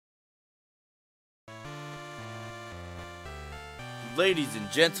Ladies and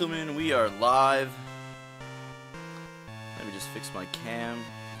gentlemen, we are live. Let me just fix my cam.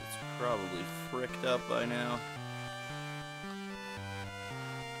 It's probably fricked up by now.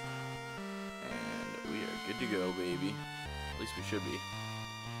 And we are good to go, baby. At least we should be.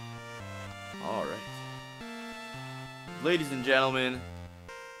 Alright. Ladies and gentlemen,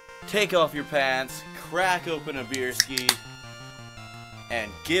 take off your pants, crack open a beer ski,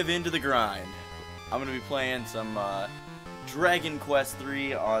 and give in to the grind. I'm going to be playing some Dragon Quest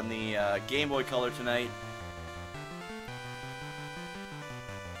III on the Game Boy Color tonight.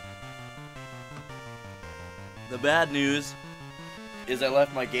 The bad news is I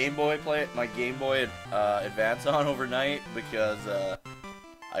left my Game Boy Advance on overnight because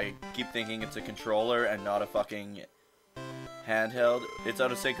I keep thinking it's a controller and not a fucking handheld. It's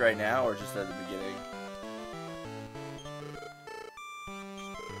out of sync right now, or just at the beginning?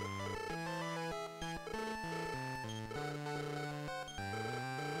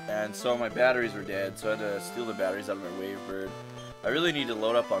 And so my batteries were dead, so I had to steal the batteries out of my Wavebird. I really need to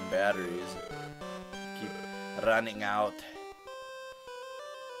load up on batteries. Keep running out.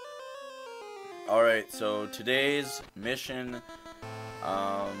 Alright, so today's mission,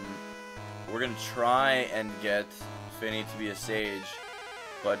 we're gonna try and get Finny to be a sage,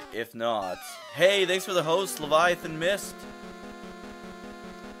 but if not... Hey, thanks for the host, Leviathan Mist!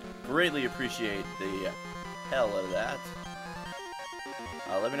 Greatly appreciate the hell out of that.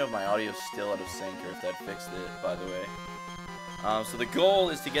 Let me know if my audio's still out of sync or if that fixed it, by the way. So the goal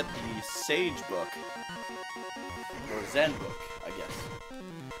is to get the Sage book, or Zen book, I guess.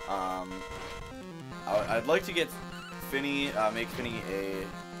 I'd like to get Finny, make Finny a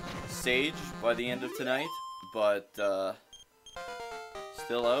Sage by the end of tonight, but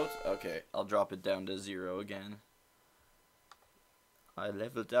still out? Okay, I'll drop it down to 0 again. I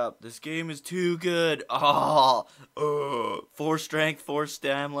leveled up. This game is too good. Oh, 4 strength, 4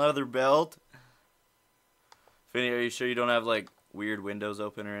 stam, leather belt. Finny, are you sure you don't have like weird windows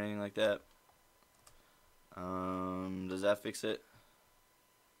open or anything like that? Does that fix it?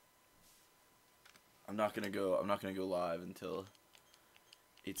 I'm not gonna go live until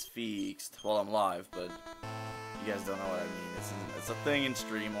it's fixed. Well, I'm live, but you guys don't know what I mean. It's a thing in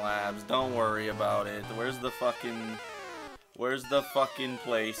Streamlabs. Don't worry about it. Where's the fucking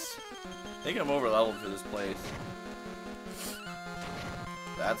place? I think I'm over leveled for this place.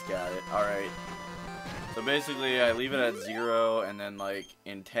 That's got it. Alright. So basically I leave it at 0 and then like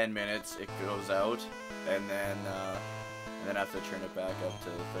in 10 minutes it goes out and then I have to turn it back up to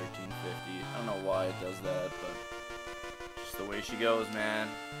 1350. I don't know why it does that, but just the way she goes, man.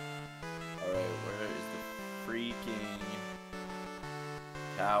 Alright, where is the freaking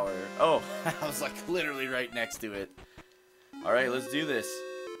tower? Oh, I was like literally right next to it. Alright, let's do this.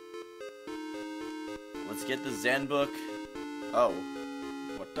 Let's get the Zen book. Oh.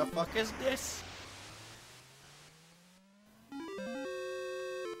 What the fuck is this?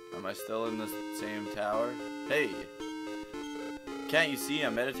 Am I still in the same tower? Hey. Can't you see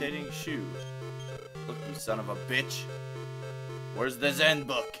I'm meditating? Shoo. Look, you son of a bitch. Where's the Zen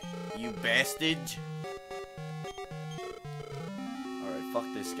book? You bastard. Alright,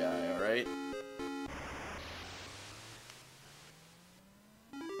 fuck this guy, alright?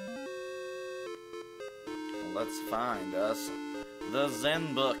 Let's find us the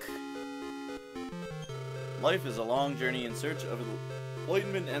Zen book. Life is a long journey in search of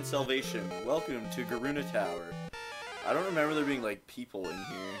enlightenment and salvation. Welcome to Garuna Tower. I don't remember there being like people in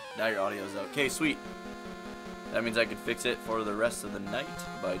here. Now your audio's out. Okay, sweet. That means I could fix it for the rest of the night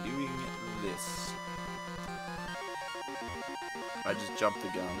by doing this. I just jumped the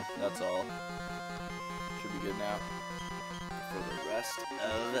gun. That's all. Should be good now. For the rest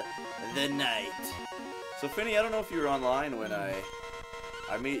of the night. So Finny, I don't know if you were online when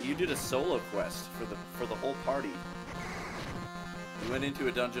you did a solo quest for the whole party. You went into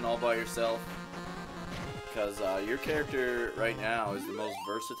a dungeon all by yourself because your character right now is the most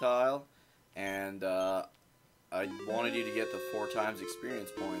versatile, and I wanted you to get the 4 times experience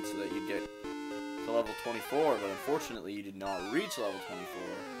points so that you'd get to level 24, but unfortunately you did not reach level 24.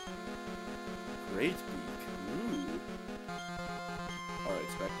 Great beak. Ooh. Alright,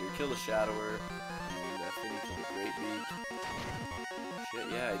 Spectre, kill the Shadower. Great beak. Shit,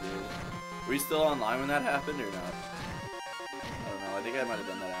 yeah, I did. Were you still online when that happened or not? I don't know. I think I might have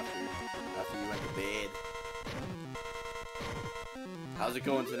done that after you went to bed. How's it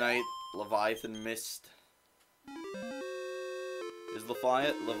going tonight, Leviathan Mist? Is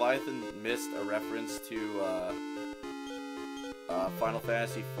Leviathan Mist a reference to Final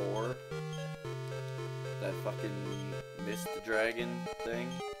Fantasy IV? That fucking Mist Dragon thing?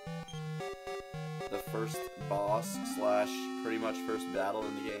 The first boss slash pretty much first battle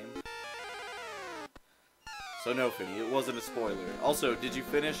in the game. So no, Finny, it wasn't a spoiler. Also, did you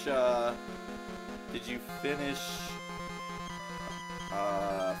finish Final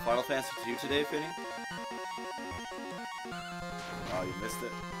Fantasy II today, Finny? Oh, you missed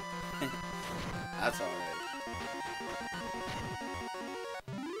it? That's alright.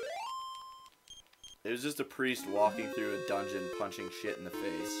 It was just a priest walking through a dungeon, punching shit in the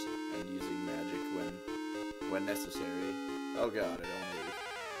face, and using magic when necessary. Oh god, I don't leave.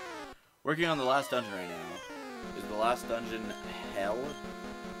 Working on the last dungeon right now. Is the last dungeon hell?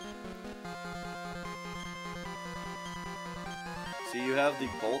 So you have the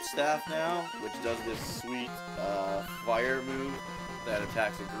bolt staff now, which does this sweet fire move that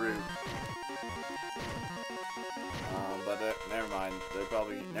attacks a group. But never mind.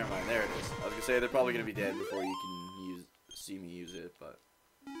 Never mind. There it is. I was gonna say they're probably gonna be dead before you can see me use it. But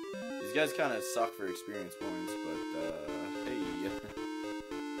these guys kind of suck for experience points. But hey,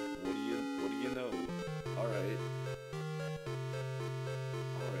 what do you know? All right.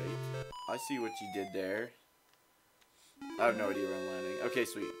 I see what you did there. I have no idea where I'm landing. Okay,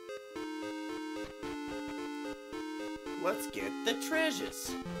 sweet. Let's get the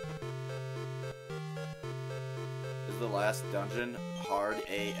treasures. Is the last dungeon hard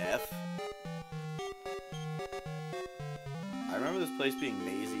AF? I remember this place being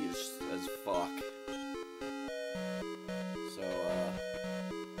mazy as fuck. So,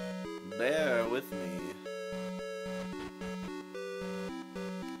 bear with me.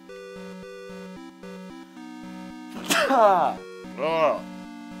 Oh.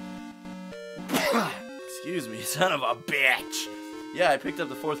 Excuse me, son of a bitch. Yeah, I picked up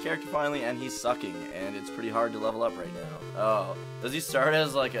the 4th character finally, and he's sucking, and it's pretty hard to level up right now. Oh, does he start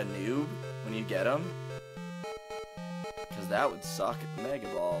as like a noob when you get him? Because that would suck mega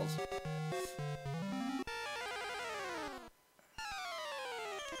balls.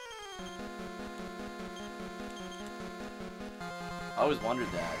 I always wondered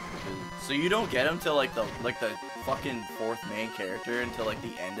that. So you don't get him till like the fucking 4th main character until like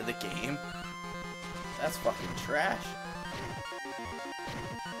the end of the game? That's fucking trash.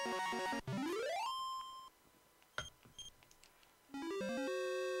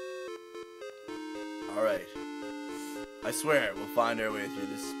 Alright. I swear we'll find our way through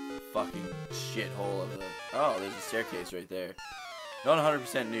this fucking shithole of the... Oh, there's a staircase right there. Not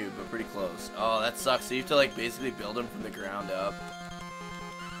 100% new, but pretty close. Oh, that sucks. So you have to like basically build them from the ground up.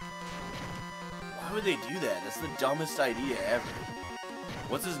 Why would they do that? That's the dumbest idea ever.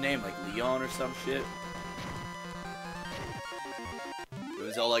 What's his name? Like Leon or some shit? It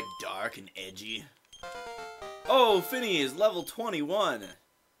was all like dark and edgy. Oh, Finny is level 21.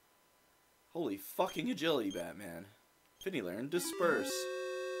 Holy fucking agility, Batman. Finny learned Disperse.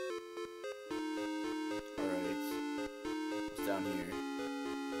 Alright. What's down here?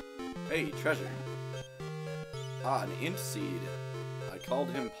 Hey, treasure. Ah, an int seed. I called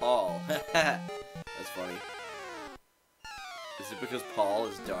him Paul. That's funny. Is it because Paul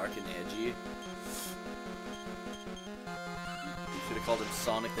is dark and edgy? You should have called him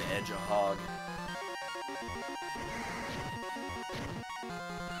Sonic the Hedgehog.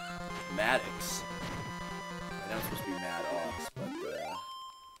 Maddox. I know it's supposed to be Mad Ox, but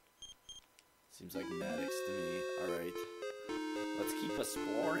seems like Maddox to me. Alright. Let's keep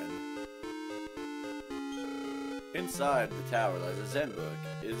exploring. Inside the tower lies a Zen book.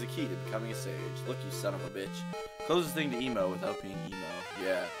 It is a key to becoming a sage. Look, you son of a bitch. Closest thing to emo without being emo.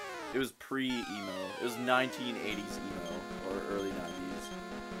 Yeah. It was pre-emo. It was 1980s emo. Or early 90s.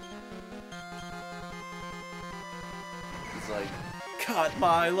 It's like, cut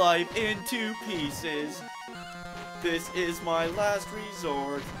my life into pieces. This is my last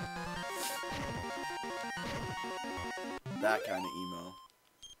resort. That kind of emo.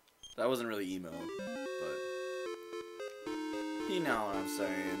 That wasn't really emo, but... You know what I'm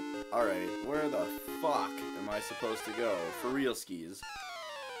saying. Alright, where the fuck am I supposed to go? For real skis.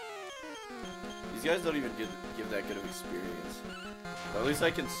 These guys don't even give that good of experience. But at least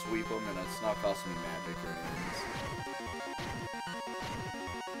I can sweep them and it's not costing me magic or anything.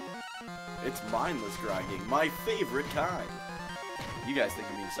 It's mindless grinding, my favorite kind. You guys think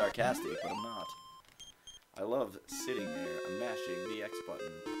I'm being sarcastic, but I'm not. I love sitting there and mashing the X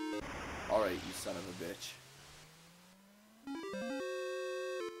button. Alright, you son of a bitch.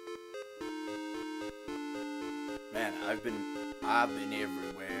 Man, I've been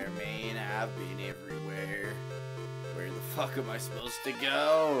everywhere, man. I've been everywhere. Where the fuck am I supposed to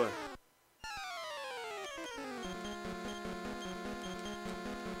go?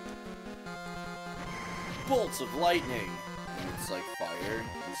 Bolts of lightning. and it's like fire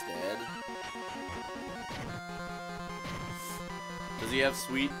instead. Does he have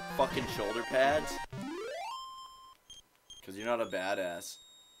sweet fucking shoulder pads? Because you're not a badass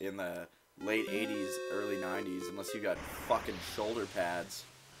in the late 80s, early 90s unless you got fucking shoulder pads.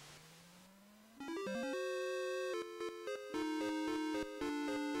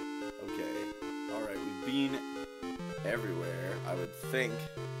 Okay. Alright, we've been everywhere. I would think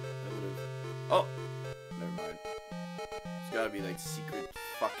I would have... Oh! Never mind. There's gotta be like secret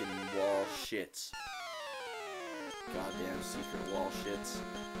fucking wall shits. Goddamn secret wall shits.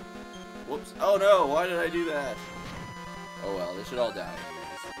 Whoops. Oh no! Why did I do that? Oh well, they should all die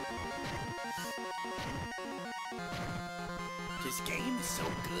anyways. This game is so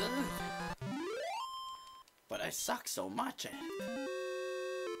good. But I suck so much at it.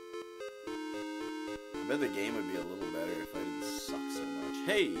 I bet the game would be a little better if I didn't suck so much.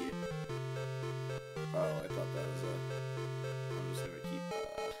 Hey! Oh, I thought that was I'm just gonna keep,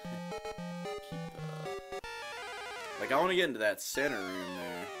 like, I want to get into that center room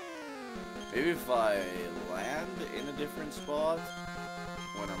there. Maybe if I land in a different spot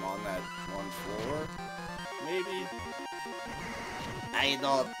when I'm on that one floor, maybe? I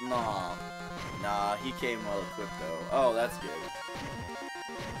don't know. Nah, he came well equipped though. Oh, that's good.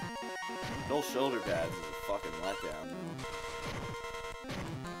 Those shoulder pads is a fucking letdown though.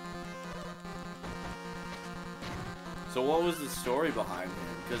 So what was the story behind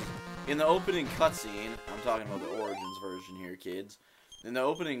him? Because in the opening cutscene, I'm talking about the Origins version here, kids. In the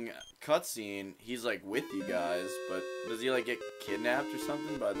opening cutscene, he's like with you guys, but does he like get kidnapped or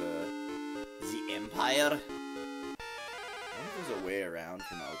something by the Empire? I wonder if there's a way around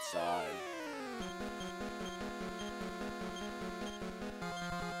from outside.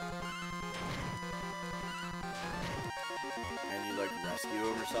 And you like rescue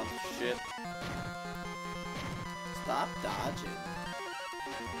him or some shit. Stop dodging.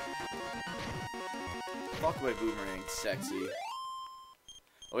 Fuck my boomerang, sexy.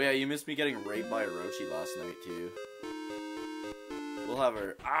 Oh yeah, you missed me getting raped by Orochi last night too. We'll have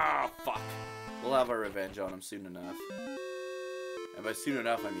our... Ah, fuck! We'll have our revenge on him soon enough. And by soon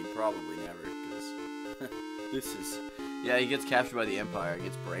enough, I mean probably never, because... this is... Yeah, he gets captured by the Empire,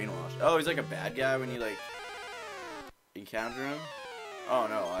 gets brainwashed. Oh, he's like a bad guy when you, like, encounter him? Oh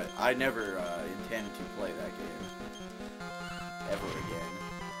no, I never intend to play that game. Ever again.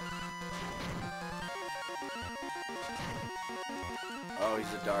 Oh,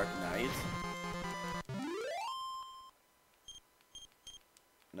 he's a Dark Knight?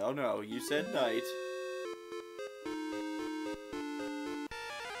 No, no, you said knight.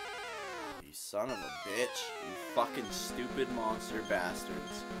 You son of a bitch. You fucking stupid monster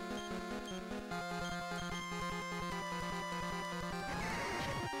bastards.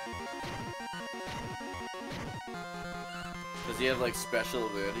 Does he have like special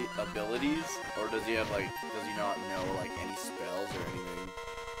abilities? Or does he have like, does he not know like any spells or anything?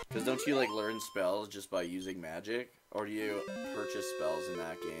 Because don't you like learn spells just by using magic? Or do you purchase spells in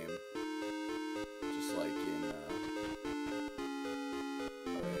that game? Just like in,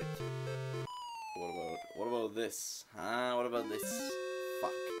 alright. What about this? Huh? What about this?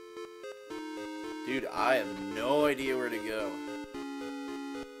 Fuck. Dude, I have no idea where to go.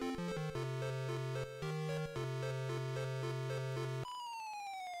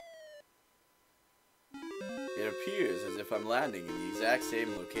 It appears as if I'm landing in the exact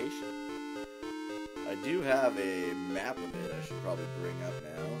same location. I do have a map of it I should probably bring up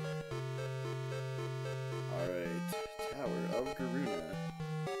now. Alright, Tower of Garuna.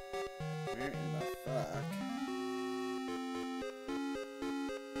 Where in the fuck?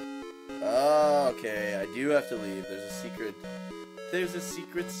 Oh, okay, I do have to leave. There's a secret. There's a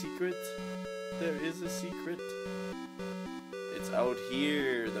secret. There is a secret. It's out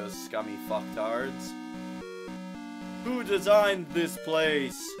here, those scummy fucktards. Who designed this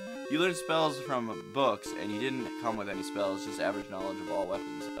place? You learn spells from books, and you didn't come with any spells, just average knowledge of all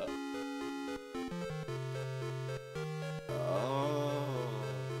weapons. Oh.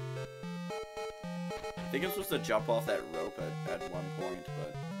 I think I'm supposed to jump off that rope at one point,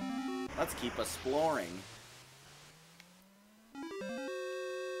 but let's keep exploring.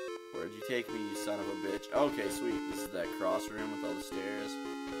 Where'd you take me, you son of a bitch? Okay, sweet. This is that cross room with all the stairs.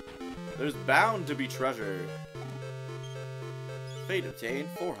 There's bound to be treasure. Fate obtained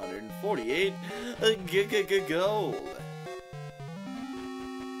 448 gold.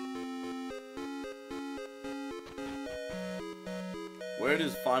 Where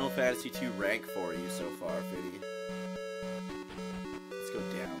does Final Fantasy II rank for you so far, Finny? Let's go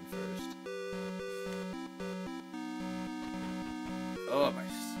down first. Oh, my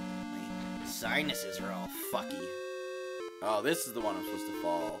sinuses are all fucky. Oh, this is the one I'm supposed to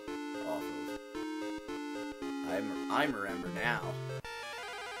fall off of. I remember now.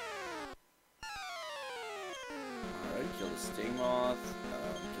 Alright, kill the sting moth,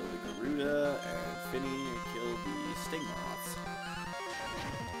 kill the Garuda, and Finny kill the sting moths.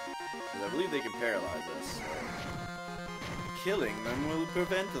 Because I believe they can paralyze us, so killing them will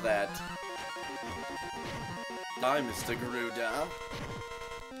prevent that. Die, Mr. Garuda.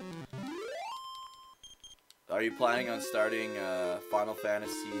 Are you planning on starting Final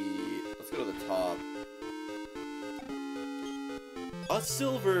Fantasy? Let's go to the top. A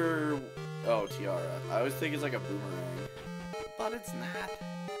silver. Oh, tiara. I always think it's like a boomerang, but it's not.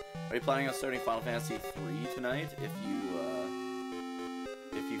 Are you planning on starting Final Fantasy 3 tonight? If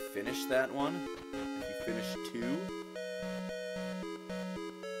you finish that one, if you finish 2.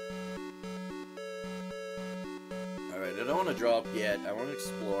 Alright, I don't want to drop yet. I want to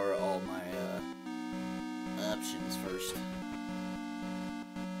explore all my options first.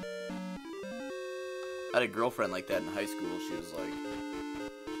 I had a girlfriend like that in high school. She was like,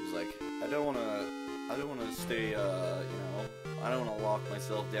 I don't want to stay, you know, I don't want to lock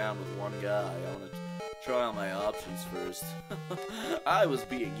myself down with one guy. I want to try all my options first. I was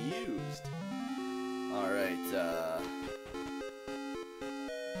being used. Alright,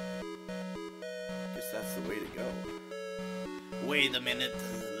 guess that's the way to go. Wait a minute,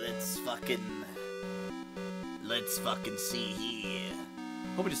 let's fucking see here.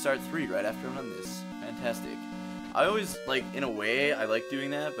 Hoping to start 3 right after I'm done this. Fantastic. I always, like, in a way, I like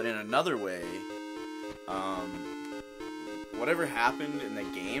doing that, but in another way, whatever happened in the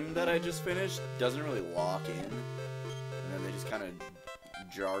game that I just finished doesn't really lock in. And then they just kind of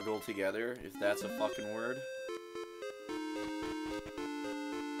jargle together, if that's a fucking word.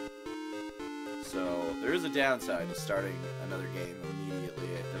 So, there is a downside to starting another game immediately.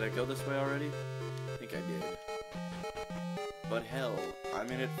 Did I go this way already? I think I did. But hell, I'm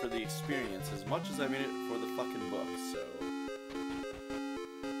in it for the experience as much as I'm in it for the fucking book, so...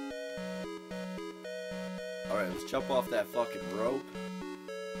 Alright, let's jump off that fucking rope.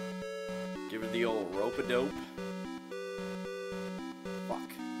 Give it the old rope-a-dope. Fuck.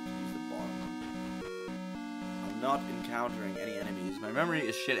 Use the bottom one. I'm not encountering any enemies. My memory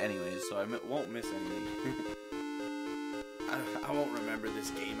is shit anyways, so I won't miss anything. I won't remember this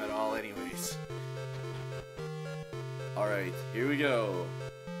game at all anyways. Alright, here we go.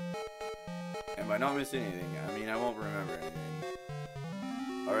 And by not missing anything, I mean I won't remember anything.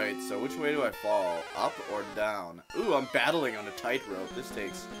 Alright, so which way do I fall? Up or down? Ooh, I'm battling on a tightrope. This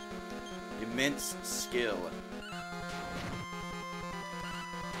takes immense skill.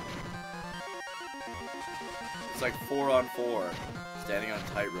 It's like 4-on-4. Standing on a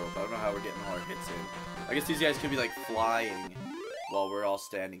tightrope. I don't know how we're getting all our hits in. I guess these guys could be like flying while we're all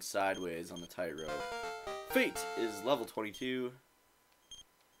standing sideways on the tightrope. Fate is level 22.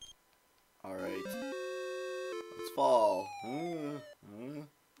 Alright. Let's fall.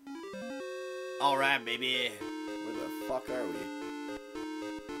 Alright, baby. Where the fuck are we?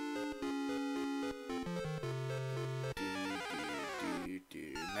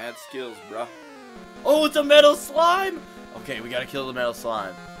 Mad skills, bruh. Oh, it's a metal slime! Okay, we gotta kill the metal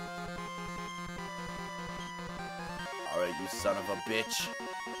slime. Alright, you son of a bitch.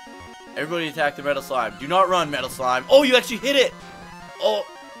 Everybody attack the metal slime. Do not run, metal slime. Oh, you actually hit it! Oh,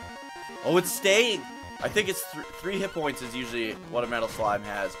 it's staying. I think it's 3 hit points is usually what a metal slime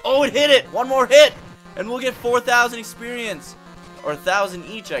has. Oh, it hit it! One more hit! And we'll get 4,000 experience. Or 1,000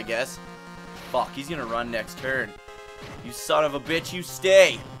 each, I guess. Fuck, he's gonna run next turn. You son of a bitch, you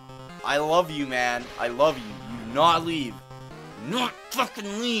stay. I love you, man. I love you. You do not leave. Not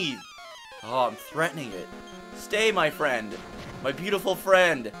fucking leave. Oh, I'm threatening it. Stay, my friend. My beautiful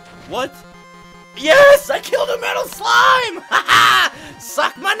friend. What? Yes! I killed a metal slime! Haha!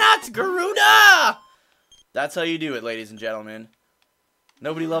 Suck my nuts, Garuda! That's how you do it, ladies and gentlemen.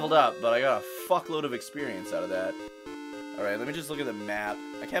 Nobody leveled up, but I got a fuckload of experience out of that. Alright, let me just look at the map.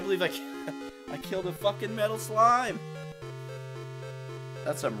 I can't believe I killed a fucking metal slime.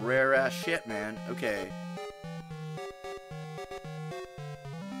 That's some rare ass shit, man. Okay.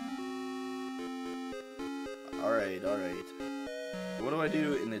 Alright, alright. What do I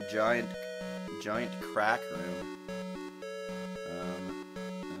do in the giant crack room?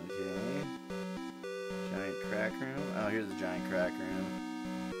 Okay. Giant crack room? Oh, here's the giant crack room.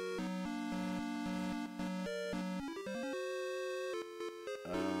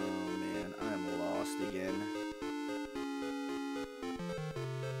 Oh, man, I'm lost again.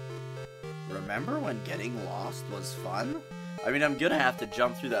 Remember when getting lost was fun? I mean, I'm gonna have to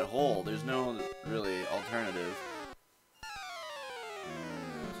jump through that hole. There's no really alternative.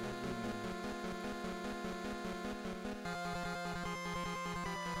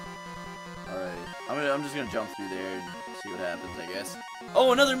 I'm just gonna jump through there and see what happens, I guess.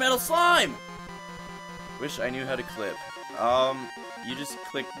 Oh, another metal slime! Wish I knew how to clip. You just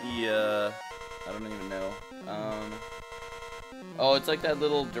click the, I don't even know. Oh, it's like that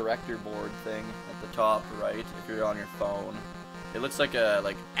little director board thing at the top right, if you're on your phone. It looks like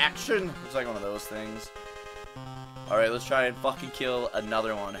action. It's like one of those things. Alright, let's try and fucking kill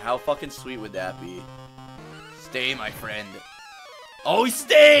another one. How fucking sweet would that be? Stay, my friend. Oh, he's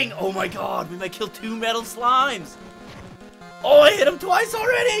staying! Oh my god, we might kill 2 metal slimes! Oh, I hit him twice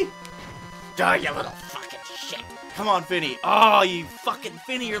already! Die, you little fucking shit! Come on, Finny. Oh, you fucking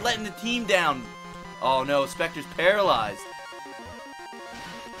Finny, you're letting the team down. Oh no, Spectre's paralyzed.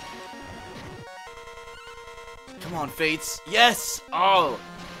 Come on, Fates. Yes! Oh!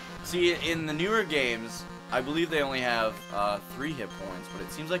 See, in the newer games, I believe they only have 3 hit points, but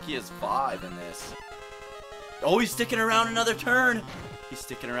it seems like he has 5 in this. Oh, he's sticking around another turn! He's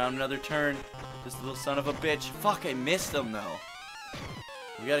sticking around another turn. This little son of a bitch. Fuck, I missed him, though.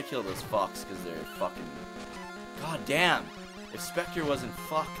 We gotta kill those fucks, because they're fucking... God damn! If Spectre wasn't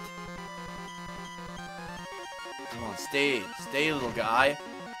fucked... Come on, stay, little guy.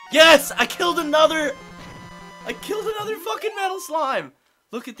 Yes! I killed another fucking metal slime!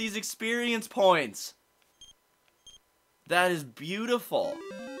 Look at these experience points. That is beautiful.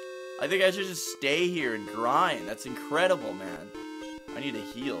 I think I should just stay here and grind. That's incredible, man. I need to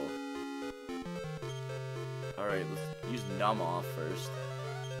heal. Alright, let's use Numb Off first.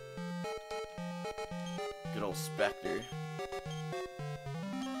 Good old Spectre.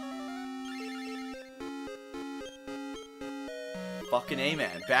 Fucking A,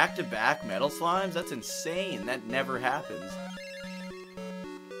 man. Back-to-back metal slimes? That's insane. That never happens.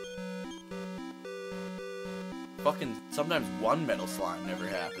 Fucking, sometimes one metal slime never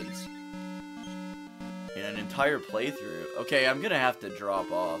happens. In an entire playthrough. Okay, I'm gonna have to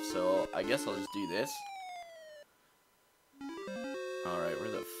drop off, so I guess I'll just do this. Alright, where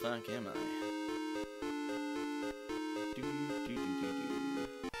the fuck am I?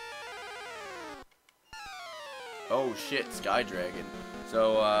 Oh shit, Sky Dragon.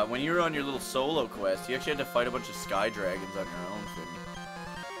 So, when you were on your little solo quest, you actually had to fight a bunch of Sky Dragons on your own thing.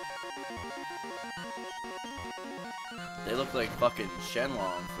 They look like fucking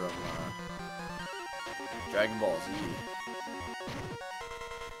Shenlong from, Dragon Ball Z.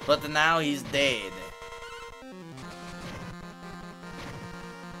 But now he's dead.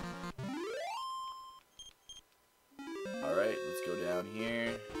 Alright, let's go down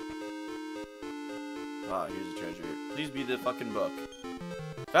here. Ah, here's a treasure. Please be the fucking book.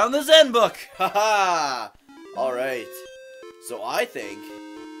 Found the Zen book! Haha! Alright. So I think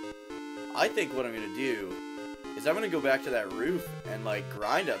what I'm gonna do is I'm gonna go back to that roof and like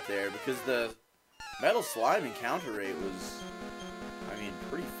grind up there because the metal slime encounter rate was, I mean,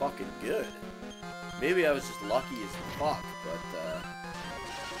 pretty fucking good. Maybe I was just lucky as fuck, but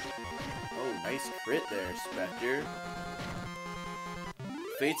oh, nice crit there, Spectre.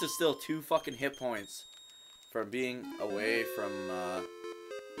 Fates is still 2 fucking hit points from being away from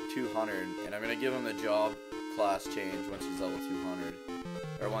 200, and I'm gonna give him the job class change once he's level 200,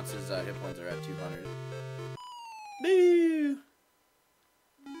 or once his hit points are at 200. Boo!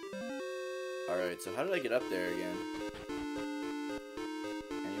 Alright, so how did I get up there again?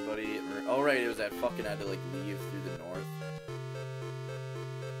 Anybody? Oh right, it was that fucking, I had to like leave through the north.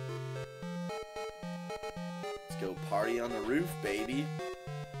 Let's go party on the roof, baby.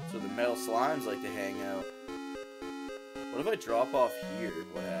 That's where the metal slimes like to hang out. What if I drop off here?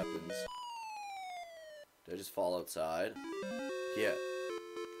 What happens? Do I just fall outside? Yeah.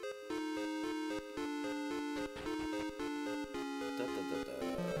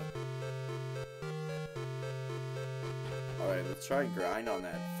 Alright, let's try and grind on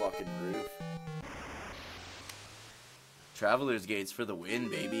that fucking roof. Traveler's Gates for the win,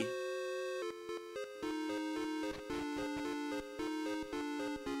 baby.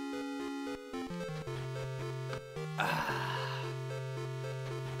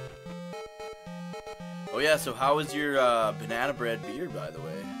 Oh yeah, so how was your banana bread beer, by the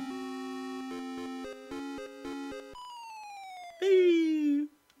way?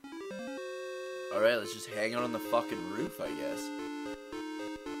 Alright, let's just hang out on the fucking roof, I guess.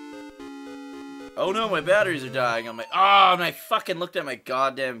 Oh no, my batteries are dying on my... Oh, and I fucking looked at my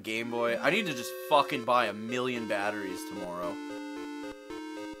goddamn Game Boy. I need to just fucking buy 1,000,000 batteries tomorrow.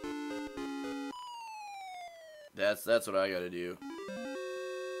 That's what I gotta do.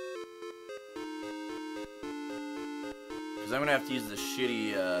 Because I'm gonna have to use the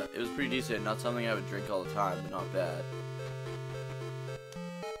shitty, it was pretty decent, not something I would drink all the time, but not bad.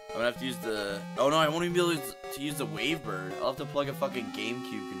 I'm gonna have to use the... Oh no, I won't even be able to use the Wavebird. I'll have to plug a fucking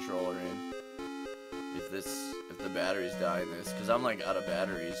GameCube controller in. if the batteries die in this, because I'm like out of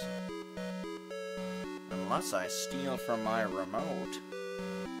batteries. Unless I steal from my remote,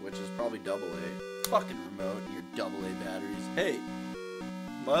 which is probably AA. Fucking remote and your AA batteries. Hey,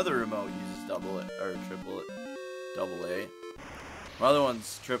 my other remote uses AA. My other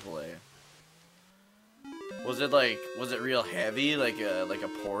one's AAA. Was it real heavy, like a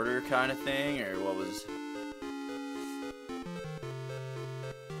porter kind of thing, or what was?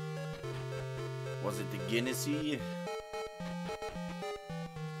 Was it the Guinnessy?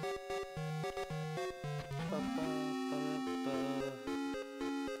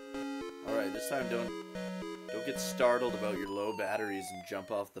 Alright, this time don't get startled about your low batteries and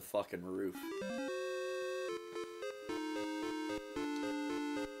jump off the fucking roof.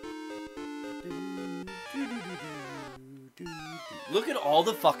 Look at all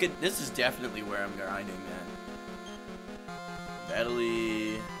the fucking... This is definitely where I'm grinding, man.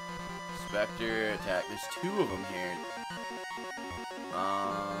 Medley... Spectre, attack. There's 2 of them here.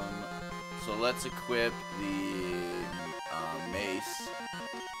 So let's equip the mace,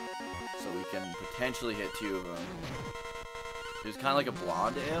 so we can potentially hit 2 of them. There's kind of like a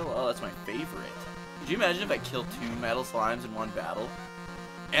blonde ale. Oh, that's my favorite. Could you imagine if I killed 2 metal slimes in one battle?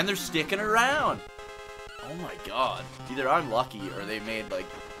 And they're sticking around. Oh my god. Either I'm lucky or they made like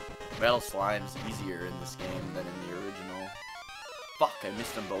metal slimes easier in this game than in the original. Fuck, I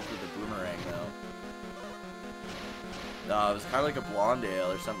missed them both with the boomerang, though. No, it was kind of like a blonde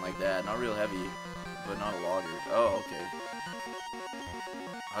ale or something like that. Not real heavy, but not a lager. Oh, okay.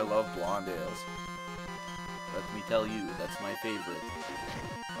 I love blonde ales. Let me tell you, that's my favorite.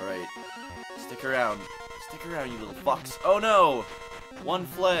 Alright. Stick around. Stick around, you little fucks. Oh, no! One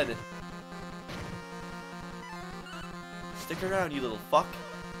fled. Stick around, you little fuck.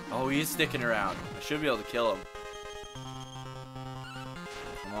 Oh, he is sticking around. I should be able to kill him.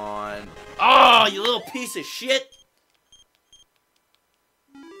 Come on. Oh, you little piece of shit!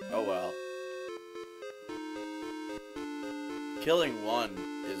 Oh well. Killing one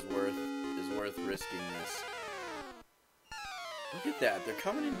is worth risking this. Look at that. They're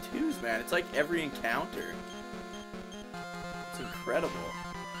coming in 2s, man. It's like every encounter. It's incredible.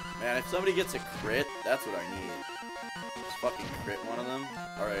 Man, if somebody gets a crit, that's what I need. Just fucking crit one of them.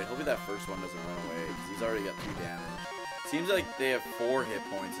 Alright, hopefully that first one doesn't run away, because he's already got 2 damage. Seems like they have 4 hit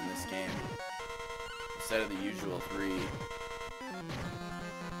points in this game, instead of the usual 3.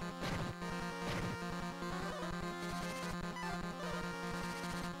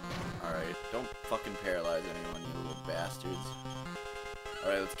 Alright, don't fucking paralyze anyone, you little bastards.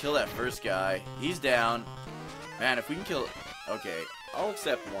 Alright, let's kill that first guy. He's down. Man, if we can kill... Okay, I'll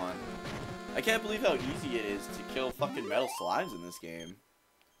accept 1. I can't believe how easy it is to kill fucking metal slimes in this game.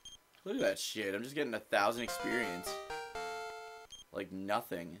 Look at that shit, I'm just getting 1,000 experience. Like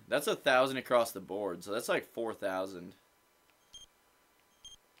nothing. That's 1,000 across the board, so that's like 4,000.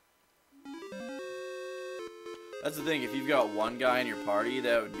 That's the thing, if you've got 1 guy in your party,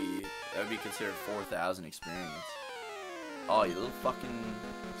 that would be considered 4,000 experience. Oh, you little fucking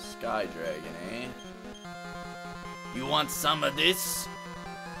sky dragon, eh? You want some of this?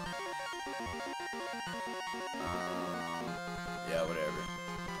 Yeah, whatever.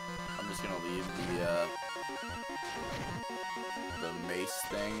 I'm just gonna leave the mace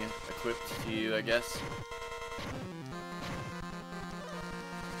thing equipped to you, I guess.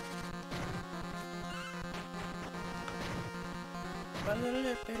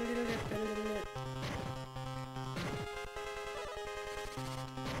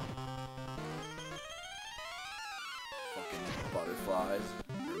 Fucking butterflies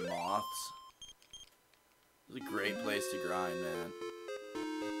or moths. It's a great place to grind, man.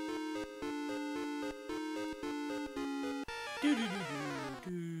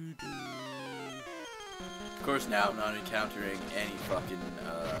 Of course, now I'm not encountering any fucking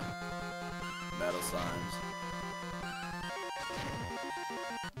metal slimes.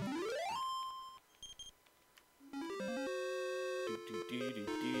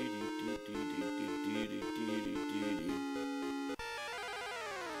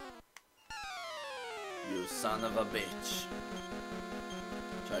 You son of a bitch.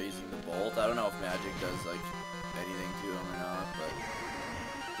 Try using the bolt. I don't know if magic does like anything to him or not, but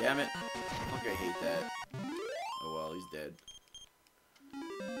damn it. Fuck, I hate that. Oh well, he's dead.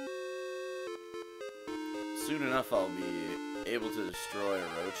 Soon enough I'll be able to destroy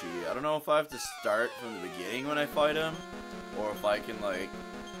Orochi. I don't know if I have to start from the beginning when I fight him, or if I can like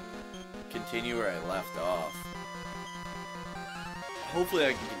continue where I left off. Hopefully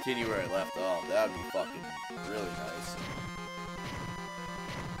I can continue where I left off. That would be fucking really nice.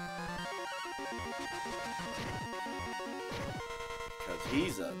 Because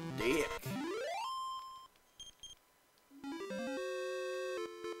he's a dick.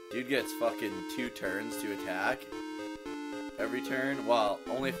 Dude gets fucking 2 turns to attack every turn. Well,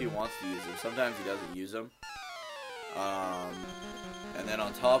 only if he wants to use them. Sometimes he doesn't use them. And then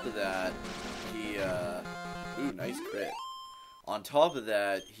on top of that, he, ooh, nice crit. On top of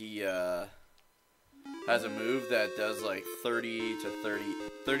that, he, has a move that does like 30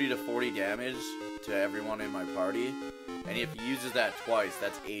 to 40 damage to everyone in my party. And if he uses that twice,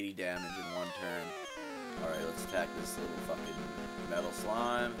 that's 80 damage in 1 turn. Alright, let's attack this little fucking metal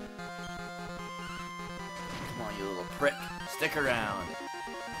slime. Come on, you little prick. Stick around.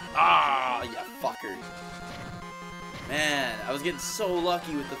 Ah, you fucker. Man, I was getting so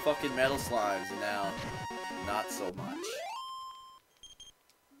lucky with the fucking metal slimes, and now, not so much.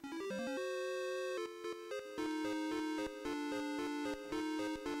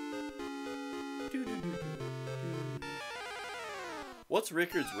 What's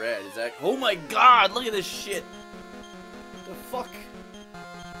Rickard's red? Is that... Oh my god, look at this shit! What the fuck?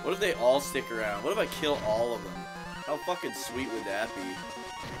 What if they all stick around? What if I kill all of them? How fucking sweet would that be?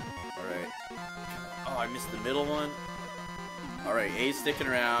 Alright. Oh, I missed the middle one. Alright, A's sticking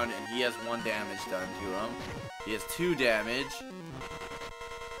around, and he has 1 damage done to him. He has 2 damage.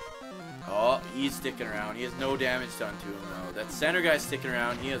 Oh, he's sticking around. He has no damage done to him, though. That center guy's sticking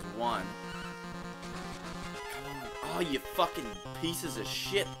around. He has 1. Oh, you fucking pieces of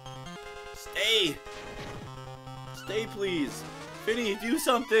shit. Stay. Stay, please. Finny, do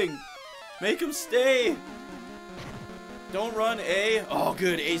something. Make him stay. Don't run, A. Oh,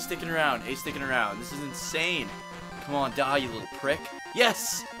 good. A's sticking around. A's sticking around. This is insane. Come on, die, you little prick.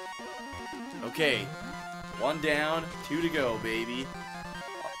 Yes. Okay. 1 down. 2 to go, baby.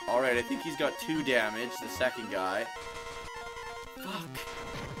 Alright, I think he's got 2 damage. The second guy. Fuck.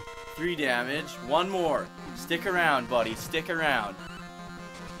 3 damage. 1 more. Stick around, buddy. Stick around.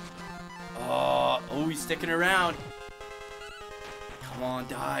 Oh, he's sticking around. Come on,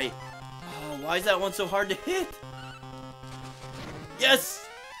 die. Oh, why is that one so hard to hit? Yes!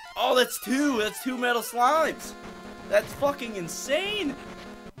 Oh, that's 2. That's 2 metal slimes. That's fucking insane.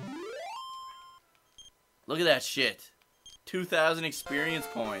 Look at that shit. 2,000 experience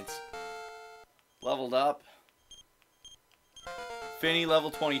points. Leveled up. Finny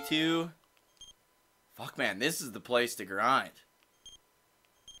level 22. Fuck, man, this is the place to grind.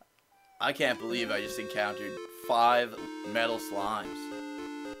 I can't believe I just encountered 5 metal slimes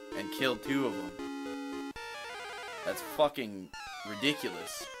and killed 2 of them. That's fucking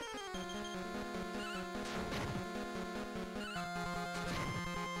ridiculous.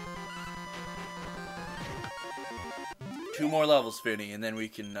 Two more levels, Finny, and then we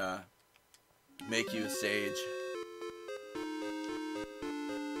can make you a sage.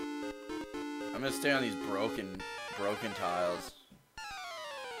 I'm gonna stay on these broken tiles.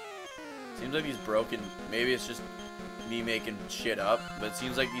 Seems like these broken, maybe it's just me making shit up, but it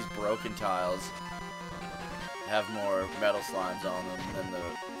seems like these broken tiles have more metal slimes on them than the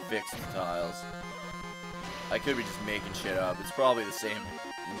fixed tiles. I could be just making shit up. It's probably the same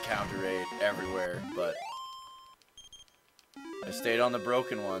encounter rate everywhere, but I stayed on the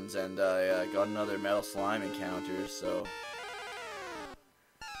broken ones and I got another metal slime encounter, so...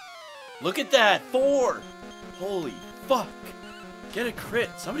 Look at that! 4! Holy fuck! Get a crit.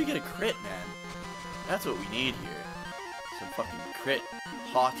 Somebody get a crit, man. That's what we need here. Some fucking crit.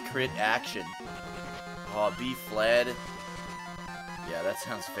 Hot crit action. Oh, B fled. Yeah, that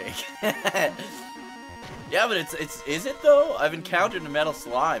sounds fake. Yeah, but is it though? I've encountered a metal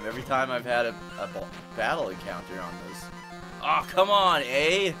slime every time I've had a battle encounter on this. Oh, come on,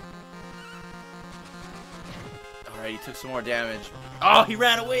 eh? Alright, he took some more damage. Oh, he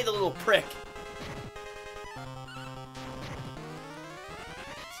ran away, the little prick.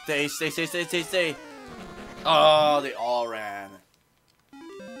 Stay, stay, stay, stay, stay, stay. Oh, they all ran.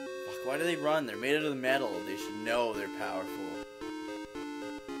 Fuck, why do they run? They're made out of the metal. They should know they're powerful.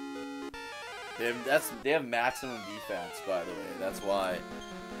 They have maximum defense, by the way. That's why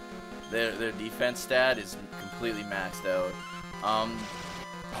their defense stat is completely maxed out.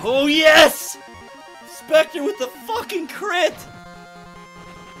 Oh yes! Spectre with the fucking crit!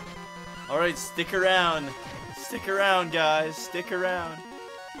 Alright, stick around. Stick around, guys. Stick around.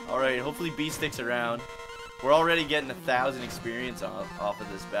 Alright, hopefully B sticks around. We're already getting 1,000 experience off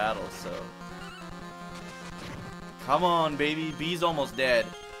of this battle, so... Come on, baby. B's almost dead.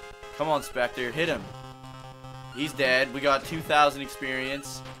 Come on, Spectre. Hit him. He's dead. We got 2,000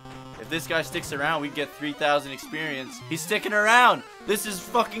 experience. If this guy sticks around, we get 3,000 experience. He's sticking around. This is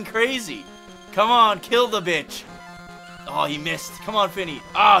fucking crazy. Come on, kill the bitch. Oh, he missed. Come on, Finny.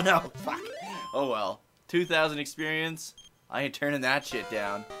 Oh, no. Fuck. Oh, well. 2,000 experience. I ain't turning that shit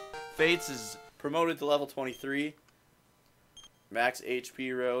down. Fates is promoted to level 23. Max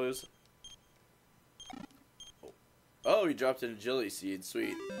HP rose. Oh, he dropped an agility seed.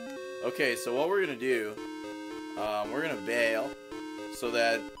 Sweet. Okay, so what we're gonna do, we're gonna bail, so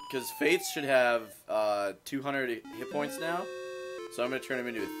that, because Fates should have 200 hit points now, so I'm gonna turn him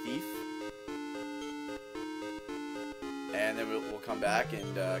into a thief, and then we'll come back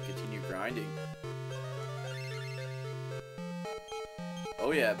and continue grinding.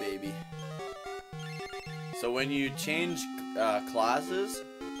 Oh yeah, baby. So when you change classes,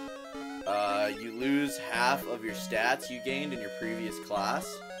 you lose half of your stats you gained in your previous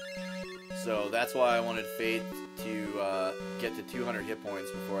class. So that's why I wanted Fate to get to 200 hit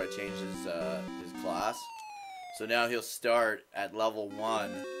points before I change his class. So now he'll start at level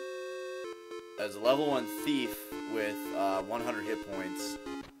 1 as a level 1 thief with 100 hit points.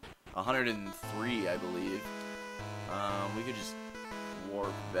 103, I believe. We could just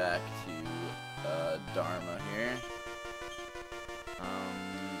warp back to Dharma here.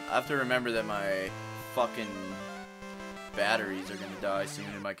 I have to remember that my fucking batteries are gonna die soon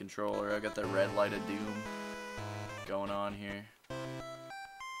in my controller. I got the red light of doom going on here.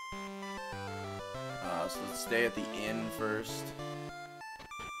 So let's stay at the inn first,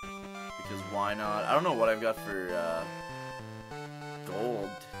 because why not? I don't know what I've got for gold.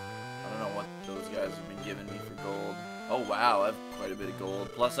 I don't know what those guys have been giving me for gold. Oh wow, I have quite a bit of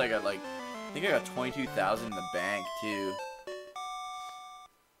gold. Plus I got like, I think I got 22,000 in the bank too.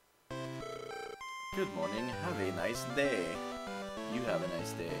 Good morning, have a nice day. You have a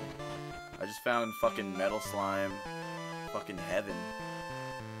nice day. I just found fucking metal slime. Fucking heaven.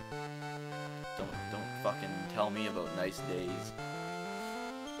 Don't fucking tell me about nice days.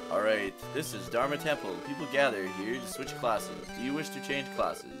 Alright, this is Dharma Temple. People gather here to switch classes. Do you wish to change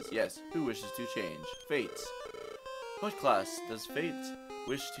classes? Yes. Who wishes to change? Fates. What class does Fate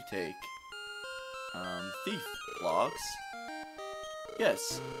wish to take? Thief. Logs?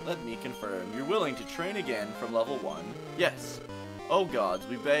 Yes, let me confirm. You're willing to train again from level 1? Yes. Oh gods,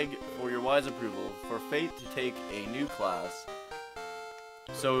 we beg for your wise approval for Fate to take a new class.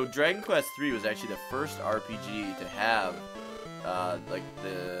 So Dragon Quest III was actually the first RPG to have like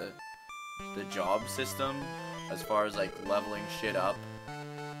the job system as far as like leveling shit up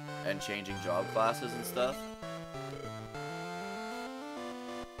and changing job classes and stuff.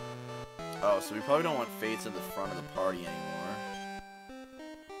 Oh, so we probably don't want Fates at the front of the party anymore.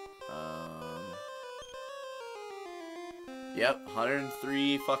 Yep,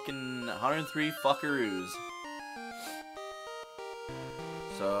 103 fuckaroos.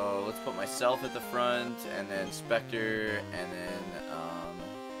 So let's put myself at the front, and then Spectre, and then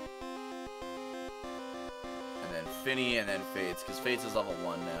Finny, and then Fates, because Fates is level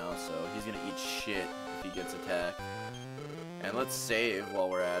 1 now, so he's gonna eat shit if he gets attacked. And let's save while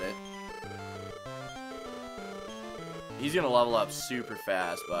we're at it. He's gonna level up super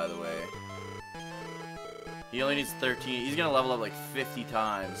fast, by the way. He only needs 13. He's gonna level up like 50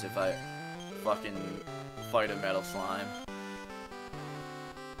 times if I fucking fight a metal slime.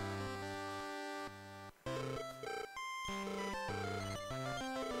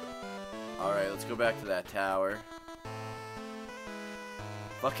 Alright, let's go back to that tower.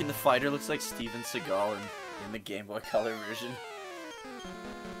 Fucking the fighter looks like Steven Seagal in the Game Boy Color version.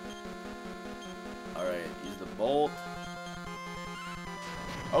 Alright, use the bolt.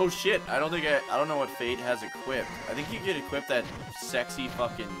 Oh shit, I don't know what Fate has equipped. I think you could equip that sexy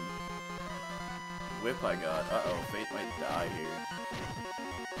fucking whip I got. Uh-oh, Fate might die here.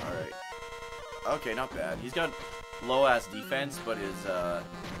 Alright. Okay, not bad. He's got low-ass defense, but his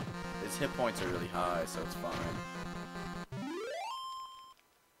hit points are really high, so it's fine.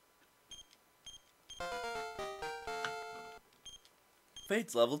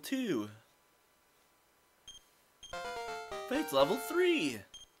 Fate's level 2. Fate's level 3.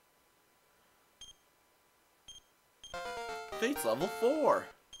 Fate's level 4.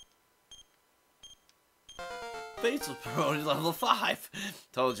 Fate's promoted level 5.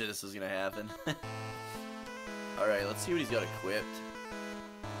 Told you this was gonna happen. Alright, let's see what he's got equipped.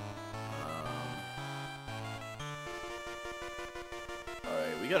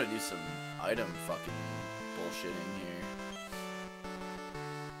 Alright, we gotta do some item fucking bullshitting here.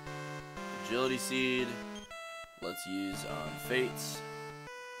 Agility seed. Let's use Fates.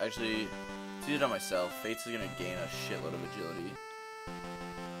 Actually, let's use it on myself. Fates is gonna gain a shitload of agility.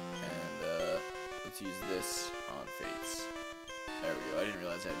 And let's use this on Fates. There we go. I didn't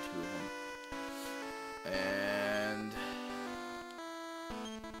realize I had 2 of them. And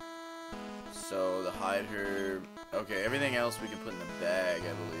so the hide herb. Okay, everything else we can put in the bag,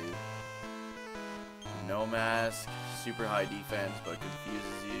 I believe. No mask, super high defense, but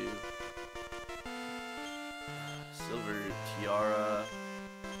confuses you. Silver tiara.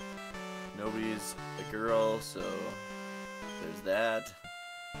 girl, so there's that.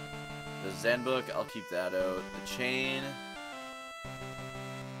 The Zen book, I'll keep that out. The chain.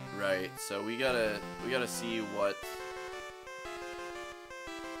 Right, so we gotta see what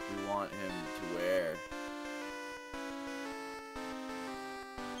we want him to wear.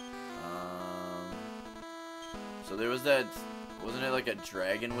 So there was that, wasn't it like a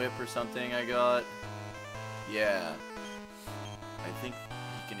dragon whip or something I got? Yeah. I think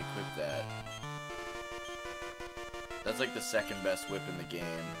he can equip that. That's like the second best whip in the game.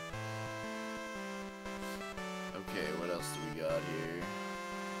 Okay, what else do we got here?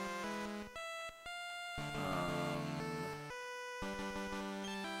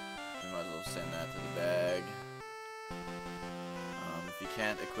 We might as well send that to the bag. If you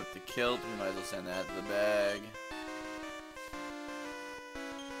can't equip the kilt, we might as well send that to the bag.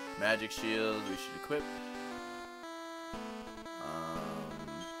 Magic shield, we should equip.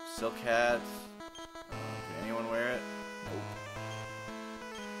 Silk hat. Can anyone wear it? Nope.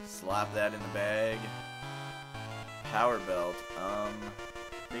 Slap that in the bag. Power belt. I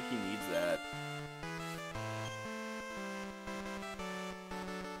think he needs that.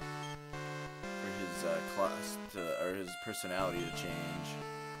 For his class to, or his personality to change,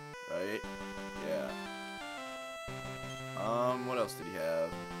 right? Yeah. What else did he have?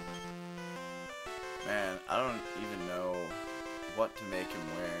 Man, I don't even know what to make him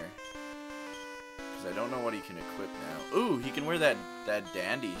wear, because I don't know what he can equip now. Ooh, he can wear that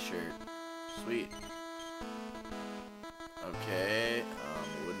dandy shirt. Sweet. Okay,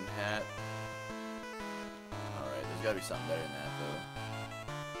 wooden hat. Alright, there's gotta be something better than that,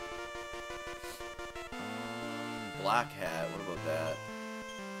 though. Black hat, what about that?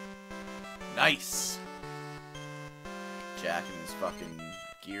 Nice! Jacking his fucking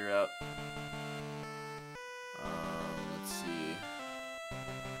gear up. Let's see.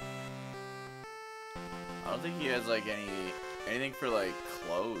 I don't think he has like anything for like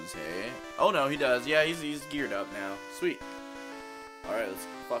clothes, hey? Oh no, he does. Yeah, he's geared up now. Sweet. Alright, let's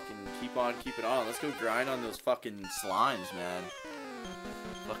fucking keep on keeping on. Let's go grind on those fucking slimes, man.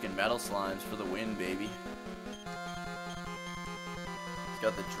 Fucking metal slimes for the win, baby. He's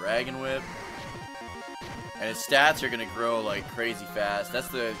got the dragon whip. And his stats are gonna grow like crazy fast. That's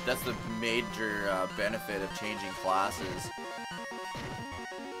the major benefit of changing classes.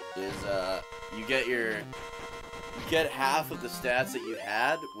 Is you get half of the stats that you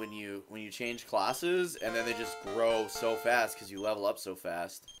had when you change classes, and then they just grow so fast because you level up so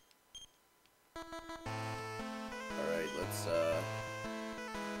fast. All right, let's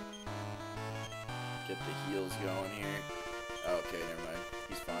get the heals going here. Oh, okay, never mind.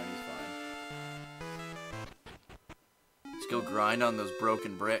 He's fine. He's fine. Go grind on those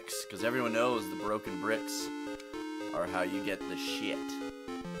broken bricks, because everyone knows the broken bricks are how you get the shit.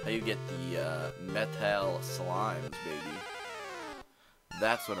 How you get the metal slimes, baby.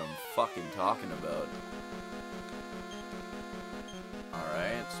 That's what I'm fucking talking about.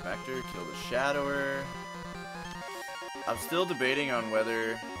 Alright, Spectre, kill the Shadower. I'm still debating on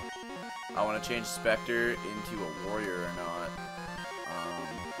whether I want to change Spectre into a warrior or not.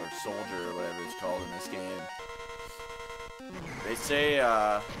 Or soldier, or whatever it's called in this game. They say,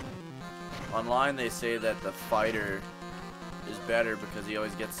 online they say that the fighter is better because he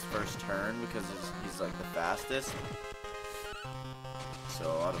always gets first turn because he's like the fastest.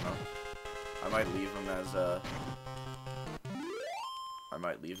 So, I don't know. I might leave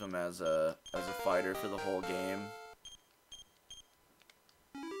him as a fighter for the whole game.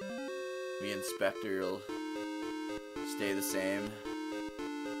 Me and Spectre will stay the same.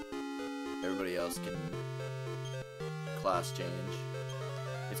 Everybody else can class change.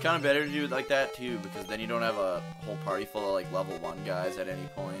 It's kind of better to do it like that too, because then you don't have a whole party full of like level 1 guys at any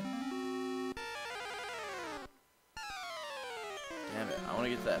point. Damn it, I want to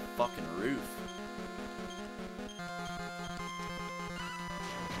get to that fucking roof.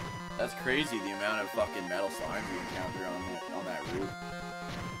 That's crazy, the amount of fucking metal slimes we encounter on that roof.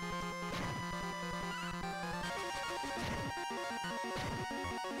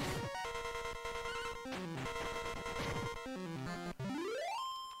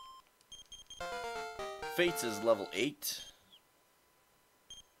 Fates is level 8.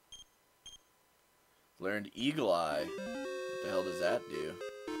 Learned Eagle Eye. What the hell does that do?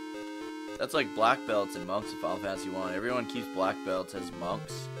 That's like black belts and monks in Final Fantasy 1. Everyone keeps black belts as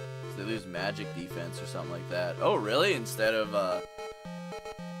monks. So they lose magic defense or something like that. Oh really? Instead of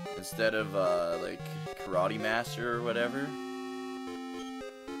like Karate Master or whatever.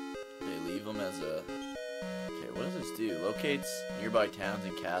 They leave them as a... Okay, what does this do? Locates nearby towns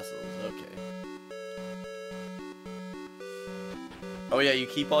and castles. Okay. Oh yeah, you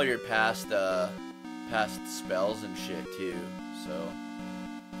keep all your past past spells and shit too. So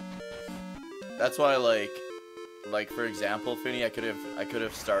that's why, like for example, Finny, I could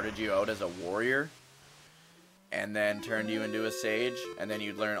have started you out as a warrior, and then turned you into a sage, and then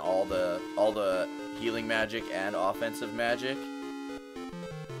you'd learn all the healing magic and offensive magic.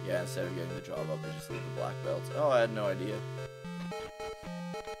 Yeah, instead of getting the job up, I just leave the black belts. Oh, I had no idea.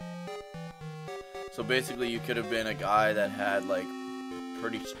 So basically, you could have been a guy that had like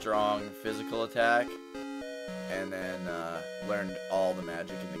pretty strong physical attack, and then learned all the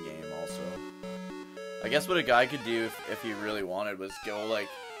magic in the game also. I guess what a guy could do if he really wanted was go like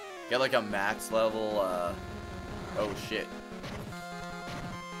get like a max level. Oh shit.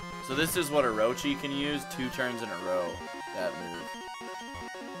 So this is what Orochi can use 2 turns in a row. That move.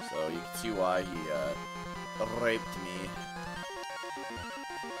 So you can see why he raped me.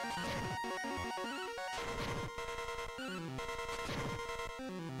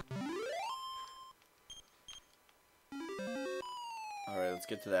 Alright, let's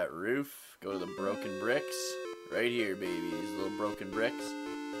get to that roof. Go to the broken bricks. Right here, baby. These little broken bricks.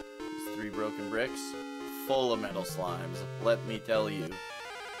 These 3 broken bricks. Full of metal slimes. Let me tell you.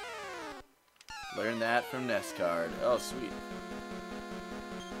 Learn that from Nest Card. Oh, sweet.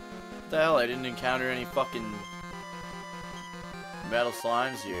 What the hell? I didn't encounter any fucking metal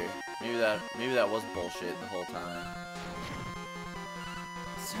slimes here. Maybe that was bullshit the whole time.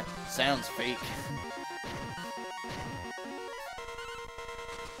 Sounds fake.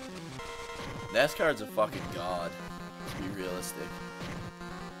 Nest Card's a fucking god. Let's be realistic.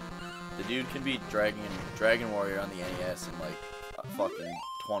 The dude can beat Dragon Warrior on the NES in like fucking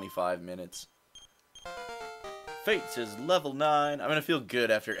 25 minutes. Fates is level 9. I'm gonna feel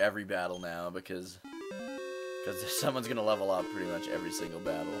good after every battle now because someone's gonna level up pretty much every single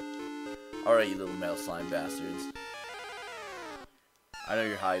battle. Alright, you little metal slime bastards. I know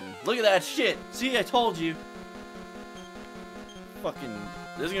you're hiding. Look at that shit! See, I told you! Fucking...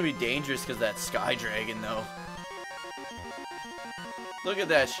 This is gonna be dangerous because that Sky Dragon, though. Look at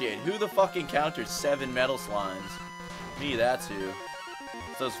that shit. Who the fuck encountered 7 metal slimes? Me, that's who.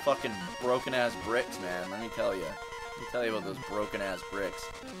 It's those fucking broken-ass bricks, man. Let me tell you. Let me tell you about those broken-ass bricks.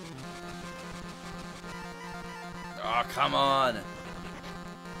 Oh, come on!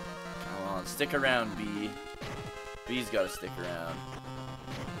 Come on, stick around, B. B's gotta stick around.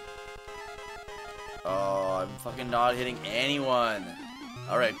 Oh, I'm fucking not hitting anyone.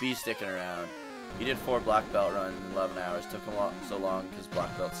 Alright, B's sticking around. He did 4 black belt runs in 11 hours. Took him so long because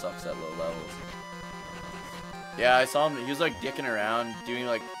black belt sucks at low levels. Yeah, I saw him. He was like dicking around, doing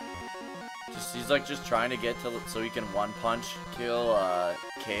like, he's like just trying to get to so he can 1-punch kill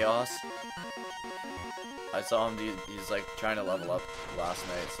Chaos. I saw him. He's like trying to level up last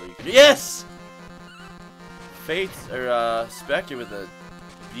night so he could. Yes. Fates or Spectre with a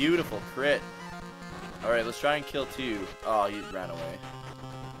beautiful crit. All right, let's try and kill 2. Oh, he ran away.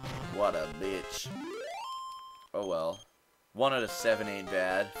 What a bitch. Oh well. 1 out of 7 ain't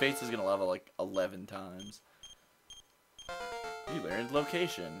bad. Fates is gonna level like 11 times. You learned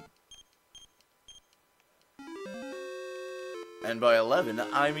location. And by 11,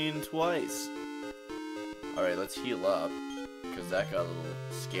 I mean twice. Alright, let's heal up. Because that got a little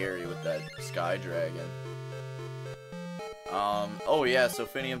scary with that Sky Dragon. Oh yeah, so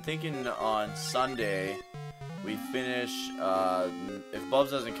Finny, I'm thinking on Sunday we finish, if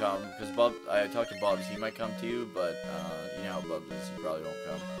Bubs doesn't come, because I talked to Bubs, he might come too, but, you know how Bubs is, he probably won't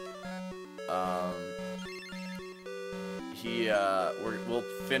come. We'll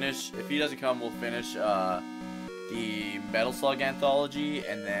finish, if he doesn't come, we'll finish, the Metal Slug Anthology,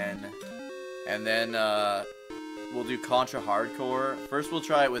 and then, we'll do Contra Hardcore. First we'll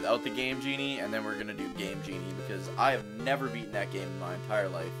try it without the Game Genie, and then we're gonna do Game Genie, because I have never beaten that game in my entire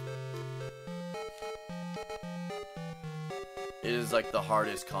life. It is like the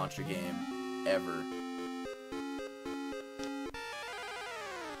hardest Contra game ever.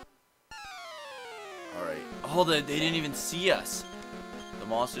 Alright. Oh, they didn't even see us. The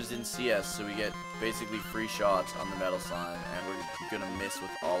monsters didn't see us, so we get basically free shots on the metal slime, and we're gonna miss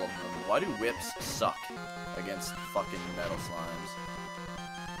with all of them. Why do whips suck against fucking metal slimes?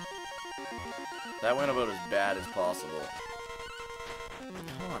 That went about as bad as possible.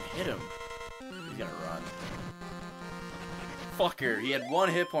 Come on, hit him. He's gonna run. Fucker, he had 1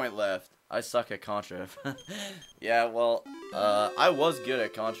 hit point left. I suck at Contra. Yeah, well, I was good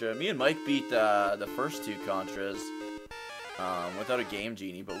at Contra. Me and Mike beat the first 2 Contras without a Game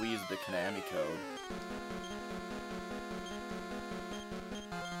Genie, but we used the Konami code.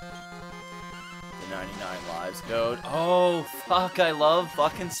 The 99 lives code. Oh, fuck, I love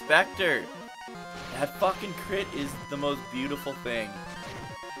fucking Spectre. That fucking crit is the most beautiful thing.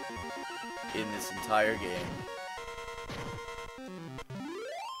 in this entire game.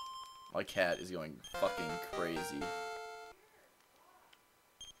 My cat is going fucking crazy.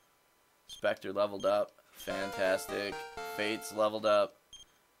 Spectre leveled up. Fantastic. Fates leveled up.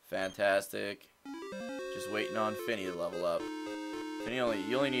 Fantastic. Just waiting on Finny to level up. Finny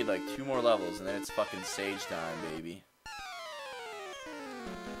you only need like 2 more levels and then it's fucking Sage time, baby.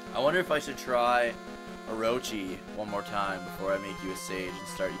 I wonder if I should try Orochi one more time before I make you a Sage and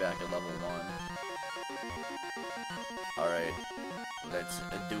start you back at level 1. Alright. Let's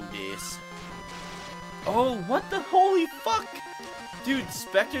do this. Oh, what the holy fuck? Dude,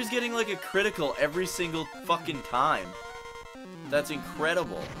 Spectre's getting like a critical every single fucking time. That's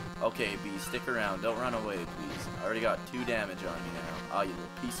incredible. Okay, B, stick around. Don't run away, please. I already got 2 damage on you now. Oh, you little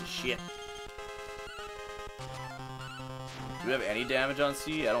piece of shit. Do we have any damage on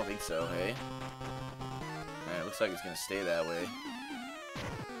C? I don't think so, hey? Man, it looks like it's gonna stay that way.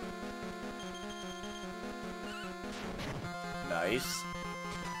 Nice.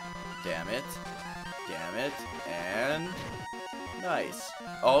 Damn it. Damn it. And... nice.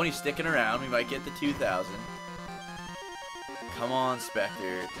 Oh, and he's sticking around. We might get the 2,000. Come on,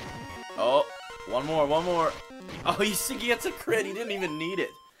 Spectre. Oh, one more, one more. Oh, he gets a crit. He didn't even need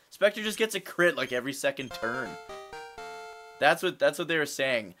it. Spectre just gets a crit like every second turn. That's what they were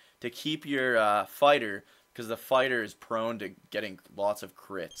saying. To keep your fighter, because the fighter is prone to getting lots of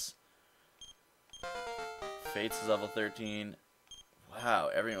crits. Fates is level 13. Wow,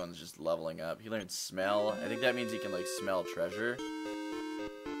 everyone's just leveling up. He learned smell. I think that means he can like smell treasure.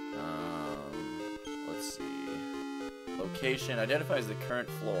 Let's see. Location identifies the current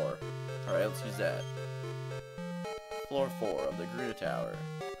floor. Alright, let's use that. Floor 4 of the Garuna Tower.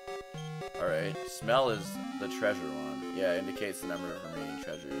 Alright, smell is the treasure one. Yeah, indicates the number of remaining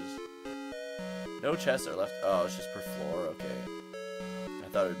treasures. No chests are left. Oh, it's just per floor? Okay. I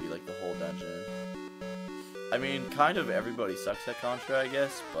thought it would be like the whole dungeon. I mean, kind of everybody sucks at Contra, I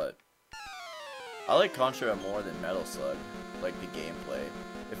guess, but I like Contra more than Metal Slug, like the gameplay.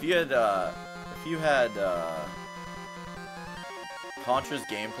 If you had Contra's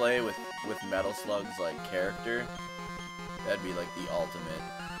gameplay with Metal Slug's like character, that'd be like the ultimate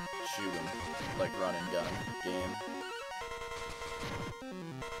shoot 'em, like run and gun game.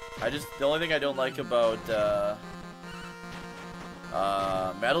 The only thing I don't like about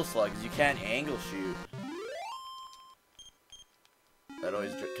Metal Slug is you can't angle shoot. That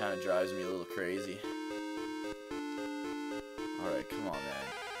always kind of drives me a little crazy. Alright, come on, man.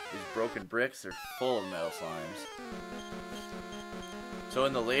 These broken bricks are full of metal slimes. So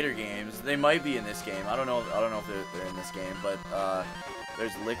in the later games, they might be in this game. I don't know if they're in this game, but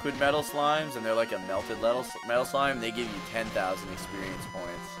there's liquid metal slimes, and they're like a melted metal slime. They give you 10,000 experience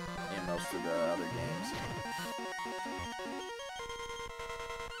points in most of the other games.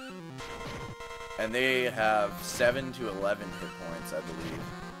 And they have 7 to 11 hit points, I believe.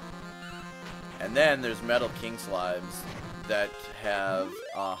 And then there's Metal King Slimes that have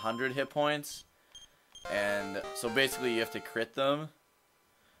 100 hit points. And so basically you have to crit them.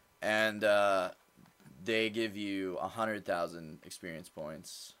 And they give you 100,000 experience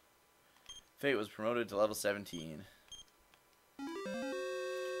points. Fate was promoted to level 17.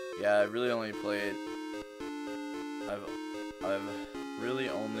 Yeah, I really only played... I've really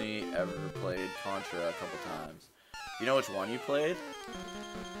only ever played Contra a couple times. You know which one you played?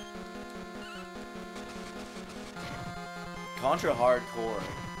 Contra Hardcore.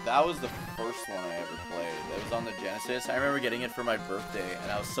 That was the first one I ever played. It was on the Genesis. I remember getting it for my birthday,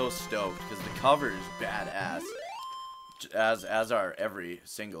 and I was so stoked because the cover is badass. As are every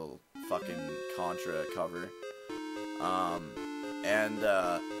single fucking Contra cover.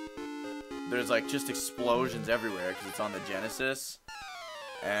 There's like just explosions everywhere because it's on the Genesis.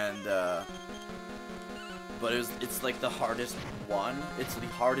 And but it's like the hardest one. It's the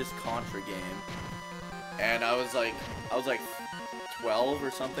hardest Contra game. And I was like 12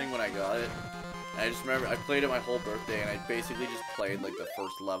 or something when I got it. And I just remember I played it my whole birthday, and I basically just played like the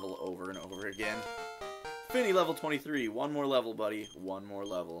first level over and over again. Finny level 23. One more level, buddy. One more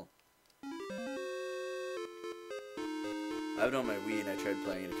level. I have it on my Wii, and I tried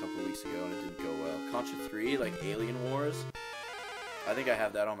playing it a couple weeks ago, and it didn't go well. Contra 3, like Alien Wars. I think I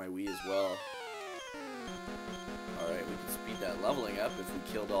have that on my Wii as well. Alright, we can speed that leveling up if we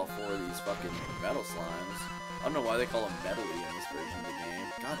killed all 4 of these fucking metal slimes. I don't know why they call them metally in this version of the game.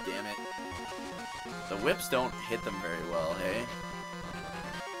 God damn it. The whips don't hit them very well, hey?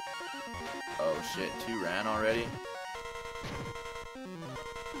 Oh shit, 2 ran already?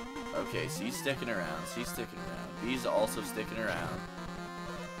 Okay, C's sticking around. C's sticking around. B's also sticking around.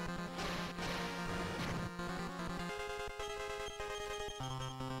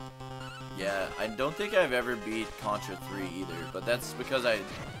 Yeah, I don't think I've ever beat Contra 3 either, but that's because I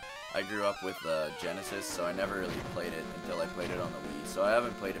grew up with Genesis, so I never really played it until I played it on the Wii, so I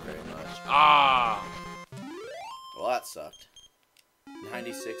haven't played it very much. Ah! Well, that sucked.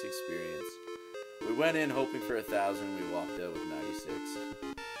 96 experience. We went in hoping for 1,000, we walked out with 96.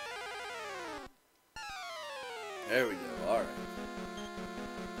 There we go, alright.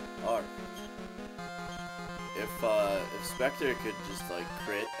 Alright. If Spectre could just, like,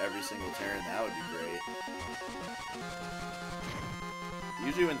 crit every single turn, that would be great.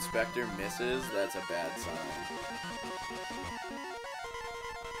 Usually when Spectre misses, that's a bad sign.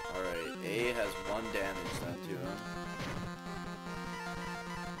 Alright, A has 1 damage done to him.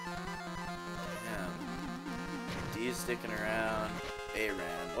 Damn. D is sticking around. A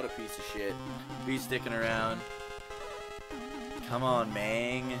ran. What a piece of shit. B sticking around. Come on,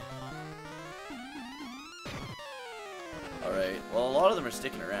 Mang. Alright, well, a lot of them are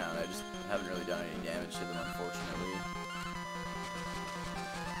sticking around. I just haven't really done any damage to them, unfortunately.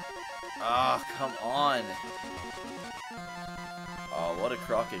 Ah, come on. Oh, what a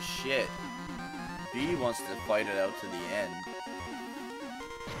crock of shit. B wants to fight it out to the end.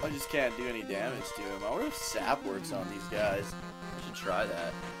 I just can't do any damage to him. I wonder if sap works on these guys. I should try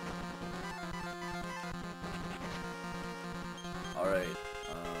that. Alright.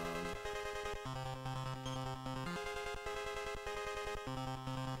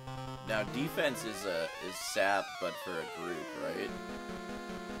 Now defense is sap, but for a group, right?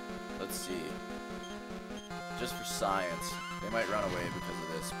 Let's see. Just for science. They might run away because of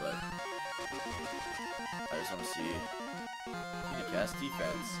this, but I just want to see. Can you cast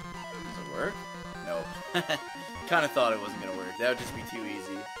defense? Does it work? Nope. Kind of thought it wasn't gonna work. That would just be too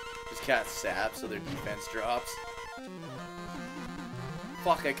easy. Just cast sap so their defense drops.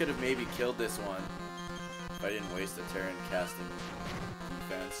 Fuck, I could have maybe killed this one if I didn't waste a turn casting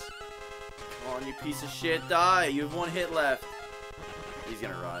defense. Come on, you piece of shit, die! You have 1 hit left. He's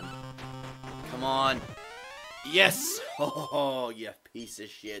gonna run. Come on. Yes! Oh, you piece of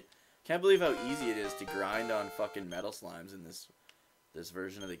shit. Can't believe how easy it is to grind on fucking metal slimes in this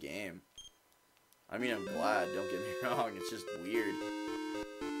version of the game. I mean, I'm glad, don't get me wrong, it's just weird.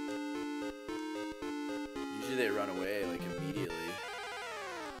 Usually they run away, like, immediately.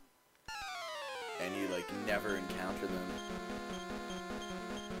 And you, like, never encounter them.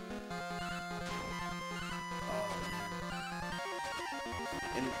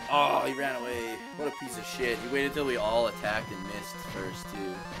 And, oh, he ran away. What a piece of shit. He waited till we all attacked and missed first,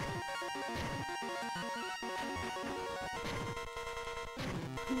 too.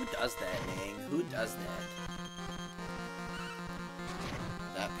 Who does that, Nang? Who does that?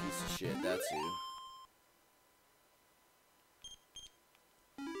 That piece of shit, that's who.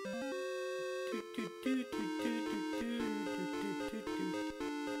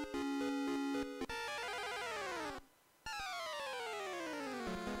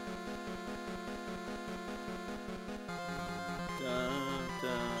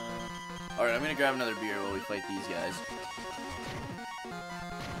 Alright, I'm gonna grab another beer while we fight these guys.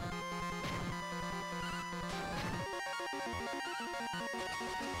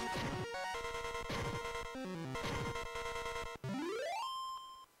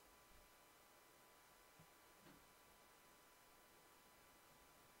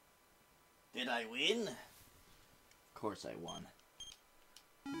 Did I win? Of course I won.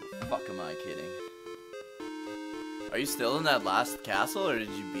 The fuck am I kidding? Are you still in that last castle, or did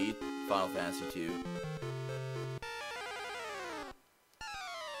you beat Final Fantasy 2?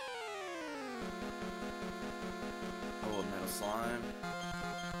 Oh, metal slime.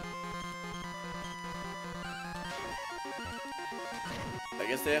 I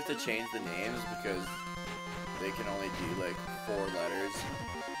guess they have to change the names because they can only do like 4 letters.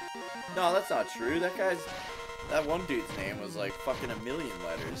 No, that's not true. That one dude's name was like fucking 1,000,000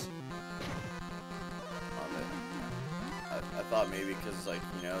 letters. I thought maybe because, like,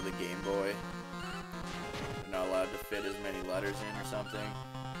 you know, the Game Boy, they're not allowed to fit as many letters in or something.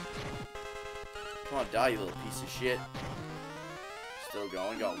 Come on, die, you little piece of shit. Still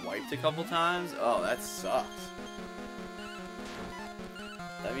going, got wiped a couple times? Oh, that sucks.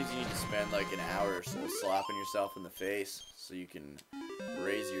 That means you need to spend like an hour or so slapping yourself in the face so you can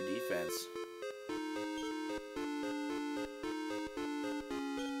raise your defense.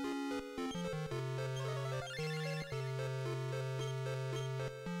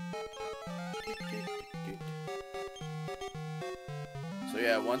 So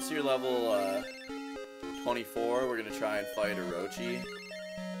yeah, once you're level 24, we're gonna try and fight Orochi,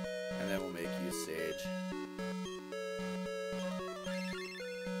 and then we'll make you a sage.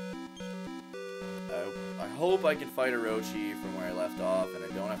 I hope I can fight Orochi from where I left off, and I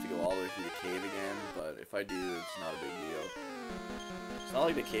don't have to go all the way through the cave again, but if I do, it's not a big deal. It's not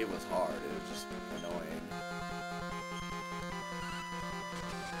like the cave was hard, it was just annoying.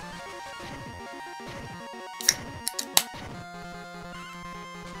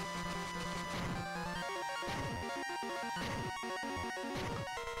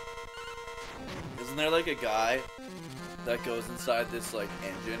 Isn't there like a guy that goes inside this like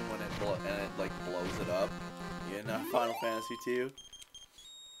engine when it like blows it up in Final Fantasy 2?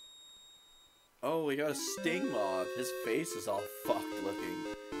 Oh, we got a sting moth. His face is all fucked looking.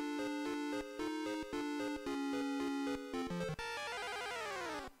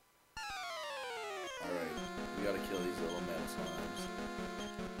 Alright, we gotta kill these little metal slimes.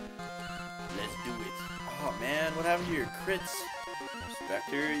 Let's do it. Oh man, what happened to your crits?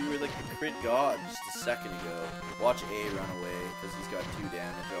 Spectre, you were like the crit god just a second ago. Watch A run away, because he's got 2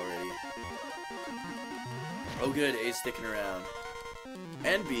 damage already. Oh good, A's sticking around.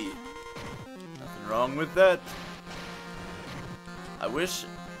 And B. Nothing wrong with that. I wish,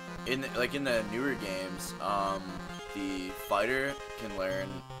 in the newer games, the fighter can learn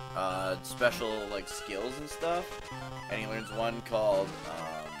special like skills and stuff. And he learns one called,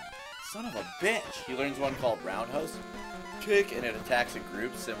 son of a bitch! He learns one called roundhouse kick, and it attacks a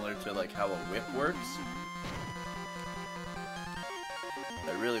group similar to like how a whip works.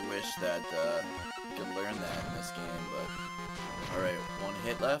 I really wish that you could learn that in this game, but alright, 1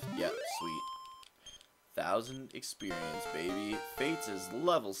 hit left? Yep, sweet. 1,000 experience, baby. Fates is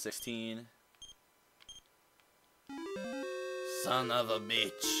level 16. Son of a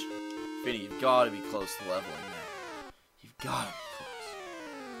bitch. Finny, you've got to be close to leveling that. You've got to be close.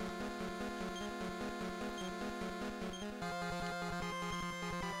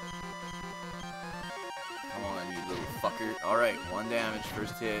 Fucker. Alright, 1 damage,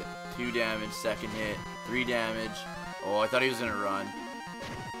 first hit, 2 damage, second hit, 3 damage. Oh, I thought he was gonna run.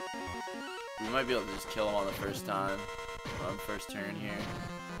 We might be able to just kill him on the first time. On first turn here.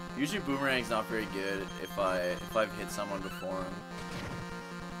 Usually Boomerang's not very good if I've hit someone before him.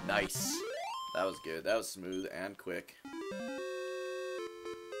 Nice. That was good. That was smooth and quick.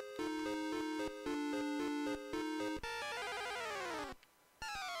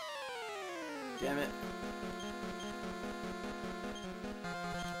 Damn it.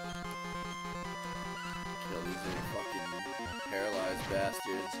 Kill these little fucking paralyzed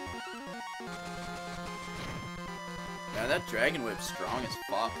bastards. Man, that Dragon Whip's strong as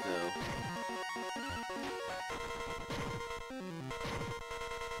fuck, though.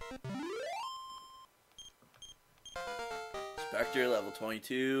 Spectre, level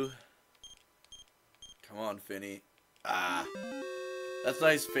 22. Come on, Finny. Ah. That's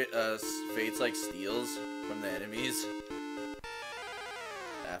nice. Fates like steals from the enemies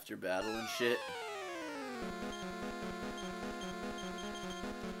after battle and shit.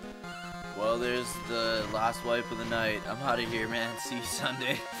 Well, there's the last wipe of the night. I'm out of here, man. See you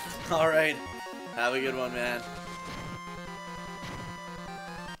Sunday. Alright. Have a good one, man.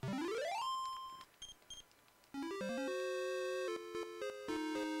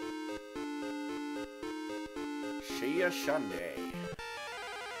 See ya Sunday.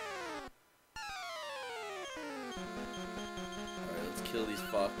 Alright, let's kill these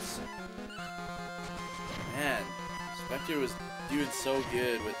fucks. Man, Spectre was doing so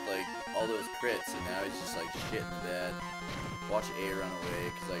good with like all those crits, and now he's just like shit in the bed. Watch A run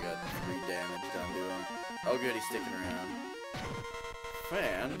away because I got 3 damage done to him. Oh good, he's sticking around.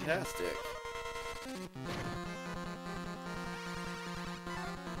 Fantastic.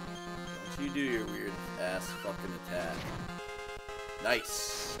 Don't you do your weird ass fucking attack.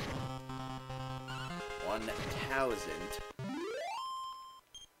 Nice. 1,000.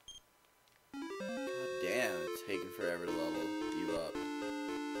 God damn, it's taking forever to level you up.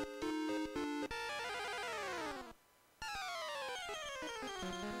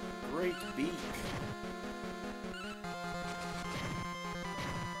 Great beak.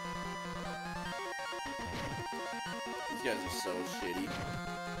 These guys are so shitty.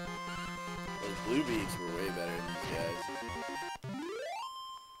 Those blue beaks were way better than these guys.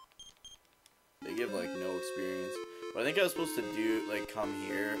 They give like no experience. But I think I was supposed to do like come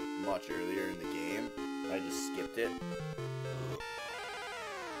here much earlier in the game. I just skipped it.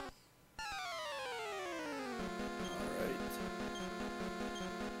 Alright.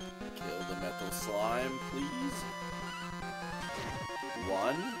 Kill the metal slime, please.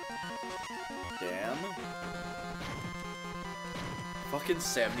 1. Damn. Fucking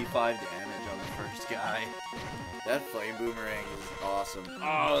 75 damage on the first guy. That flame boomerang is awesome.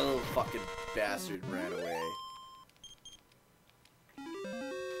 Oh, the little fucking bastard ran away.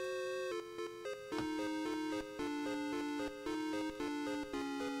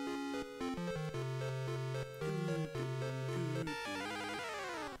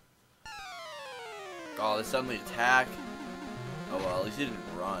 Oh, they suddenly attack. Oh well, at least he didn't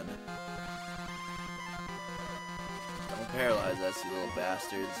run. Don't paralyze us, you little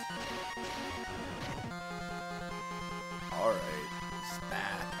bastards. Alright.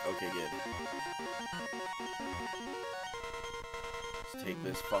 Stat. Okay, good. Let's take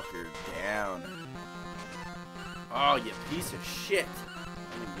this fucker down. Oh, you piece of shit.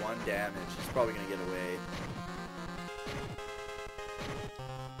 Only 1 damage. He's probably gonna get away.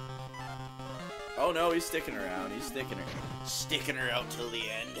 Oh no, he's sticking around. He's sticking her out till the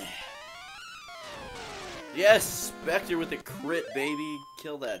end. Yes, Spectre with a crit, baby.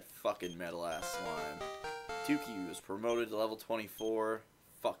 Kill that fucking metal ass slime. Tuki was promoted to level 24.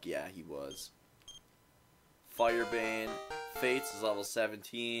 Fuck yeah, he was. Firebane. Fates is level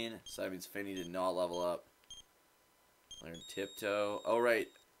 17. So that means Finny did not level up. Learn Tiptoe. Oh, right.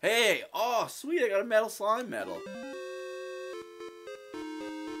 Hey! Oh, sweet, I got a metal slime medal.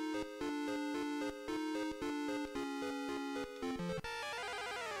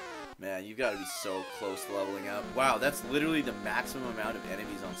 Man, you've got to be so close to leveling up. Wow, that's literally the maximum amount of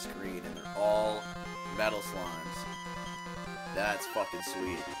enemies on screen, and they're all metal slimes. That's fucking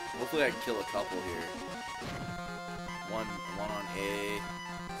sweet. Hopefully I can kill a couple here. One on A,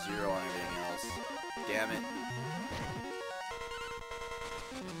 0 on everything else. Damn it.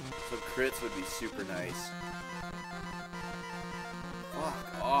 So crits would be super nice.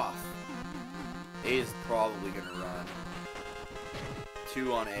 Fuck off. A is probably gonna run.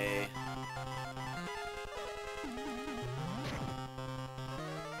 2 on A.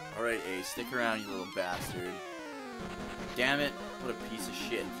 Alright, A, stick around, you little bastard. Damn it, what a piece of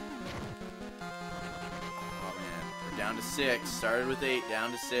shit. Oh man, we're down to 6. Started with 8,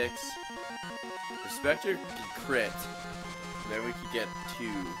 down to 6. If Spectre could crit, then we could get 2.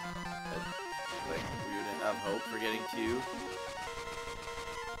 Like, we would have hope for getting 2. You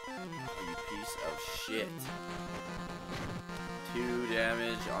piece of shit. 2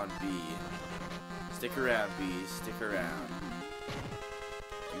 damage on B. Stick around, B. Stick around.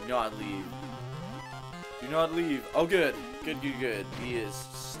 Do not leave. Do not leave. Oh, good. Good, good, good. B is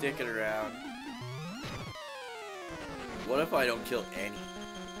sticking around. What if I don't kill any?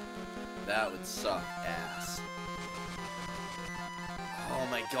 That would suck ass. Oh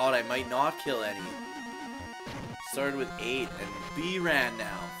my god, I might not kill any. Started with 8 and B ran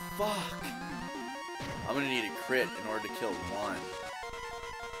now. Fuck. I'm gonna need a crit in order to kill 1.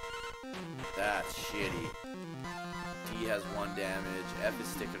 That's shitty. D has 1 damage. F is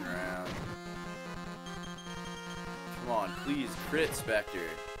sticking around. Come on, please, crit, Spectre.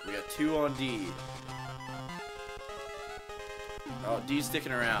 We got 2 on D. Oh, D's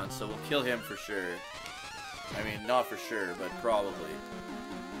sticking around, so we'll kill him for sure. I mean, not for sure, but probably.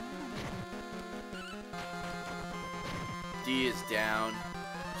 D is down.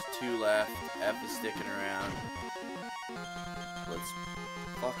 There's 2 left. F is sticking around. Let's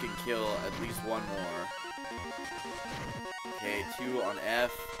fucking kill at least 1 more. Okay, 2 on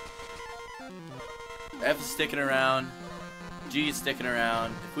F. F is sticking around. G is sticking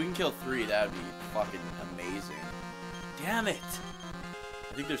around. If we can kill 3, that would be fucking amazing. Damn it!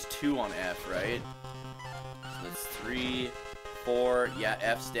 I think there's 2 on F, right? So that's 3, 4. Yeah,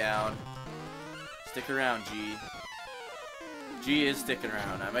 F's down. Stick around, G. G is sticking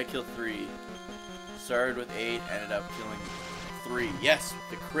around. I might kill 3. Started with 8, ended up killing 3. Yes,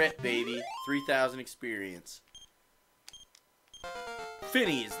 the crit, baby. 3,000 experience.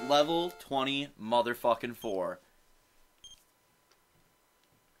 Finny is level 20 motherfucking 4.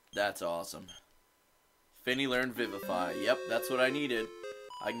 That's awesome. Finny learned Vivify. Yep, that's what I needed.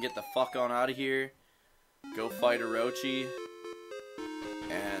 I can get the fuck on out of here. Go fight Orochi.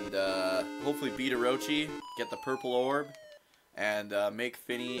 And hopefully beat Orochi. Get the purple orb. And make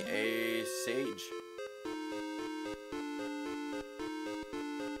Finny a sage.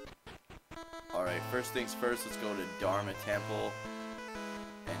 Alright, first things first, let's go to Dharma Temple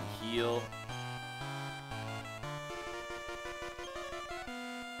and heal.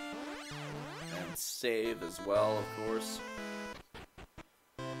 And save as well, of course.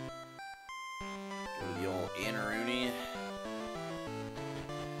 Go to the old Inaruni.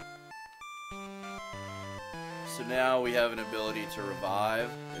 So now we have an ability to revive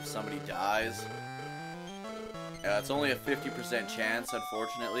if somebody dies. It's only a 50% chance,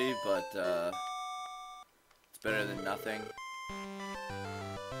 unfortunately, but it's better than nothing.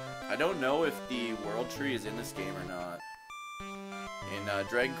 I don't know if the world tree is in this game or not. In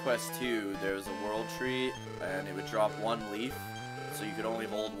Dragon Quest II, there was a world tree, and it would drop 1 leaf, so you could only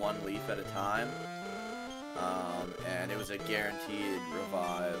hold 1 leaf at a time. And it was a guaranteed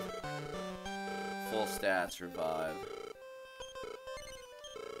revive. Full stats revive.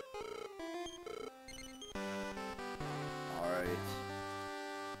 Alright.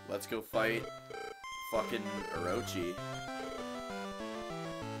 Let's go fight fucking Orochi.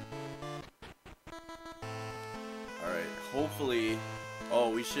 Alright, hopefully... Oh,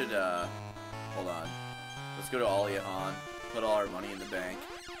 we should, hold on. Let's go to Aliahan, put all our money in the bank.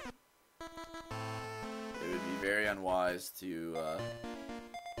 It would be very unwise to,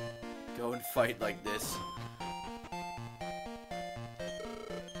 go and fight like this.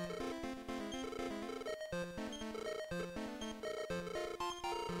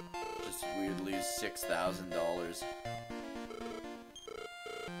 Just, we would lose $6,000.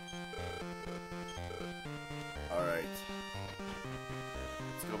 Alright.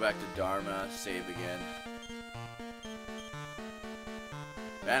 Let's go back to Dharma, save again.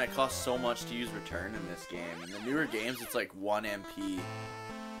 Man, it costs so much to use return in this game. In the newer games, it's like 1 MP.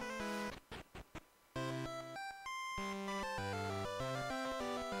 I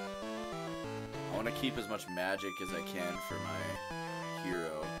want to keep as much magic as I can for my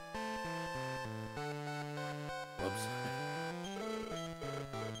hero. Whoops.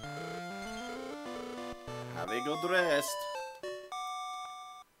 Have a good rest.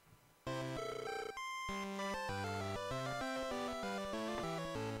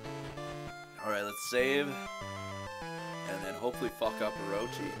 Alright, let's save. And then hopefully fuck up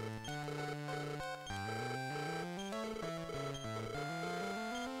Orochi.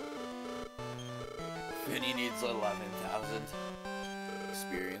 Finny needs 11,000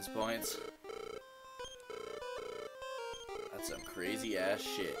 experience points. That's some crazy ass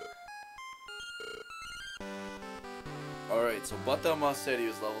shit. Alright, so Butthumma said he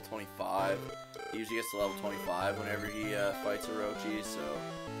was level 25. He usually gets to level 25 whenever he fights Orochi, so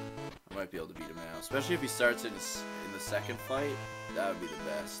I might be able to beat him now. Especially if he starts in the second fight, that would be the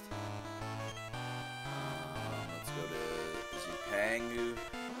best. Let's go to Zupangu,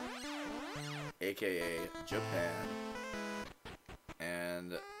 aka Japan,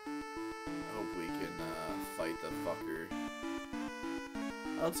 and hope we can fight the fucker.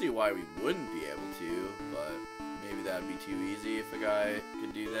 I don't see why we wouldn't be able to, but maybe that would be too easy if a guy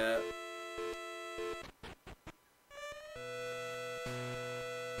could do that.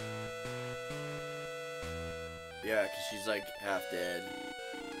 Yeah, because she's like half dead.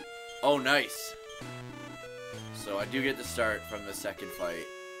 Oh, nice! So I do get to start from the second fight.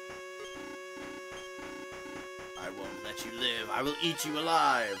 I won't let you live. I will eat you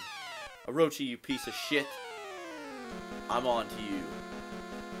alive. Orochi, you piece of shit. I'm on to you.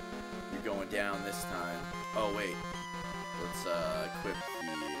 You're going down this time. Oh, wait. Let's equip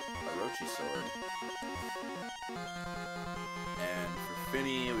the Orochi sword. And for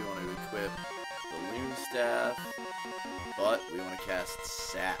Finny, we want to equip the Loon Staff, but we want to cast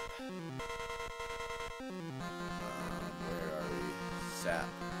Sap. Where are we? Sap.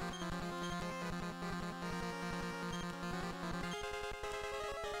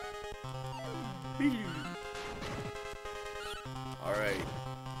 Alright.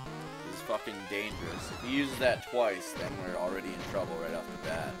 This is fucking dangerous. If he uses that twice, then we're already in trouble right off the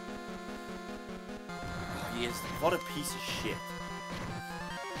bat. Oh, he is. What a piece of shit.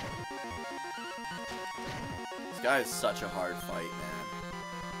 This guy is such a hard fight, man.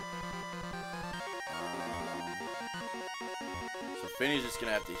 So Finny's just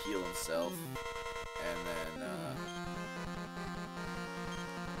gonna have to heal himself. And then,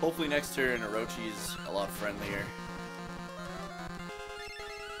 hopefully next turn, Orochi's a lot friendlier.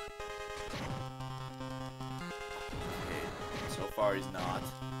 Okay, so far he's not.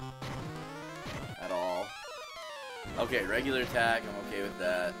 At all. Okay, regular attack, I'm okay with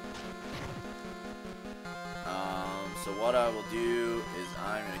that. So what I will do is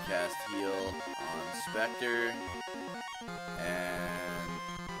I'm going to cast heal on Spectre, and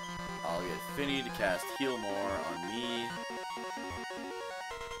I'll get Finny to cast heal more on me,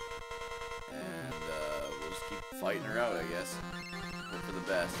 and we'll just keep fighting her out, I guess. Hope for the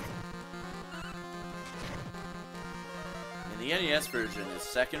best. In the NES version, his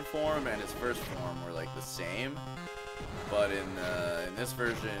second form and his first form were like the same, but in this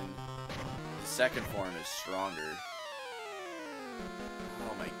version, his second form is stronger.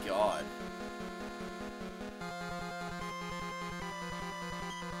 Oh my god.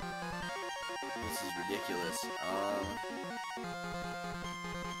 This is ridiculous.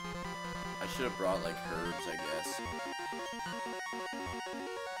 I should have brought like herbs, I guess.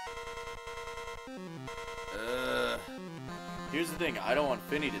 Here's the thing, I don't want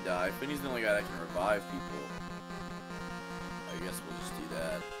Finny to die. Finny's the only guy that can revive people. I guess we'll just do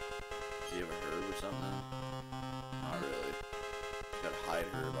that. Does he have a herb or something? Not really. Got a hide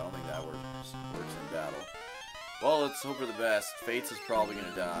herb. I don't think that works in battle. Well, let's hope for the best. Fates is probably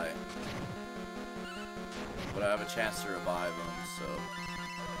gonna die. But but I have a chance to revive him, so...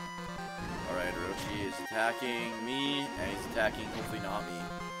 Alright, Orochi is attacking me, and he's attacking, hopefully not me.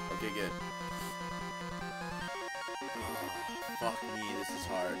 Okay, good. Oh, fuck me, this is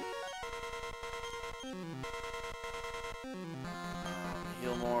hard.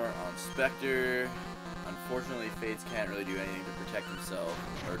 Heal more on Spectre. Unfortunately, Fates can't really do anything to protect himself,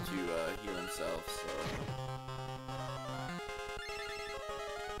 or to heal himself, so...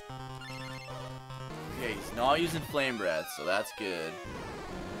 Okay, he's not using Flame Breath, so that's good.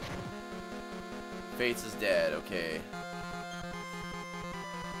 Fates is dead, okay.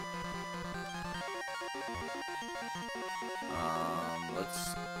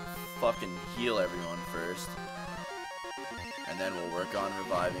 Let's fucking heal everyone first. And then we'll work on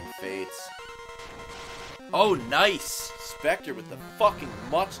reviving Fates. Oh, nice! Spectre with the fucking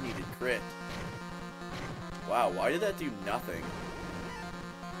much-needed crit. Wow, why did that do nothing?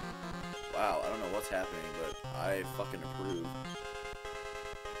 Wow, I don't know what's happening, but I fucking approve.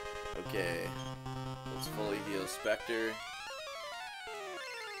 Okay. Let's fully heal Spectre.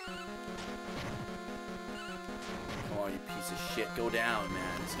 Come on, you piece of shit. Go down,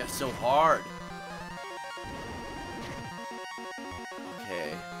 man. This guy's so hard.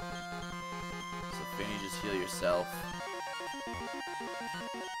 Okay. So, Finny, just heal yourself.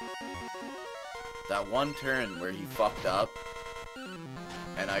 That one turn where he fucked up,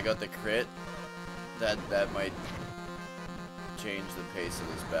 and I got the crit, that might change the pace of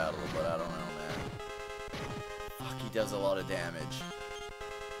this battle, but I don't know, man. Fuck, he does a lot of damage.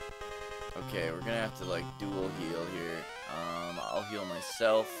 Okay, we're gonna have to, like, dual heal here. I'll heal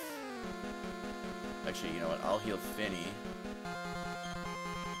myself. Actually, you know what? I'll heal Finny.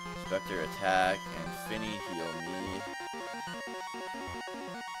 Spectre attack, and Finny heal me.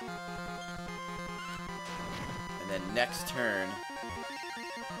 And then next turn...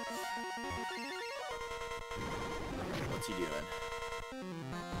 What's he doing?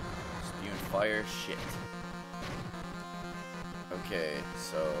 Spewing fire? Shit. Okay,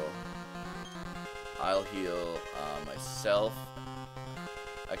 so... I'll heal myself.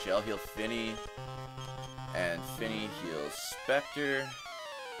 Actually, I'll heal Finny. And Finny heals Spectre.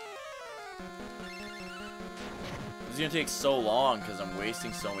 This is gonna take so long because I'm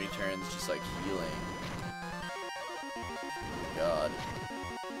wasting so many turns just like healing. God.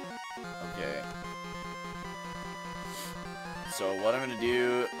 Okay. So what I'm gonna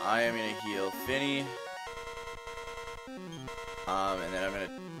do, I am gonna heal Finny. And then I'm gonna...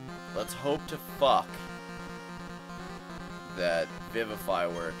 Let's hope to fuck that Vivify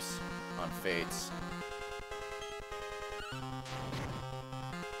works on Fates.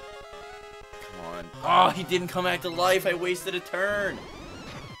 Come on. Oh, he didn't come back to life. I wasted a turn.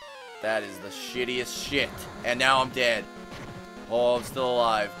 That is the shittiest shit. And now I'm dead. Oh, I'm still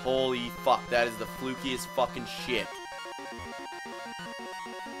alive. Holy fuck. That is the flukiest fucking shit.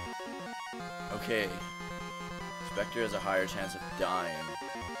 Okay. Spectre has a higher chance of dying.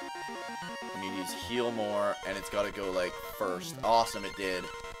 We need to use heal more, and it's got to go, like, first. Awesome, it did.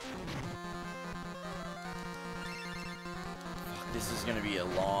 Fuck, this is going to be a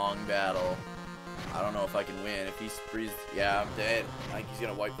long battle. I don't know if I can win. If he's breathed... Yeah, I'm dead. I think he's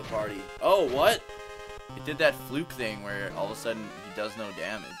going to wipe the party. Oh, what? It did that fluke thing where all of a sudden he does no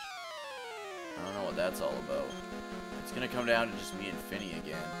damage. I don't know what that's all about. It's going to come down to just me and Finny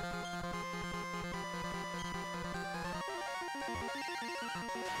again.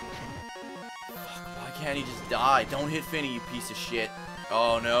 Why can't he just die? Don't hit Finny, you piece of shit.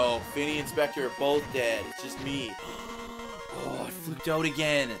 Oh no, Finny and Spectre are both dead. It's just me. Oh, I fluked out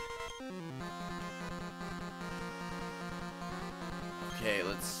again. Okay,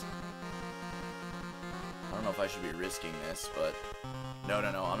 let's... I don't know if I should be risking this, but... No,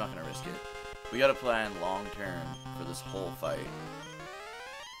 I'm not gonna risk it. We gotta plan long term for this whole fight.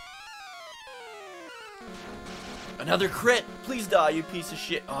 Another crit! Please die, you piece of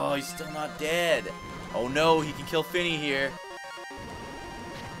shit. Oh, he's still not dead. Oh no, he can kill Finny here.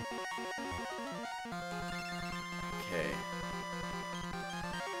 Okay.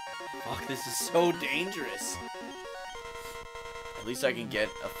 Fuck, this is so dangerous. At least I can get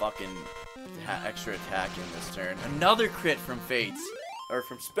a fucking extra attack in this turn. Another crit from Fates. Or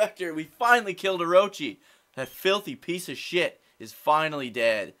from Spectre. We finally killed Orochi. That filthy piece of shit is finally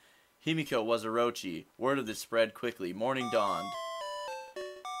dead. Himiko was Orochi. Word of this spread quickly. Morning dawned.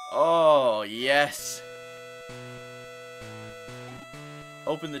 Oh, yes.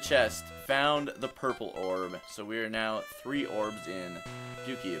 Open the chest. Found the purple orb. So we are now 3 orbs in.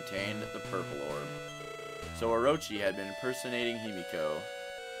 Yuki obtained the purple orb. So Orochi had been impersonating Himiko.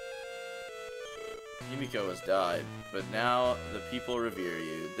 Himiko has died, but now the people revere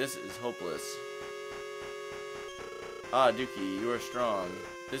you. This is hopeless. Ah, Dookie, you are strong.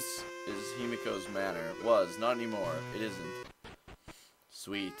 This is Himiko's manner. Was, not anymore. It isn't.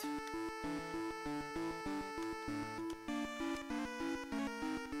 Sweet.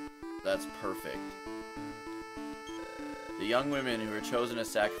 That's perfect. The young women who were chosen as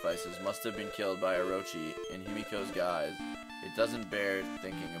sacrifices must have been killed by Orochi in Himiko's guise. It doesn't bear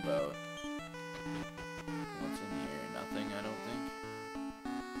thinking about. What's in here? Nothing, I don't think.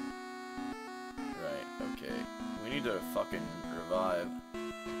 Right, okay. We need to fucking revive.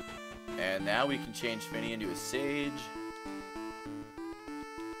 And now we can change Finny into a sage.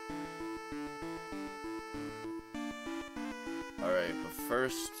 Alright, but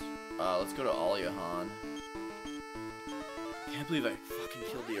first, let's go to Aliahan. Can't believe I fucking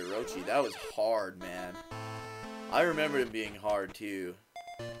killed the Orochi. That was hard, man. I remember it being hard too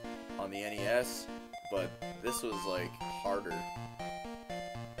on the NES, but this was like harder.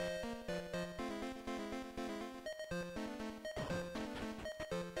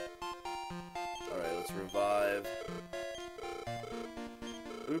 Alright, let's revive.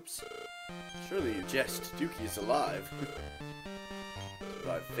 Oops. Surely you jest. Dookie is alive.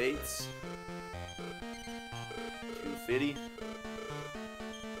 Revive Fates. 250.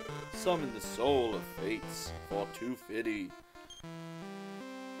 Summon the soul of Fates for 250.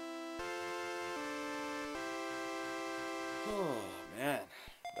 Oh man,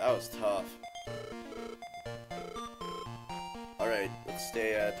 that was tough. Alright, let's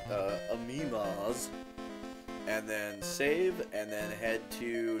stay at Amima's and then save and then head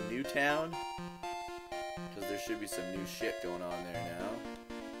to Newtown, because there should be some new shit going on there now,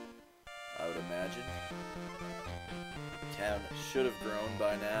 I would imagine. Town should have grown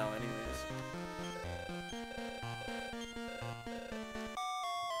by now anyways.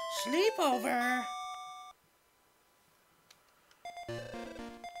 Sleepover!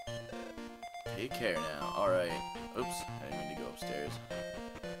 Take care now. Alright. Oops, I didn't mean to go upstairs.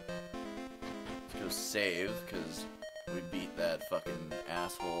 Let's go save, because we beat that fucking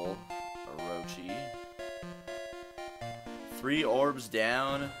asshole Orochi. 3 orbs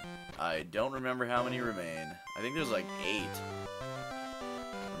down. I don't remember how many remain. I think there's like 8.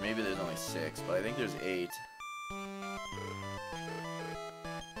 Or maybe there's only 6, but I think there's 8.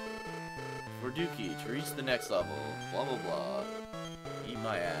 For Dookie, to reach the next level, blah blah blah. Eat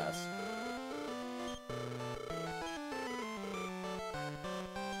my ass.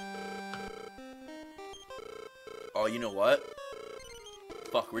 Oh, you know what?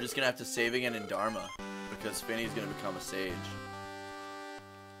 Fuck, we're just gonna have to save again in Dharma, because Finny's gonna become a sage.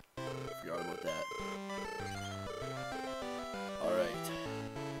 Forgot about that. Alright.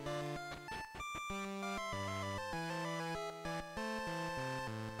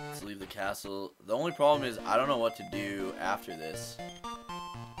 Let's leave the castle. The only problem is I don't know what to do after this.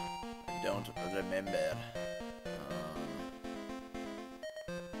 I don't remember.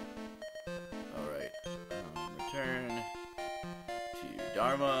 Alright. Return to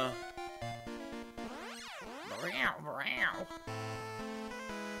Dharma.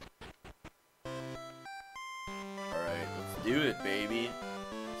 Alright, let's do it, baby.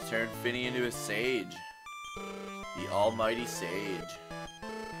 Let's turn Finny into a sage. The almighty sage.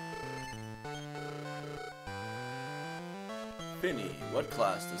 Finny, what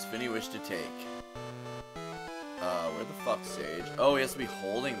class does Finny wish to take? Where the fuck's Sage? Oh, he has to be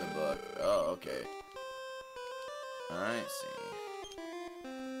holding the book. Oh, okay. I see.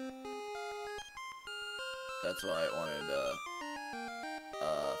 That's why I wanted,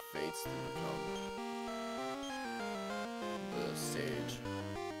 Fates to become the sage.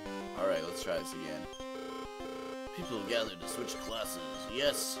 Alright, let's try this again. People gather to switch classes.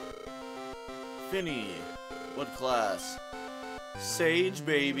 Yes! Finny! What class? Sage,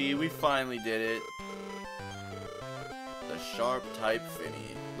 baby! We finally did it! The sharp type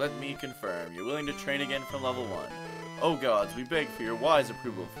Finny. Let me confirm. You're willing to train again from level 1. Oh gods, we beg for your wise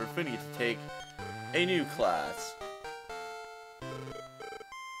approval for Finny to take a new class.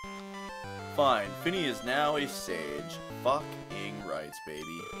 Fine, Finny is now a sage. Fucking rights,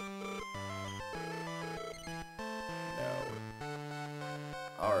 baby. No.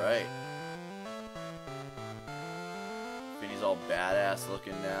 Alright. Finny's all badass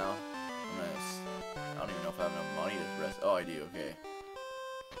looking now. I don't even know if I have enough money to rest. Oh, I do, okay.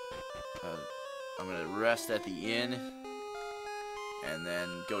 I'm gonna rest at the inn. And then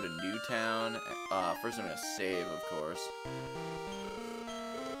go to Newtown. First I'm gonna save, of course.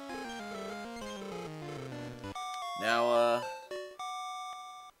 Now,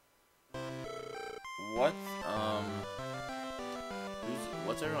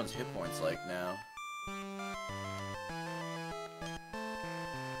 what's everyone's hit points like now?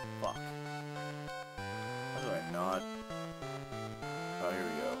 Fuck. How do I not?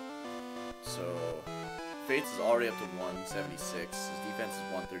 Fates is already up to 176. His defense is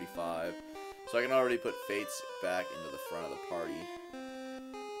 135. So I can already put Fates back into the front of the party.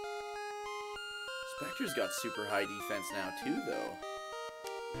 Spectre's got super high defense now too, though.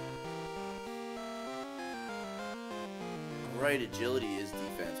 Right, agility is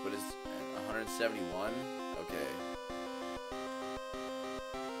defense, but it's 171? Okay.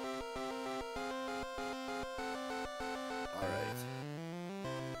 Alright.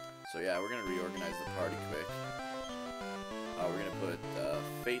 So yeah, we're gonna reorganize the party quick. We're gonna put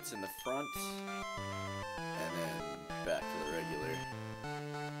Fates in the front, and then back to the regular.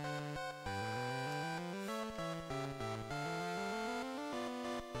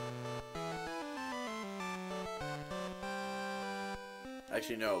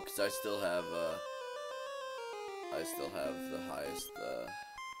 Actually, no, because I still have the highest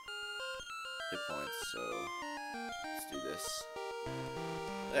hit points. So let's do this.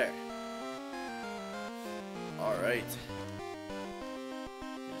 There. All right.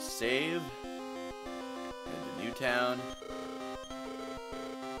 Gonna save. Into Newtown.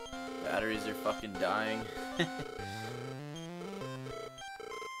 Batteries are fucking dying.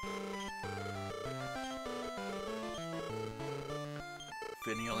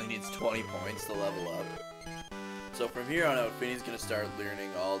 Finny only needs 20 points to level up. So from here on out, Finny's gonna start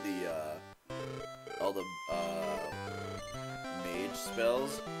learning all the mage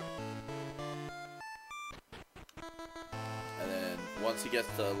spells. And then once he gets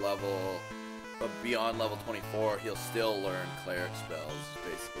to level, beyond level 24, he'll still learn cleric spells. Is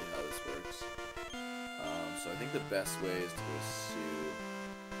basically how this works. So I think the best way is to go Sue.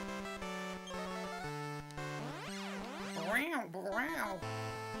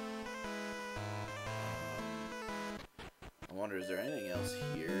 I wonder, is there anything else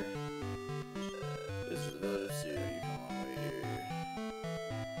here? This is the village of Sue. You come a long way here.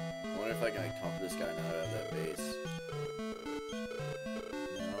 I wonder if I can like, talk to this guy now that I have that base.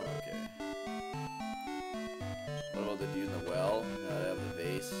 No? Okay. What about the dude in the well? Now that I have the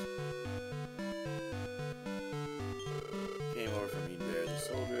base. Came over from Eden Bear as a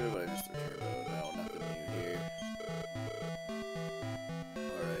soldier, but I missed the turbo. No, nothing new here.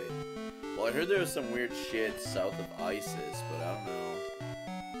 Alright. Well, I heard there was some weird shit south of Isis, but I don't know.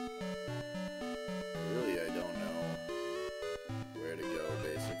 Really, I don't know where to go,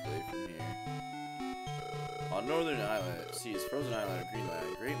 basically, from here. On Northern Island, seas Frozen Island of Greenland,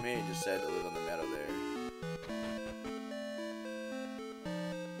 a great mage is said to live on the meadow there.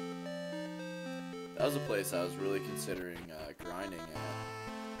 That was a place I was really considering grinding at.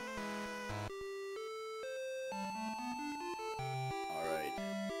 Alright.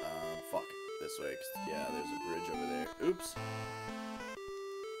 Fuck. This way. Yeah, there's a bridge over there. Oops.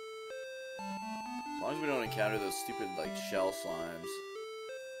 As long as we don't encounter those stupid, like, shell slimes,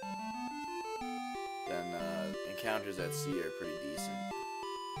 then encounters at sea are pretty decent.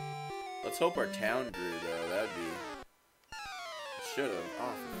 Let's hope our town grew, though. That would be... It should have.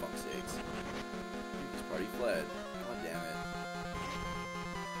 Oh, for fuck's sakes. This party fled. God damn it.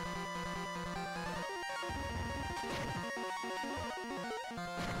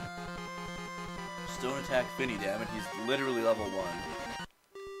 Just don't attack Finny, damn it. He's literally level 1.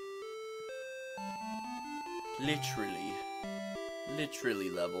 Literally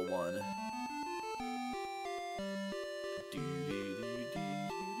level 1.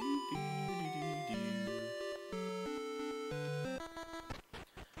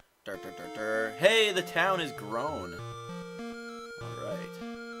 Hey, the town has grown. Alright.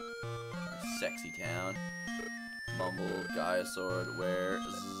 Sexy town. Mumble, Gaia Sword, where?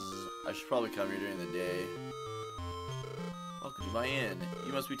 I should probably come here during the day. Welcome to my inn.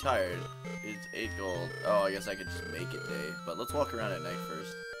 You must be tired. It's 8 gold. Oh, I guess I could just make it day. But let's walk around at night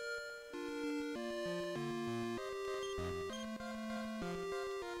first.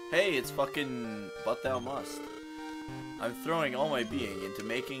 Hey, it's fucking But Thou Must. I'm throwing all my being into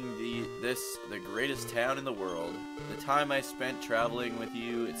making this the greatest town in the world. The time I spent traveling with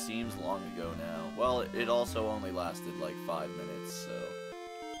you, it seems long ago now. Well, it also only lasted like 5 minutes, so...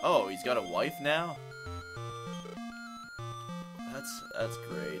 Oh, he's got a wife now? That's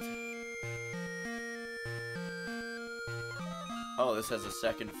great. Oh, this has a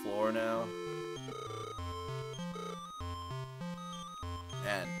second floor now?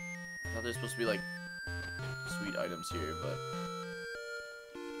 Man, I thought there's supposed to be like sweet items here, but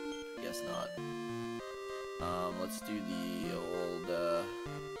I guess not. Let's do the old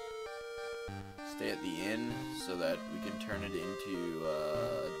stay at the inn so that we can turn it into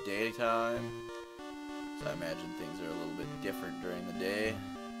daytime. So I imagine things are a little bit different during the day.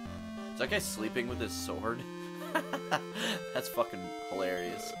 Is that guy sleeping with his sword? That's fucking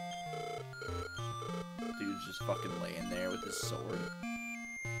hilarious. Dude's just fucking laying there with his sword.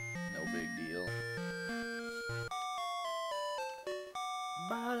 No big deal.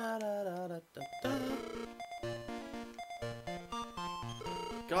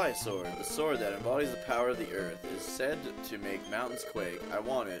 Gaia Sword, the sword that embodies the power of the earth, is said to make mountains quake. I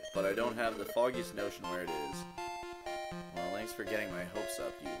want it, but I don't have the foggiest notion where it is. Well, thanks for getting my hopes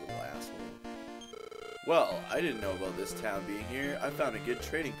up, you little asshole. Well, I didn't know about this town being here. I found a good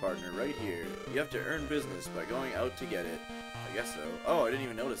trading partner right here. You have to earn business by going out to get it. I guess so. Oh, I didn't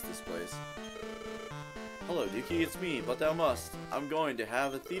even notice this place. Hello, Dookie, it's me, but thou must. I'm going to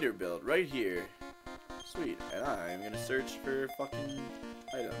have a theater built right here. Sweet, and I'm gonna search for fucking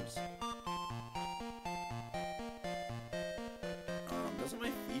items. Doesn't my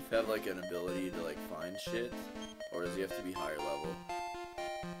thief have like an ability to like find shit? Or does he have to be higher level?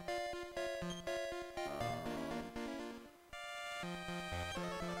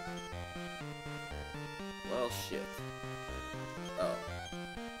 Well, shit. Oh.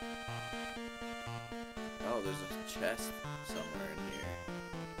 Oh, there's a chest somewhere in here.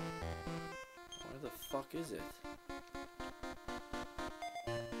 Where the fuck is it?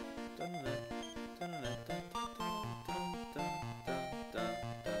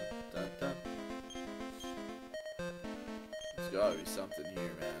 There's gotta be something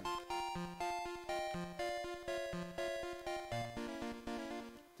here, man.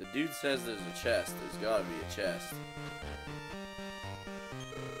 The dude says there's a chest. There's gotta be a chest.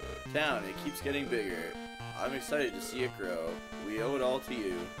 Town, it keeps getting bigger. I'm excited to see it grow. We owe it all to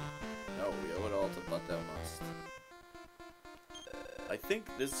you. No, we owe it all to But Thou Must. I think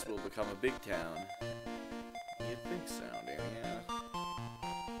this will become a big town. You think so, Dan? Yeah.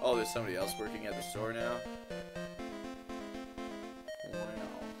 Oh, there's somebody else working at the store now? Wow.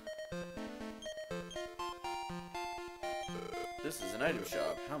 This is an item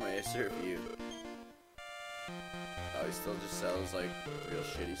shop. How may I serve you? Oh, he still just sells, like, real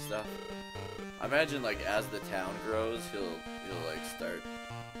shitty stuff. I imagine, like, as the town grows, he'll like, start,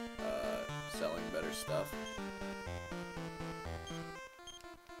 selling better stuff.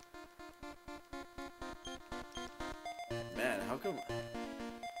 Man, how come...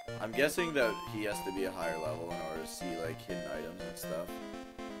 I'm guessing that he has to be a higher level in order to see, like, hidden items and stuff.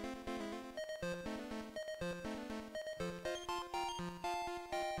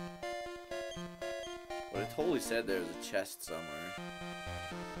 But it totally said there was a chest somewhere.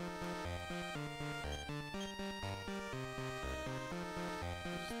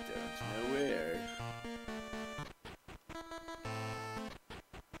 Just don't know where.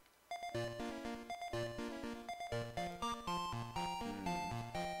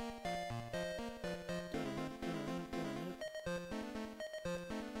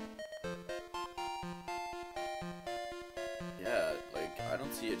 Yeah, like, I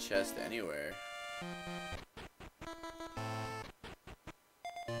don't see a chest anywhere.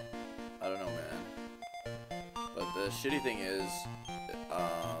 I don't know, man. But the shitty thing is,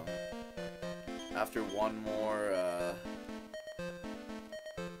 after one more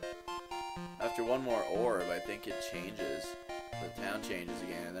orb, I think it changes. The town changes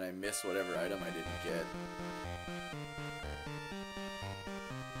again, and then I miss whatever item I didn't get.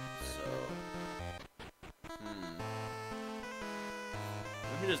 So,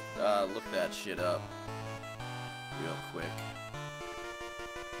 let me just look that shit up real quick.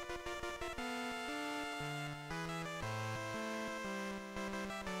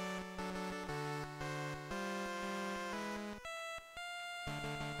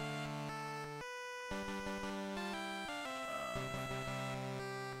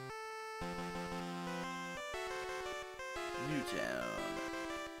 Newtown,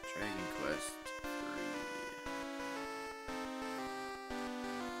 Dragon Quest 3.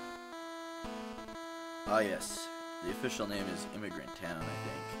 Ah yes, the official name is Immigrant Town, I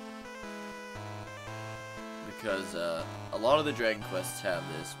think. Because a lot of the Dragon Quests have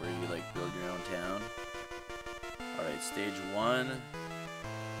this, where you like build your own town. Alright, stage 1,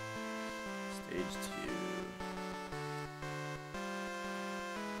 stage 2.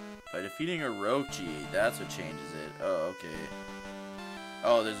 By defeating Orochi, that's what changes it. Oh, okay.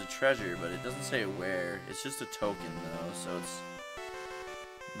 Oh, there's a treasure, but it doesn't say where. It's just a token, though, so it's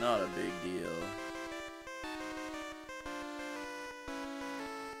not a big deal.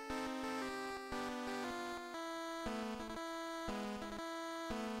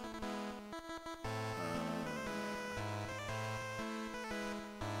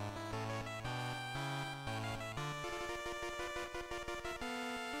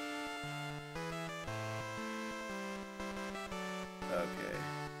 Okay.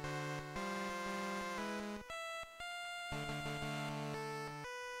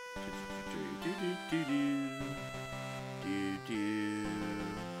 do do. Do do.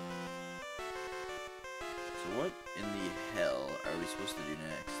 So what in the hell are we supposed to do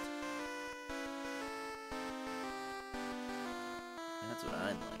next? That's what I'd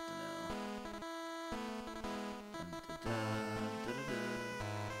like to know.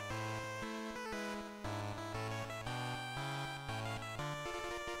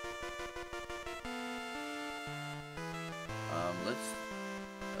 Let's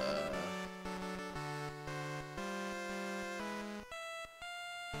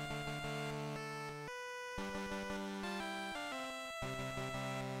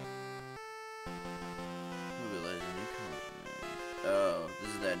oh,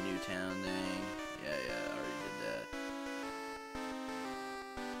 this is that new town thing. Yeah, I already did that.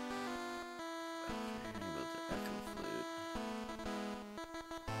 I'm hearing about the echo flute.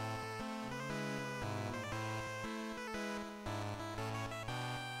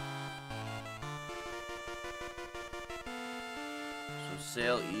 So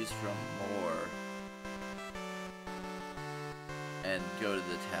sail east from Moor and go to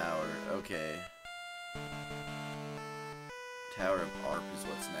the tower. Okay. Tower of Arp is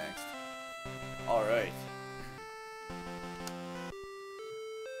what's next. Alright.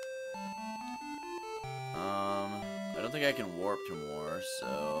 I don't think I can warp to more,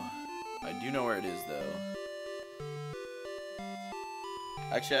 so I do know where it is though.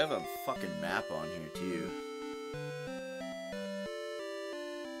 Actually, I have a fucking map on here too.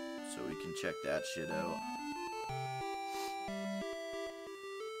 So we can check that shit out.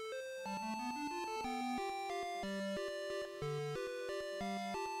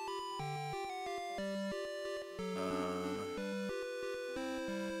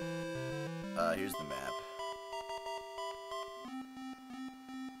 Here's the map.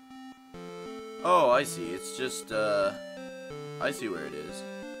 Oh, I see. It's just, I see where it is.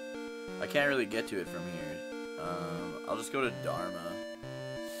 I can't really get to it from here. I'll just go to Dharma.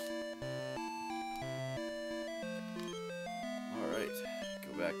 Alright.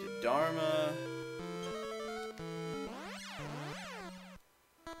 Go back to Dharma.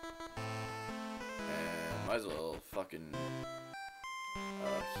 And might as well fucking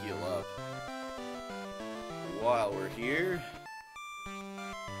heal up while we're here.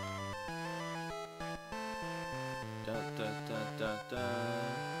 Da, da, da, da, da.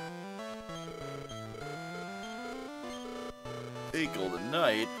 Hey, Golden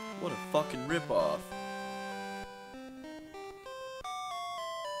Knight, what a fucking ripoff.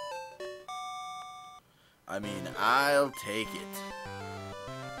 I mean, I'll take it.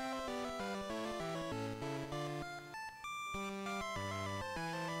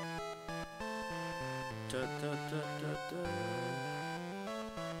 Da, da, da, da, da.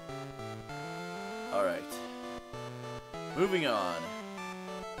 All right. Moving on.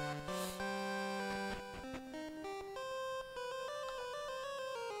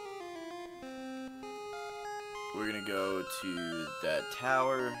 We're gonna go to that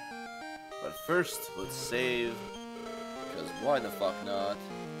tower, but first let's save, because why the fuck not?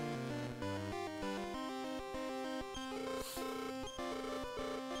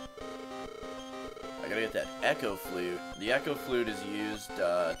 I gotta get that echo flute. The echo flute is used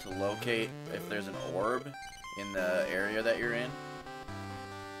to locate if there's an orb in the area that you're in.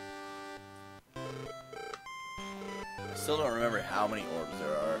 I still don't remember how many orbs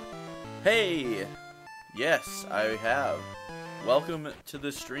there are. Hey! Yes, I have. Welcome to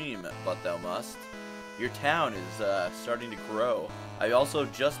the stream, but thou must. Your town is starting to grow. I also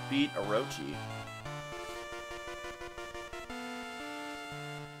just beat Orochi.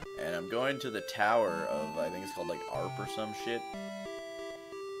 And I'm going to the tower of, I think it's called like Arp or some shit.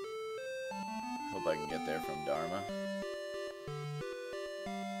 Hope I can get there from Dharma.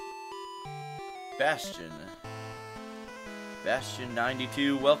 Bastion. Bastion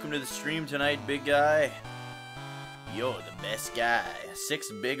 92, welcome to the stream tonight, big guy. You're the best guy.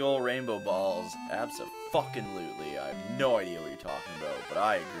 6 big ol' rainbow balls. Abso-fucking-lutely. I have no idea what you're talking about, but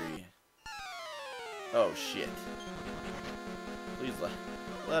I agree. Oh, shit. Please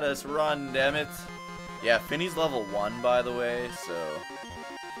let us run, damn it. Yeah, Finny's level 1, by the way, so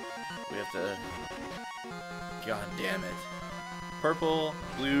we have to... God damn it. Purple,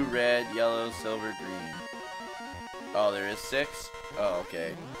 blue, red, yellow, silver, green. Oh, there is 6? Oh,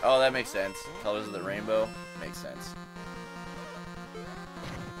 okay. Oh, that makes sense. Colors of the rainbow. Makes sense.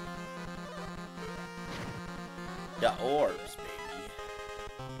 Yeah, orbs, baby.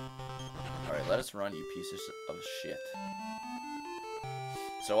 Alright, let us run, you pieces of shit.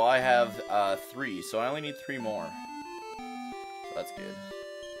 So I have 3, so I only need 3 more. So that's good.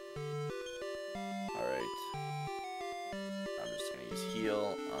 Alright. I'm just gonna use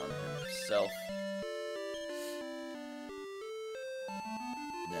heal on himself.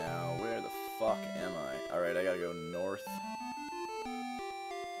 Alright, I gotta go north.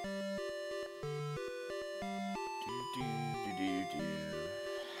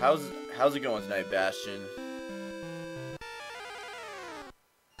 How's it going tonight, Bastion?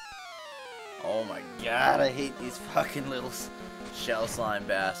 Oh my god, I hate these fucking little shell slime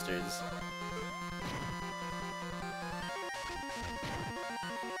bastards.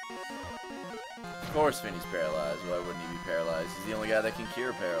 Of course Finny's paralyzed. Why wouldn't he be paralyzed? He's the only guy that can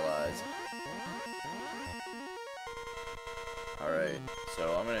cure paralyzed. Alright,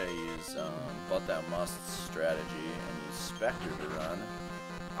 so I'm gonna use But Thou Must strategy and use Spectre to run.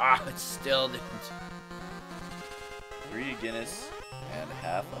 Ah, it still didn't. 3 Guinness and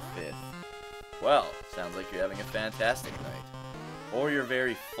half a fifth. Well, sounds like you're having a fantastic night. Or you're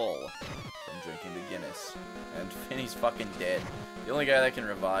very full from drinking the Guinness. And Finny's fucking dead. The only guy that can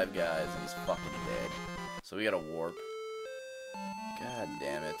revive guys, and he's fucking dead. So we gotta warp. God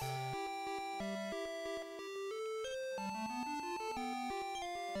damn it.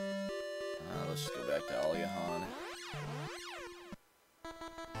 Let's just go back to Aliahan.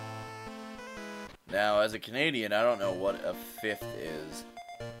 Now, as a Canadian, I don't know what a fifth is.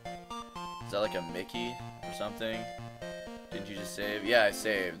 Is that like a Mickey or something? Didn't you just save? Yeah, I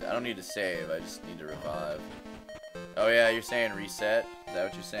saved. I don't need to save, I just need to revive. Oh yeah, you're saying reset? Is that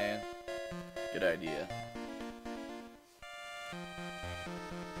what you're saying? Good idea.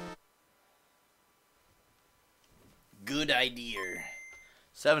 Good idea.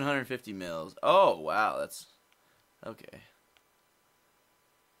 750 mils. Oh, wow, that's... Okay.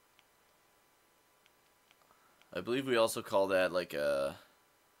 I believe we also call that like a...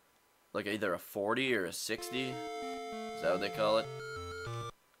 like either a 40 or a 60. Is that what they call it?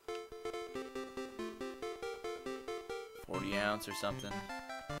 40 ounce or something.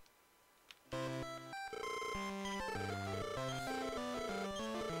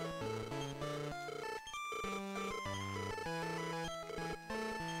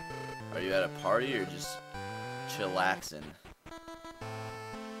 Are you at a party or just chillaxing?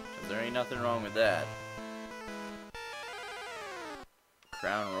 'Cause there ain't nothing wrong with that.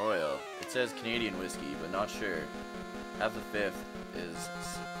 Crown Royal. It says Canadian whiskey, but not sure. Half a fifth is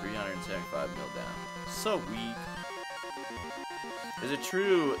 375 mil down. So weak. Is it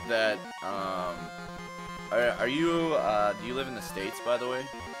true that, are you, do you live in the States, by the way?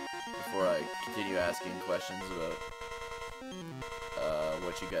 Before I continue asking questions about,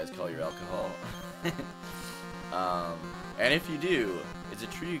 what you guys call your alcohol. And if you do, is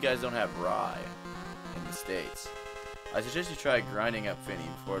it true you guys don't have rye in the States? I suggest you try grinding up Finny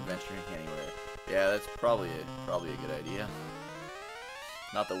before venturing anywhere. Yeah, that's probably a good idea.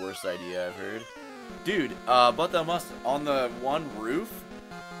 Not the worst idea I've heard. Dude, but thou must, on the one roof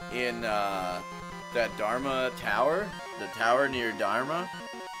in that Dharma tower, the tower near Dharma,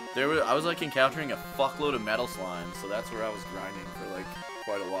 I was like encountering a fuckload of metal slimes, so that's where I was grinding for like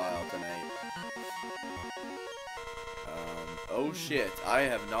quite a while tonight. Oh shit, I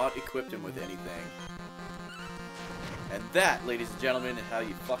have not equipped him with anything. And that, ladies and gentlemen, is how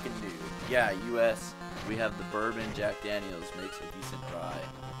you fucking do. Yeah, US, we have the bourbon Jack Daniels makes a decent rye.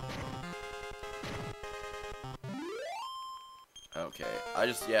 Okay,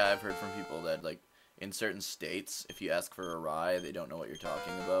 I've heard from people that, like, in certain states, if you ask for a rye, they don't know what you're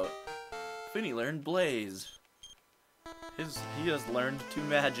talking about. Finny learned Blaze. He has learned to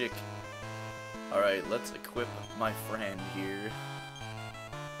magic. Alright, let's equip my friend here.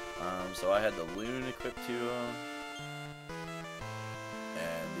 So I had the Loon equipped to him.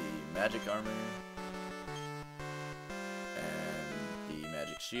 And the magic armor. And the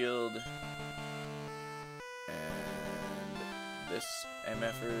magic shield. And this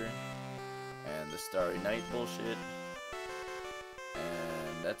MFer. And the Starry Night bullshit.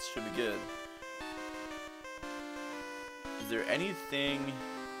 And that should be good. Is there anything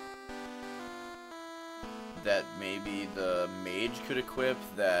that maybe the mage could equip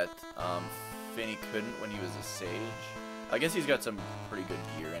that Finny couldn't when he was a sage? I guess he's got some pretty good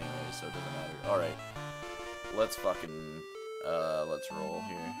gear anyway, so it doesn't matter. Alright. Let's fucking let's roll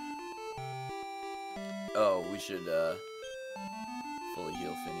here. Oh, we should fully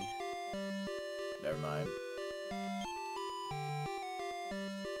heal Finny. Never mind.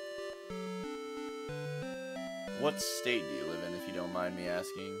 What state do you live in, if you don't mind me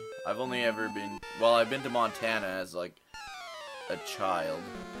asking? I've only ever been... Well, I've been to Montana as, like, a child.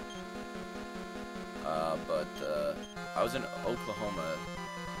 But I was in Oklahoma,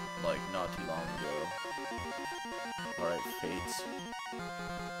 like, not too long ago. Alright, Fates.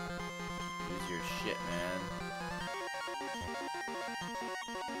 Use your shit, man.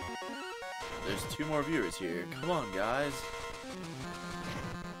 There's 2 more viewers here. Come on, guys.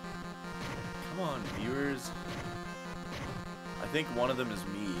 Come on, viewers. I think one of them is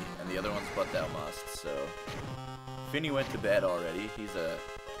me, and the other one's But Thou Must, so... Finny went to bed already. He's a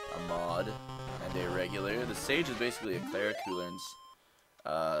mod and a regular. The Sage is basically a cleric who learns...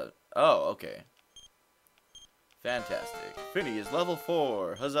 oh, okay. Fantastic. Finny is level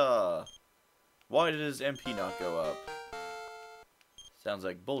 4. Huzzah! Why did his MP not go up? Sounds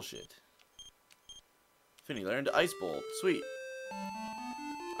like bullshit. Finny learned Ice Bolt. Sweet.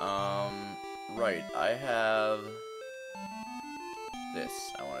 Right. I have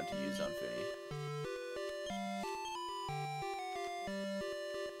this I wanted to use on Finny.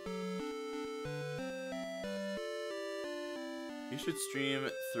 You should stream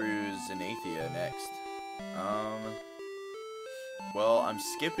through Xanathia next. Well, I'm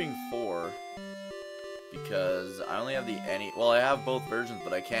skipping 4 because I only have the NE. Well, I have both versions,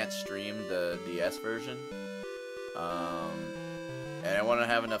 but I can't stream the DS version. And I want to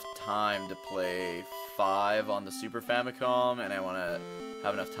have enough time to play 5 on the Super Famicom, and I want to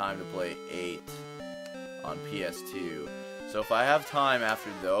have enough time to play 8 on PS2. So if I have time after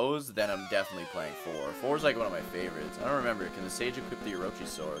those, then I'm definitely playing 4. 4 is like one of my favorites. I don't remember. Can the Sage equip the Orochi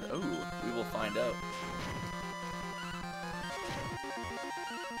sword? Ooh, we will find out.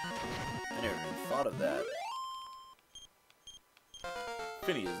 I never even thought of that.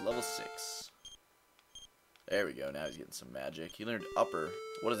 Finny is level 6. There we go. Now he's getting some magic. He learned upper.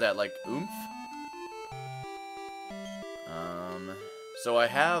 What is that, like oomph? So I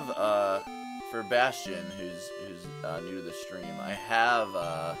have, for Bastion, who's new to the stream, I have,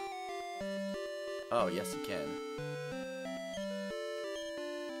 oh, yes, he can.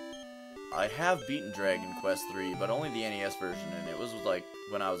 I have beaten Dragon Quest 3, but only the NES version, and it was, like,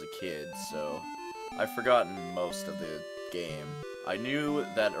 when I was a kid, so I've forgotten most of the game. I knew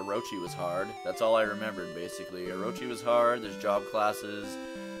that Orochi was hard. That's all I remembered, basically. Orochi was hard, there's job classes,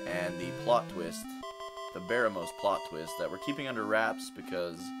 and the plot twist, the Baramos plot twist that we're keeping under wraps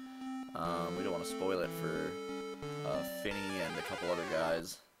because we don't want to spoil it for Finny and a couple other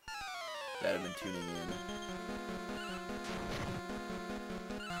guys that have been tuning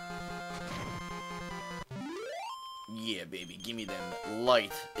in. Yeah, baby, give me them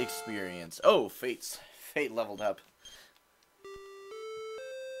light experience. Oh, Fate leveled up.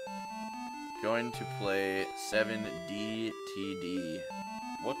 Going to play 7 DTD.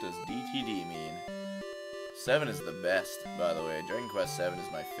 What does DTD mean? 7 is the best, by the way. Dragon Quest 7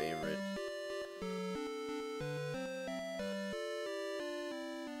 is my favorite.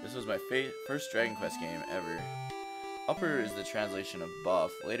 This was my first Dragon Quest game ever. Upper is the translation of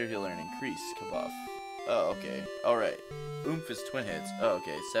buff. Later he'll learn increase, kabuff. Oh, okay. Alright. Oomph is twin hits. Oh,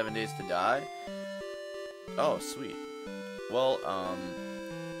 okay. 7 days to die. Oh, sweet. Well,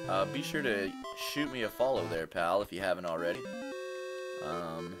 be sure to shoot me a follow there, pal, if you haven't already.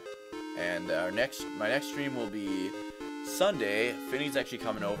 And my next stream will be Sunday. Finny's actually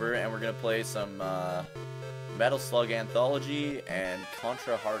coming over, and we're gonna play some Metal Slug Anthology and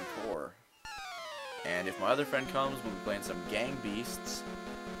Contra Hardcore. And if my other friend comes, we'll be playing some Gang Beasts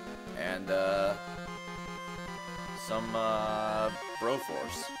and some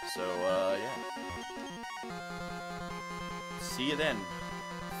Broforce. So yeah. See you then,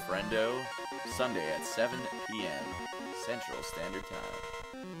 friendo. Sunday at 7 p.m. Central Standard Time.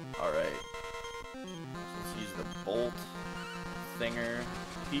 Alright. So let's use the bolt thinger.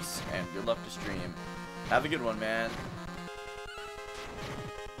 Peace and good luck to stream. Have a good one, man.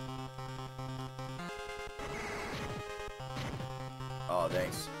 Oh,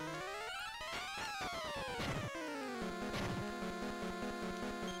 thanks.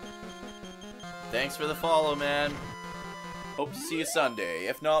 Thanks for the follow, man. Hope to see you Sunday.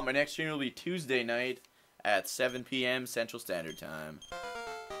 If not, my next stream will be Tuesday night at 7 p.m. Central Standard Time.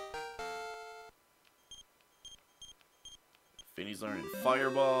 Finny's learning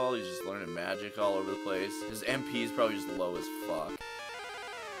Fireball. He's just learning magic all over the place. His MP is probably just low as fuck.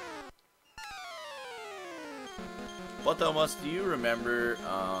 But though, do you remember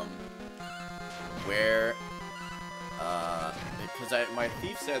where? Because my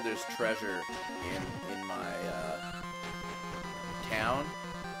thief said there's treasure in my town,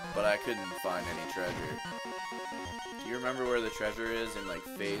 but I couldn't find any treasure. Do you remember where the treasure is in like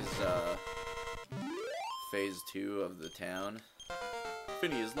phase 2 of the town?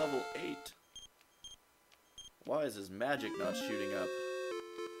 Finny is level 8. Why is his magic not shooting up?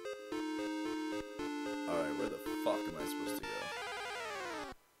 Alright, where the fuck am I supposed to go?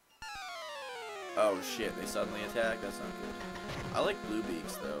 Oh shit, they suddenly attack? That's not good. I like blue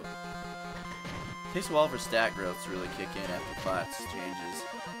beaks though. Takes a while for stat growth to really kick in after class changes.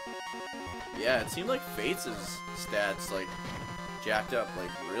 Yeah, it seemed like Fates' stats like jacked up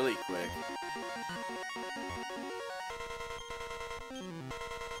like really quick.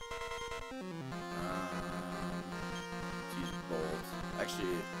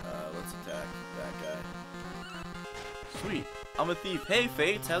 actually, let's attack that guy. Sweet. I'm a thief. Hey,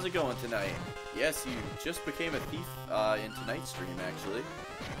 Fates, how's it going tonight? Yes, you just became a thief in tonight's stream, actually.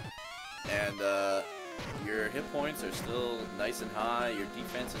 And your hit points are still nice and high. Your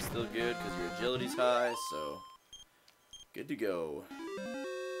defense is still good because your agility's high, so good to go.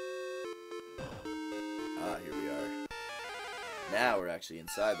 Ah, here we are. Now we're actually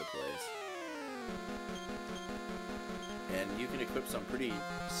inside the place. And you can equip some pretty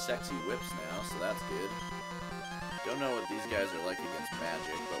sexy whips now, so that's good. Don't know what these guys are like against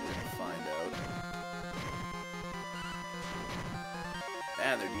magic, but we're gonna find out.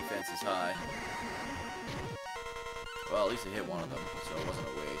 And their defense is high. Well, at least I hit one of them, so it wasn't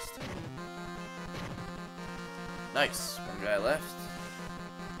a waste. Nice. One guy left.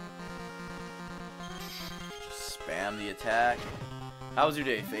 Just spam the attack. How was your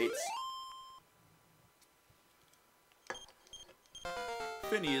day, Fates?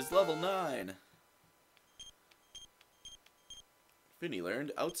 Finny is level 9. Finny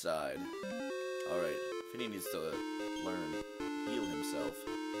learned outside. Alright, Finny needs to learn heal himself.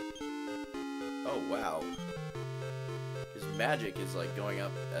 Oh, wow. His magic is like going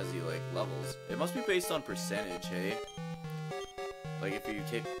up as he like levels. It must be based on percentage, hey? Like if you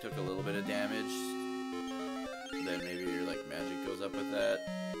took a little bit of damage, then maybe your like magic goes up with that.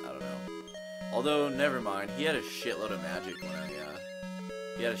 I don't know. Although, never mind. He had a shitload of magic when I,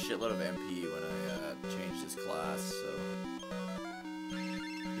 he had a shitload of MP when I changed his class, so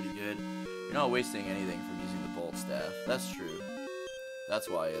pretty good. You're not wasting anything from using the bolt staff. That's true. That's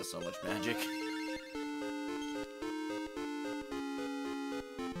why he has so much magic.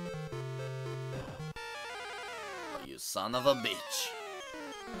 Oh, you son of a bitch.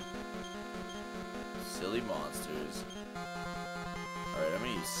 Silly monsters. Alright, I'm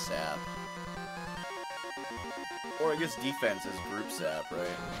gonna use sap. Or I guess defense is group sap,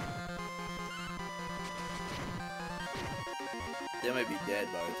 right? They might be dead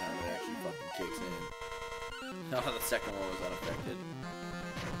by the time it actually fucking kicks in. No, the second one was unaffected.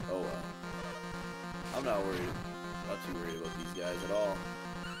 Oh well. I'm not worried. Not too worried about these guys at all.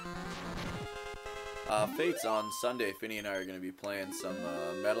 Fates on Sunday, Finny and I are going to be playing some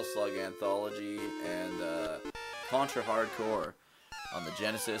Metal Slug Anthology and Contra Hardcore on the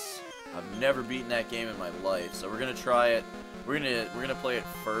Genesis. I've never beaten that game in my life, so we're gonna try it. We're gonna play it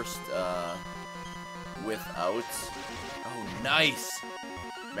first without. Oh, nice,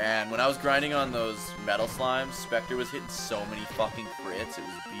 man! When I was grinding on those metal slimes, Spectre was hitting so many fucking crits. It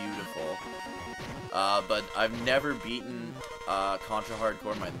was beautiful. But I've never beaten Contra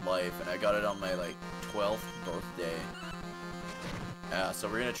Hardcore in my life, and I got it on my like 12th birthday. So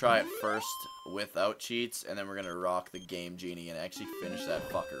we're gonna try it first without cheats, and then we're gonna rock the Game Genie and actually finish that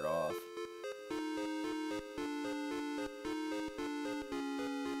fucker off.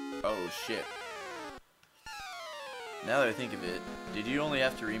 Oh shit. Now that I think of it, did you only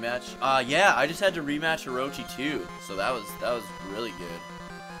have to rematch? Yeah, I just had to rematch Orochi too, so that was really good.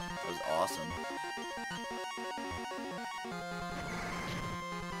 That was awesome.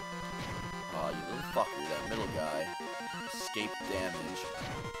 Oh, you little fucker, that middle guy. Escape damage.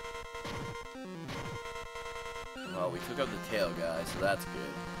 Well, we took out the tail guy, so that's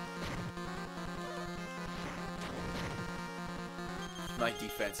good. My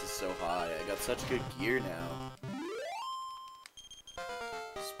defense is so high. I got such good gear now.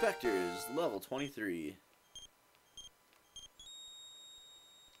 Spectres, level 23.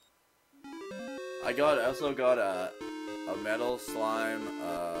 I also got a metal slime,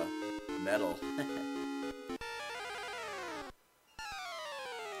 metal.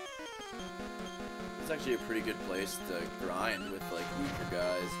 It's actually a pretty good place to grind with like weaker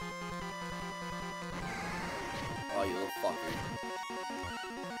guys. Oh, you little fucker.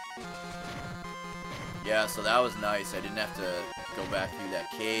 Yeah, so that was nice. I didn't have to go back through that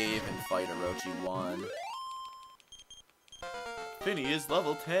cave and fight Orochi 1. Finny is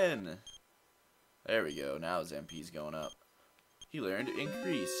level 10. There we go. Now his MP's going up. He learned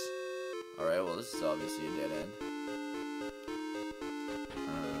increase. Alright, well this is obviously a dead end.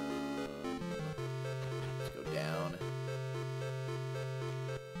 Let's go down.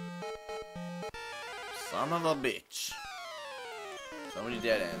 Son of a bitch. So many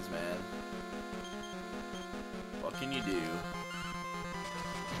dead ends, man. What can you do?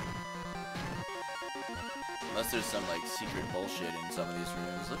 Unless there's some, like, secret bullshit in some of these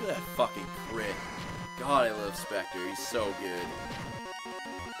rooms. Look at that fucking crit. God, I love Spectre. He's so good.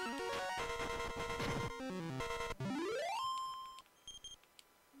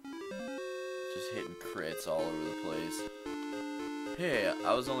 Just hitting crits all over the place. Hey,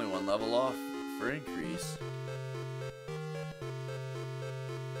 I was only one level off for increase.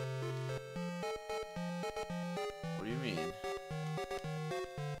 mean?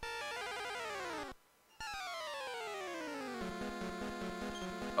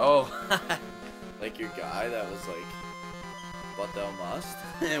 Oh, like your guy that was like, but thou must.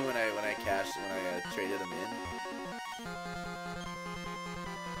 when I traded him in.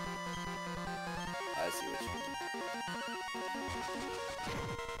 I see what you mean.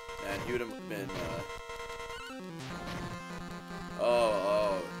 And he would have been.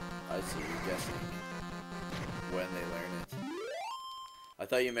 Oh, I see. You're guessing when they learn it. I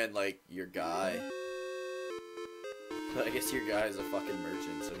thought you meant like your guy. But I guess your guy is a fucking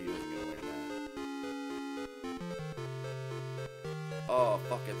merchant, so he wasn't gonna learn that. Oh,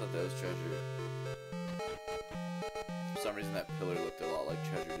 fuck, I thought that was treasure. For some reason that pillar looked a lot like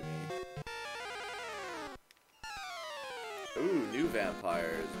treasure to me. Ooh, new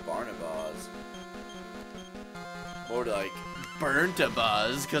vampires, Barnabas. More like,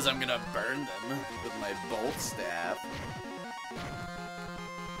 Burnt-a-buzz, because I'm gonna burn them with my bolt staff.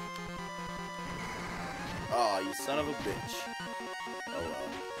 Aw, you son of a bitch. Oh well.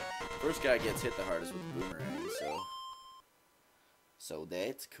 First guy gets hit the hardest with boomerang, so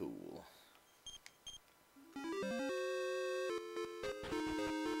that's cool. Oh,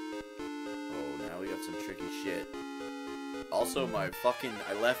 now we got some tricky shit. Also, I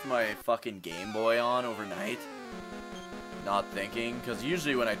left my fucking Game Boy on overnight. Not thinking, because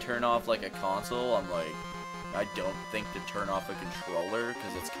usually when I turn off like a console, I'm like, I don't think to turn off a controller,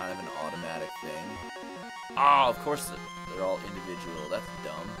 because it's kind of an automatic thing. Oh, of course they're all individual. That's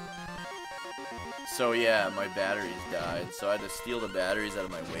dumb. So yeah, my batteries died, so I had to steal the batteries out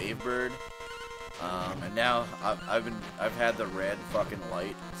of my Wavebird. And now I've had the red fucking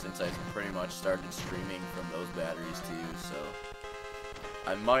light since I pretty much started streaming from those batteries too. So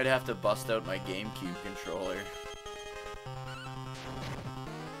I might have to bust out my GameCube controller,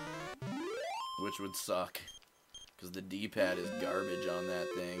 which would suck, because the D-pad is garbage on that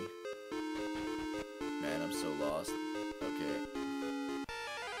thing. Man, I'm so lost. Okay.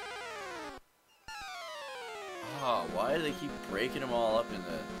 Ah, why do they keep breaking them all up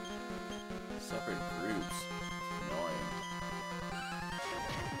into separate groups? Annoying.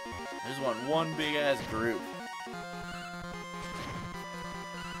 I just want one big ass group.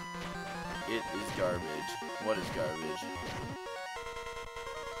 It is garbage. What is garbage?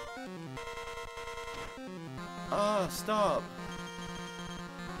 Ah, stop!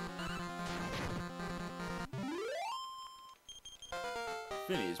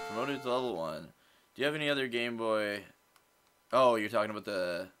 Finny is promoted to level 1. Do you have any other Game Boy? Oh, you're talking about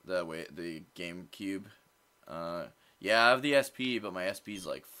the GameCube. Yeah, I have the SP, but my SP's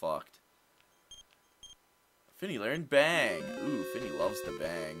like fucked. Finny learned bang. Ooh, Finny loves to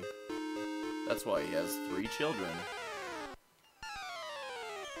bang. That's why he has 3 children.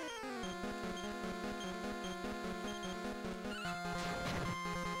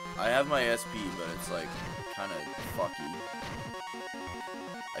 I have my SP, but it's like kind of fucky.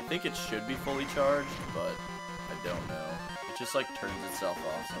 I think it should be fully charged, but I don't know. It just like turns itself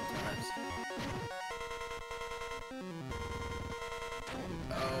off sometimes.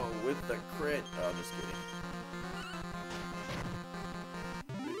 Oh, with the crit. Oh, just kidding.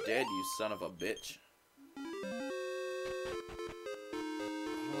 You're dead, you son of a bitch.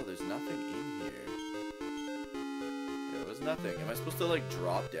 Oh, there's nothing in here. There was nothing. Am I supposed to like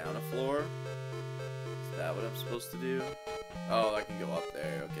drop down a floor? Is that what I'm supposed to do? Oh, I can go up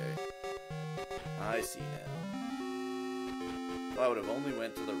there, okay. I see now. I would have only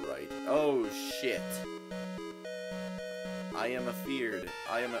went to the right. Oh, shit. I am afeared.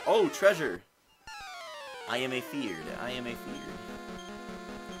 Oh, treasure! I am afeared.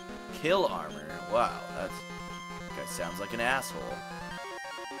 Kill armor. Wow, that guy sounds like an asshole.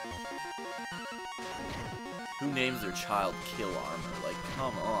 Who names their child Kill Armor? Like,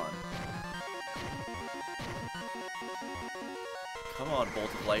 come on. Come on,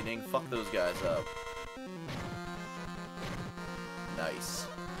 Bolt of Lightning. Fuck those guys up. Nice.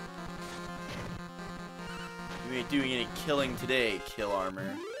 You ain't doing any killing today, Kill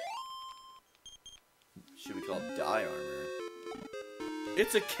Armor. Should be called Die Armor.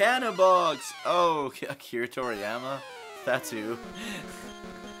 It's a Canabox! Oh, Akira Toriyama? That's who.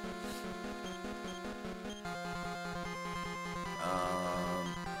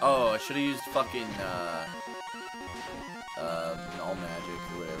 Oh, I should have used fucking, Null Magic,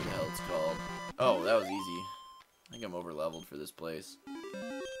 or whatever the hell it's called. Oh, that was easy. I think I'm over-leveled for this place.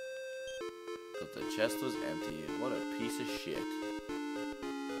 But the chest was empty. What a piece of shit.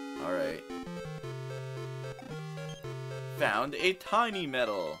 Alright. Found a tiny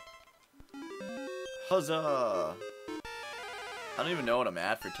medal! Huzzah! I don't even know what I'm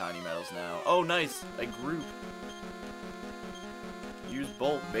at for tiny medals now. Oh, nice! A group. Use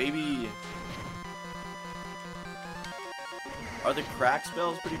Bolt, baby. Are the crack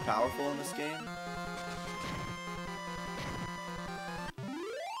spells pretty powerful in this game?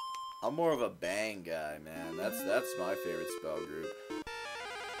 I'm more of a bang guy, man. That's my favorite spell group.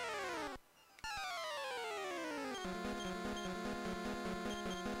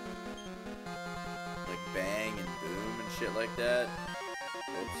 Like bang and boom and shit like that.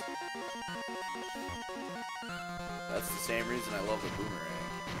 Whoops. That's the same reason I love the boomerang.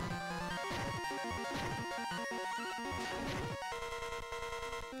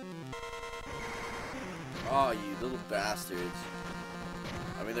 Oh, you little bastards.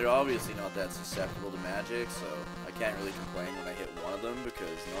 I mean, they're obviously not that susceptible to magic, so I can't really complain when I hit one of them, because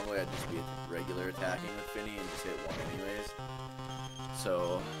normally I'd just be regular attacking with Finny and just hit one anyways.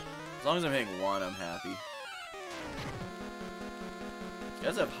 So, as long as I'm hitting one, I'm happy. These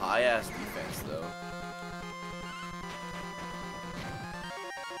guys have high-ass defense, though.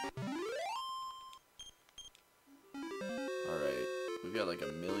 Alright, we've got like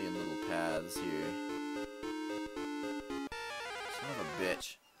a million little paths here. Son of a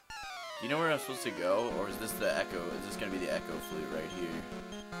bitch. Do you know where I'm supposed to go? Or is this the echo? Is this gonna be the echo flute right here?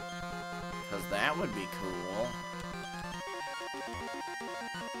 Because that would be cool.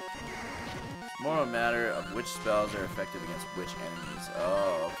 It's more a matter of which spells are effective against which enemies.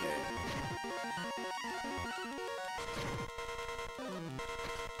 Oh, okay.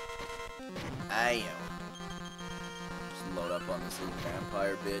 Ayo. Just load up on this little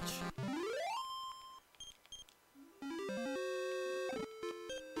vampire bitch.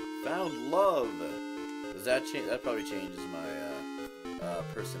 Found love. Does that change? That probably changes my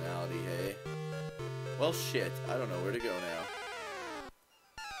personality. Hey. Well, shit. I don't know where to go now.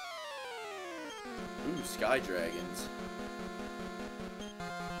 Ooh, sky dragons.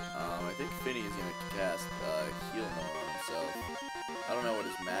 I think Finny is gonna cast heal more on himself. I don't know what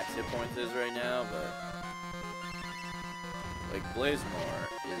his max hit points is right now, but like Blazemore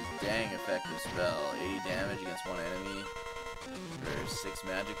is dang effective spell. 80 damage against one enemy. For 6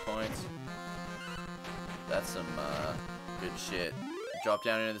 magic points. That's some good shit. Drop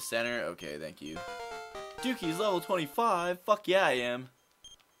down into the center. Okay, thank you. Dookie's level 25. Fuck yeah, I am.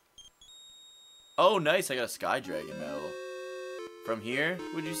 Oh, nice. I got a Sky Dragon medal. From here,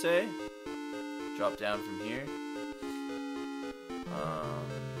 would you say? Drop down from here.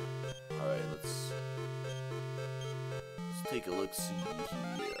 Alright, let's take a look. See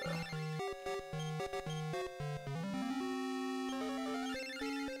here.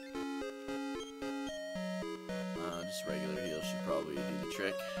 Just regular heal should probably do the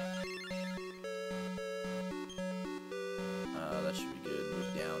trick. That should be good.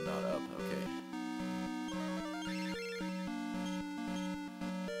 Move down, not up. Okay.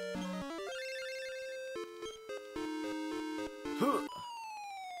 Huh.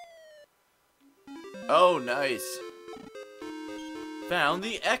 Oh, nice. Found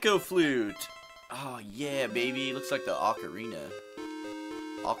the Echo Flute. Oh, yeah, baby. Looks like the Ocarina.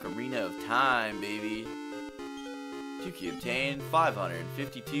 Ocarina of Time, baby. Dookie obtained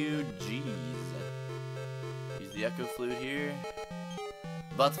 552 G's. Use the Echo Flute here.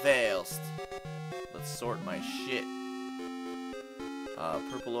 But failed. Let's sort my shit.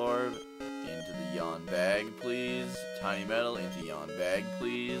 Purple Orb into the Yawn Bag, please. Tiny Metal into Yawn Bag,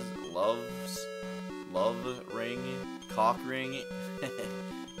 please. Love Ring. Cock Ring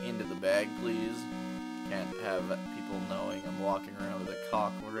into the bag, please. Can't have people knowing I'm walking around with a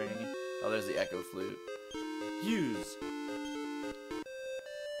cock ring. Oh, there's the Echo Flute. Use.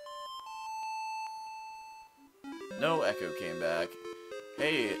 No echo came back.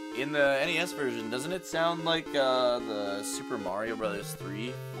 Hey, in the NES version, doesn't it sound like the Super Mario Bros.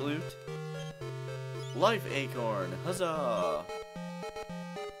 3 flute? Life Acorn, huzzah!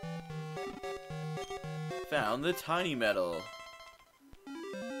 Found the Tiny Metal.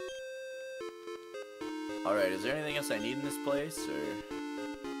 Alright, is there anything else I need in this place, or...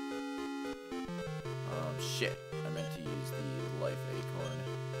 shit. I meant to use the Life Acorn.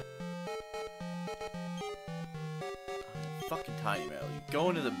 Fucking Tiny Metal. You go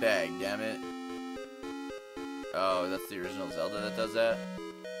into the bag, damn it. Oh, that's the original Zelda that does that?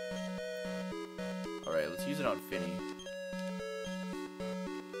 Alright, let's use it on Finny.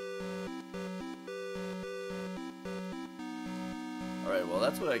 Alright, well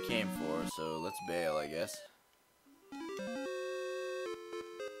that's what I came for, so let's bail, I guess.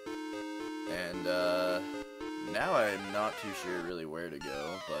 And, now I'm not too sure really where to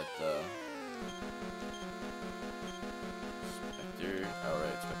go, but, Spectre,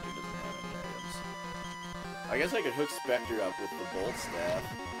 alright, Spectre doesn't have any items. I guess I could hook Spectre up with the Bolt Staff.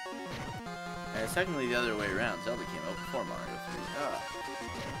 And it's technically the other way around. Zelda came out before Mario 3. Ah.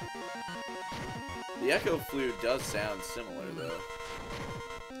 The Echo Flute does sound similar, though.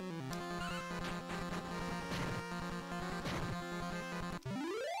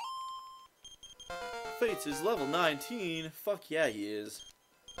 Fates is level 19. Fuck yeah, he is.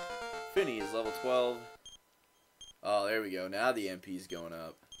 Finny is level 12. Oh, there we go. Now the MP's going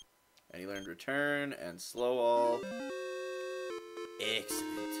up. And he learned Return and Slow All.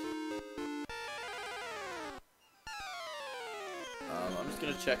 Excellent. I'm just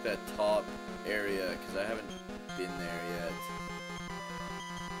gonna check that top area because I haven't been there yet.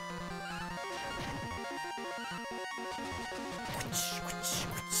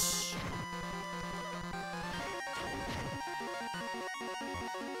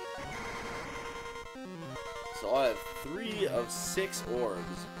 So I have 3 of 6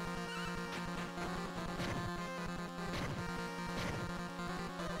 orbs.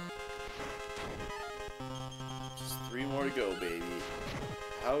 Just 3 more to go, baby.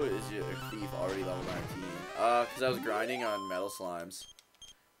 How is your thief already level 19? Because I was grinding on metal slimes.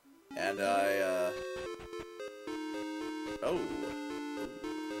 And I, oh.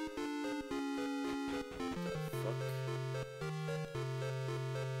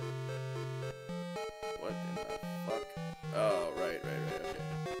 Oh, right, okay.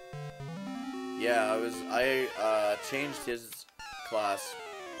 Yeah, I changed his class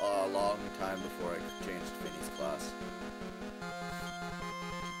a long time before I changed Finny's class.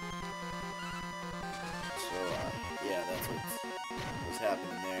 So, yeah, that's what was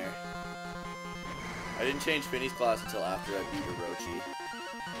happening there. I didn't change Finny's class until after I beat Orochi.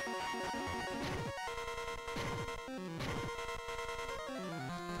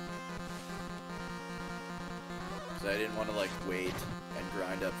 I didn't want to, like, wait and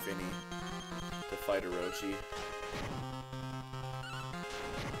grind up Finny to fight Orochi.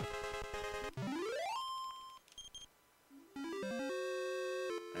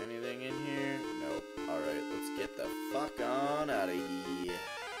 Anything in here? Nope. Alright, let's get the fuck on out of here.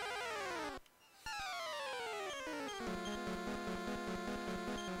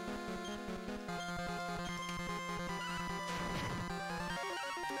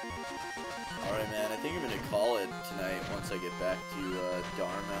 Alright, man, I think I'm gonna call it tonight once I get back to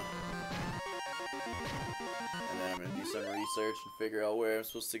Dharma. And then I'm gonna do some research and figure out where I'm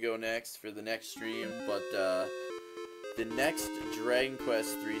supposed to go next for the next stream. But the next Dragon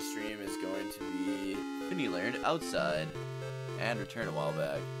Quest 3 stream is going to be Finny learned Outside and Return a while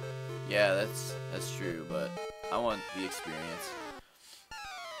back. Yeah, that's true, but I want the experience.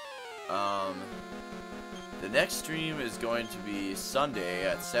 The next stream is going to be Sunday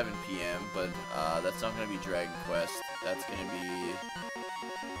at 7 p.m., but that's not going to be Dragon Quest. That's going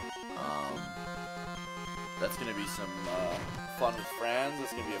to be some fun with friends.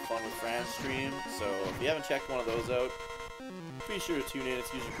 That's going to be a fun with friends stream. So if you haven't checked one of those out, be sure to tune in.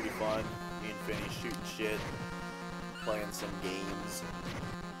 It's usually pretty fun. Me and Finny shooting shit, playing some games.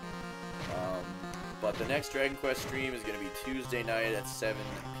 But the next Dragon Quest stream is going to be Tuesday night at 7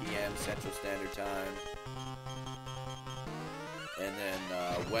 p.m. Central Standard Time. And then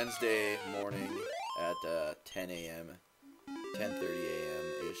Wednesday morning at 10 a.m., 10:30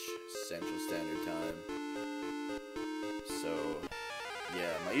 a.m.-ish Central Standard Time. So,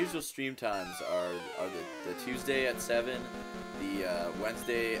 yeah, my usual stream times are the Tuesday at 7, the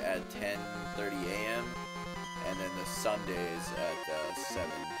Wednesday at 10:30 a.m., and then the Sundays at 7.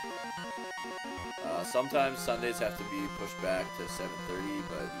 Sometimes Sundays have to be pushed back to 7:30,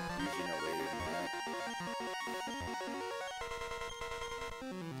 but usually no later than that.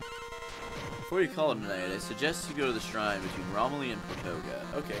 Before you call it tonight, I suggest you go to the shrine between Romilly and Portoga.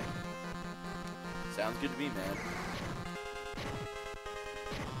 Okay. Sounds good to me, man.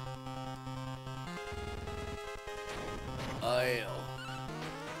 I'll...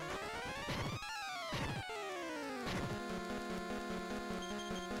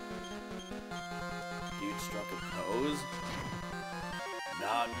 Dude struck a pose?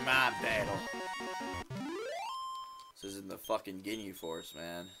 Not my battle. This isn't the fucking Ginyu Force,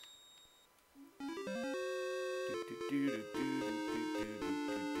 man.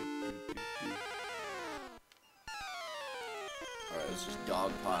 Alright, let's just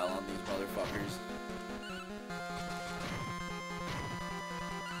dogpile on these motherfuckers.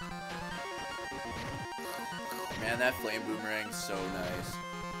 Man, that flame boomerang's so nice.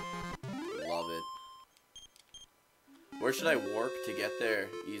 Love it. Where should I warp to get there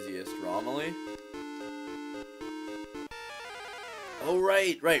easiest? Romilly? Oh,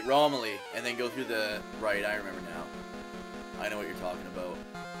 right, Romilly. And then go through the... Right, I remember now. I know what you're talking about.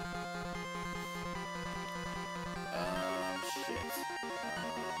 Shit.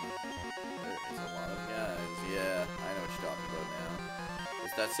 Where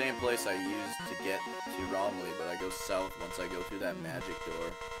that same place I used to get to Romley, but I go south once I go through that magic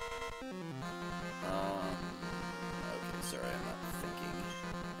door. Okay, sorry, I'm not thinking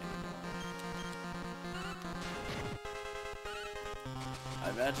anymore. I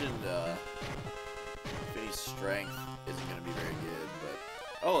imagined, Finny's strength isn't gonna be very good, but...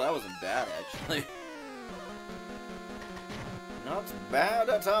 Oh, that wasn't bad, actually. Not bad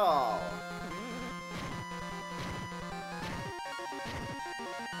at all!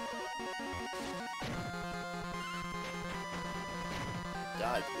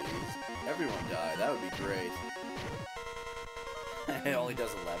 Die, please. Everyone die. That would be great. It only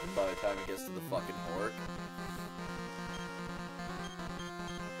does 11 by the time it gets to the fucking orc.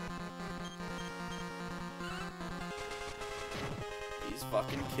 These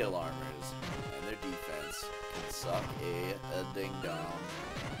fucking kill armors and their defense can suck a ding-dong.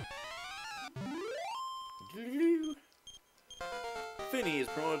 Finny is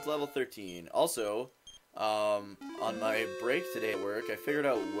promoted to level 13. Also, on my break today at work, I figured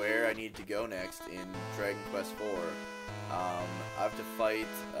out where I need to go next in Dragon Quest IV. I have to fight,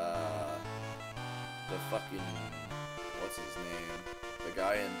 the fucking, what's his name? The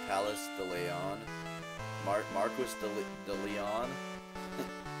guy in Palace de Leon. Marquis de Leon.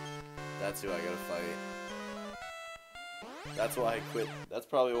 That's who I gotta fight. That's why I quit. That's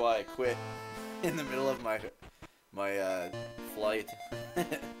probably why I quit in the middle of my flight. I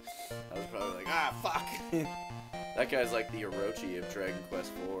was probably like, ah, fuck! That guy's like the Orochi of Dragon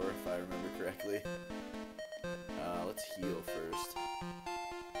Quest IV, if I remember correctly. Let's heal first.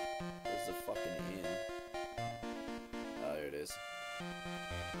 Where's the fucking inn? Oh, there it is.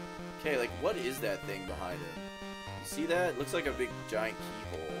 Okay, like, what is that thing behind him? You see that? It looks like a big giant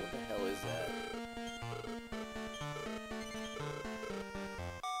keyhole. What the hell is that?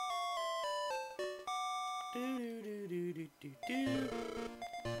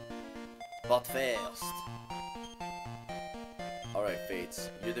 But first, alright, Fates,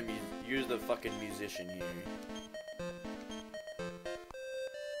 you're the fucking musician here.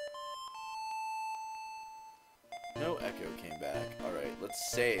 No echo came back. Alright,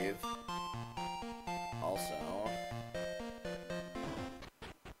 let's save. Also,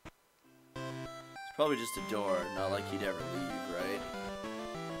 it's probably just a door, not like he'd ever leave, right?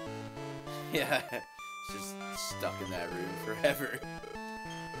 Yeah, it's just stuck in that room forever.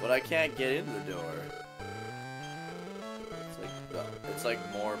 But I can't get in the door. It's like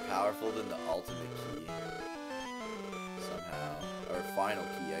more powerful than the ultimate key. Somehow. Or final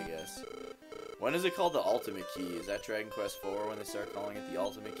key, I guess. When is it called the ultimate key? Is that Dragon Quest IV when they start calling it the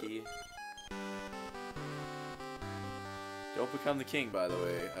ultimate key? Don't become the king, by the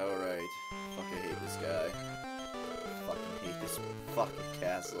way. Alright. Fuck, I hate this guy. I fucking hate this fucking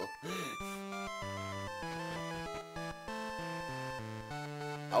castle.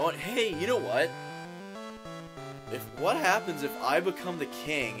 Hey, you know what? What happens if I become the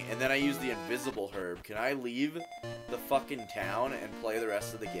king and then I use the invisible herb? Can I leave the fucking town and play the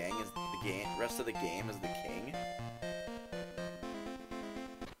rest of the game as the game as the king?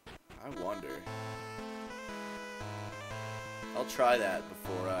 I wonder. I'll try that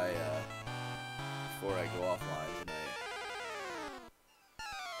before I go offline tonight.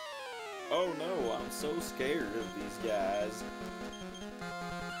 Oh no, I'm so scared of these guys.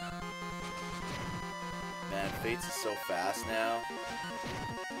 Man, Fates is so fast now.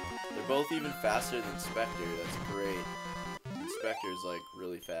 They're both even faster than Spectre. That's great. And Spectre's like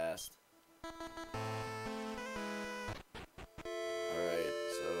really fast. Alright,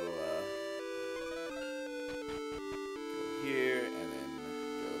 so go here and then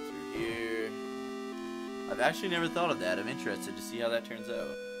go through here. I've actually never thought of that. I'm interested to see how that turns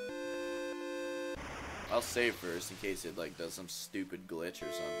out. I'll save first in case it like does some stupid glitch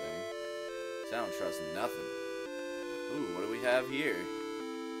or something. I don't trust nothing. Ooh, what do we have here?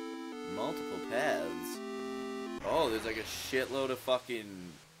 Multiple paths. Oh, there's like a shitload of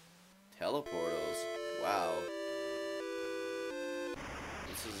fucking teleportals. Wow.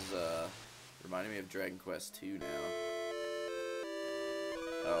 This is, reminding me of Dragon Quest II now.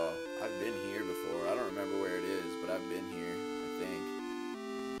 Oh, I've been here before. I don't remember where it is, but I've been here, I think.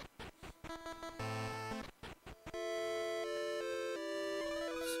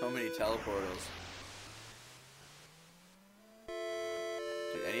 So many teleportals.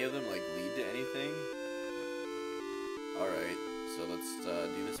 Do any of them like lead to anything? Alright, so let's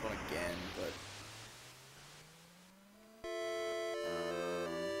do this one again, but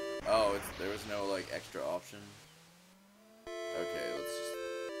oh, there was no like extra option. Okay, let's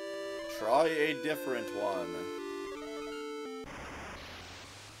just try a different one.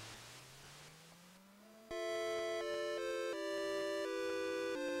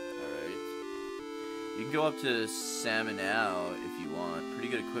 can go up to Samanao if you want. Pretty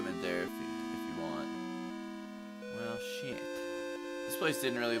good equipment there if you want. Well, shit. This place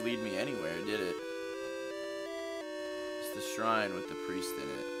didn't really lead me anywhere, did it? It's the shrine with the priest in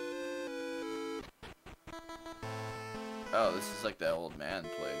it. Oh, this is like that old man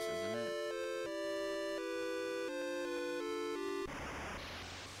place, isn't it?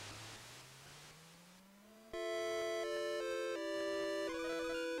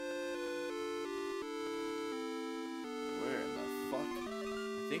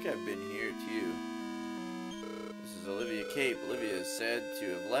 I think I've been here too. This is Olivia Cape. Olivia is said to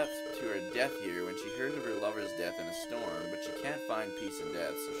have left to her death here when she heard of her lover's death in a storm, but she can't find peace in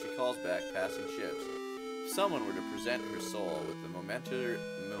death, so she calls back passing ships. If someone were to present her soul with the memento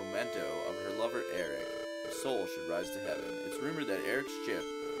of her lover Eric, her soul should rise to heaven. It's rumored that Eric's ship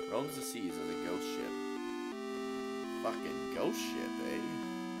roams the seas as a ghost ship. Fucking ghost ship, eh?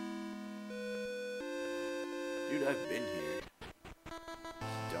 Dude, I've been here.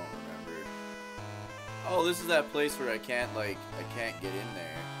 Don't remember. Oh, this is that place where I can't get in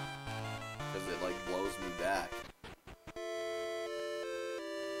there. Because it, like, blows me back.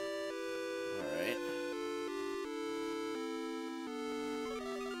 Alright.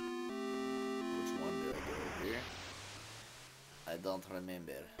 Which one do I go here? I don't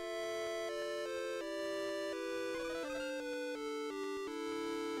remember.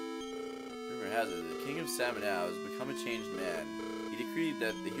 Rumor has it, the King of Samanao has become a changed man. He decreed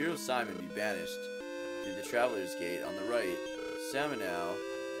that the hero Simon be banished through the Traveler's Gate on the right. Samanao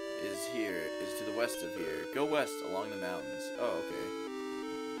is to the west of here. Go west along the mountains. Oh, okay.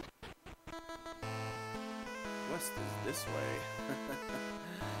 West is this way.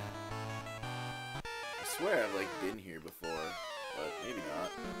 I swear I've, like, been here before, but maybe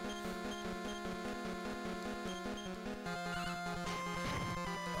not.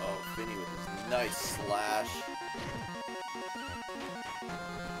 Oh, Finny with his nice slash.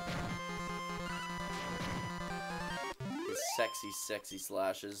 Sexy, sexy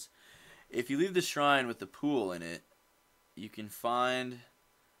slashes. If you leave the shrine with the pool in it, you can find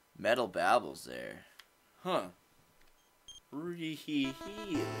metal babbles there. Huh. Really?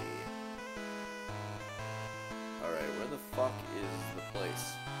 Alright, where the fuck is the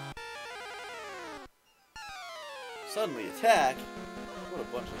place? Suddenly attack? What a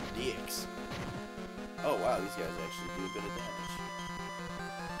bunch of dicks. Oh wow, these guys actually do a bit of damage.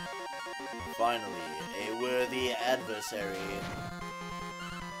 Finally, a worthy adversary.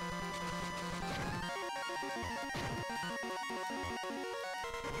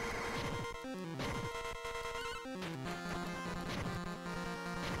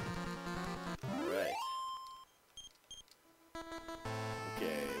 Alright.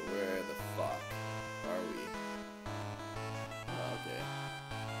 Okay, where the fuck are we? Oh, okay.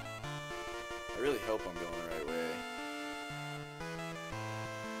 I really hope I'm going the right way.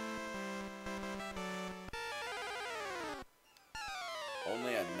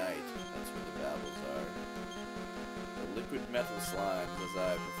 Only at night, that's where the babbles are. The liquid metal slimes, as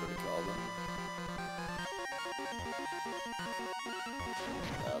I prefer to call them.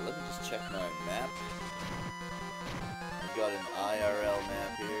 Let me just check my map. I've got an IRL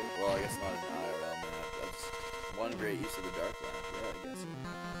map here. Well, I guess not an IRL map. That's one great use of the dark lamp. Yeah, I guess.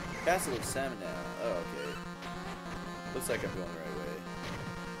 Castle of Samanao. Oh, okay. Looks like I'm going the right way.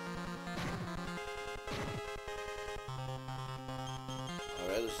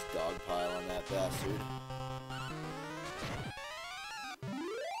 Alright, let's just dogpile on that bastard.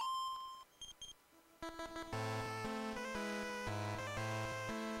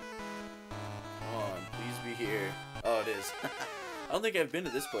 Come on, please be here. Oh, it is. I don't think I've been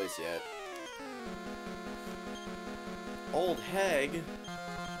to this place yet. Old hag?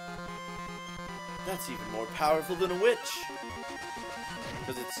 That's even more powerful than a witch.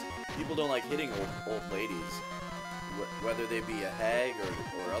 Because people don't like hitting old ladies. Whether they be a hag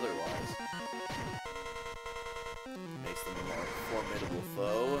or otherwise. Makes them a more formidable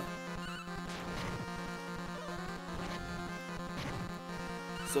foe.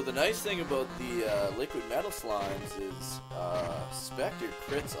 So the nice thing about the liquid metal slimes is Spectre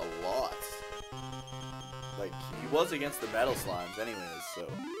crits a lot. Like, he was against the metal slimes anyways, so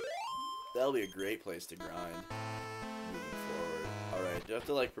that'll be a great place to grind moving forward. Alright, do I have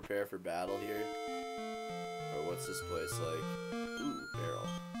to, like, prepare for battle here? Or what's this place like? Ooh, barrel.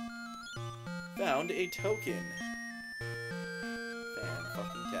 Found a token.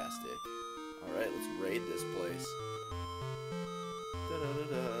 Fan-fucking-tastic. Alright, let's raid this place.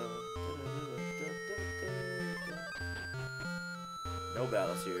 No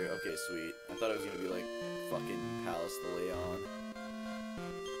battles here. Okay, sweet. I thought it was gonna be like fucking Palace de Leon.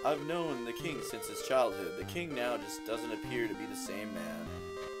 I've known the king since his childhood. The king now just doesn't appear to be the same man.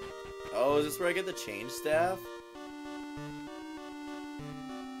 Oh, is this where I get the change staff?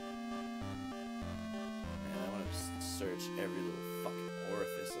 Man, I want to search every little fucking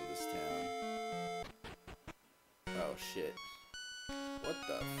orifice of this town. Oh, shit. What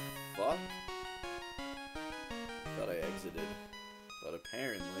the fuck? Thought I exited. But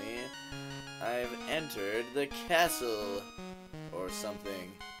apparently, I've entered the castle. Or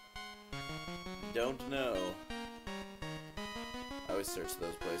something. Don't know. I always search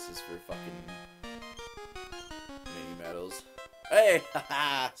those places for fucking mini medals. Hey!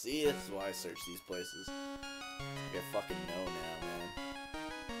 Haha! See, this is why I search these places. I fucking know now, man.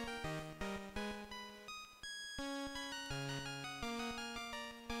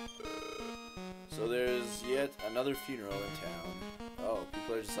 So there's yet another funeral in town. Oh,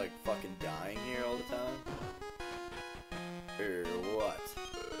 people are just like fucking dying here all the time? Or what?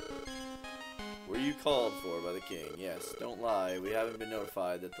 Were you called for by the king? Yes, don't lie. We haven't been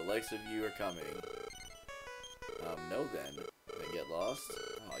notified that the likes of you are coming. No then. Then get lost?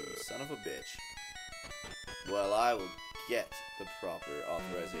 Oh, you son of a bitch. Well, I will get the proper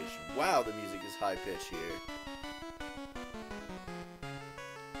authorization. Wow, the music is high pitch here.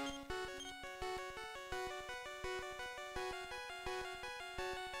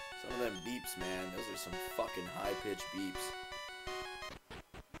 Some of them beeps, man. Those are some fucking high pitch beeps.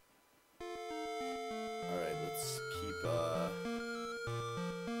 Alright, let's keep,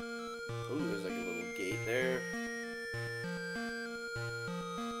 ooh, there's like a little gate there.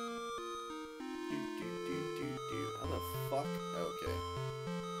 How the fuck? Okay.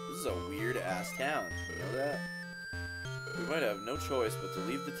 This is a weird-ass town. You know that? We might have no choice but to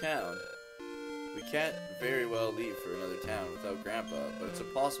leave the town. We can't very well leave for another town without Grandpa, but it's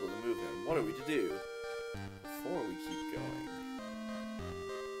impossible to move him. What are we to do? Before we keep going.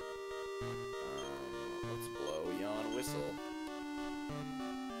 Let's blow yon whistle.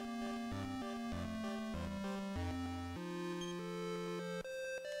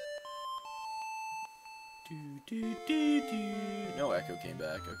 No echo came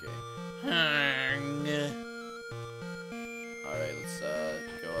back, okay. Alright, let's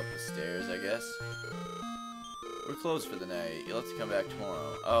go up the stairs, I guess. We're closed for the night. You'll have to come back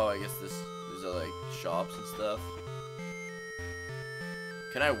tomorrow. Oh, I guess there's like shops and stuff.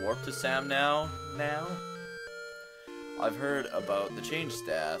 Can I warp to Samanao now? I've heard about the change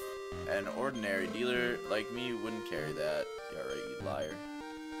staff. An ordinary dealer like me wouldn't carry that. Yeah, right, you liar.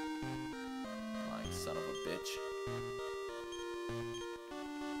 Lying son of a bitch.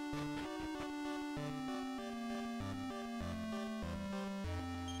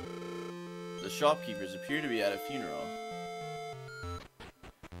 The shopkeepers appear to be at a funeral.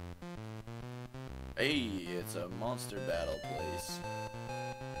 Hey, it's a monster battle place.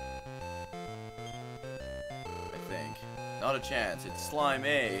 I think. Not a chance. It's Slime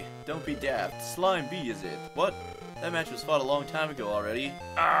A. Don't be daft. Slime B, is it? What? That match was fought a long time ago already.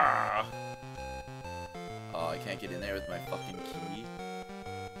 Ah! Oh, I can't get in there with my fucking key.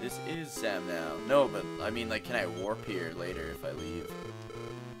 This is Samanao. No, but I mean, like, can I warp here later if I leave?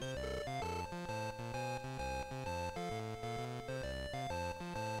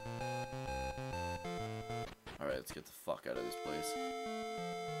 Alright, let's get the fuck out of this place.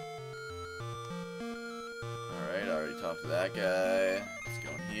 Alright, I already talked to that guy. Let's go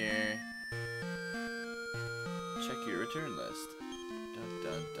in here. Check your return list. Dun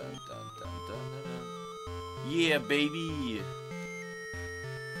dun dun dun dun dun dun dun. Yeah, baby!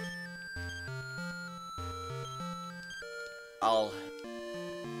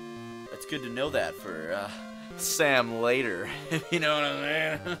 It's good to know that for, Sam later. You know what I'm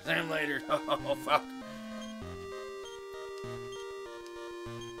saying? Sam later. Oh, fuck.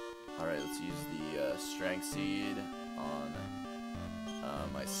 Alright, let's use the, strength seed on,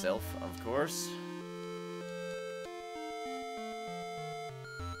 myself, of course.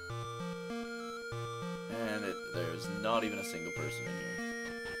 And there's not even a single person in here.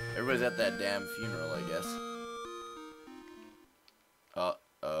 Everybody's at that damn funeral, I guess.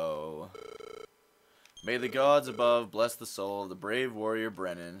 Uh-oh. May the gods above bless the soul of the brave warrior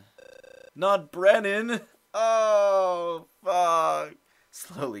Brennan. Not Brennan! Oh, fuck.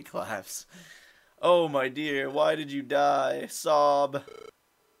 Slowly claps. Oh, my dear, why did you die? Sob.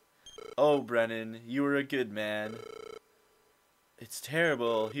 Oh, Brennan, you were a good man. It's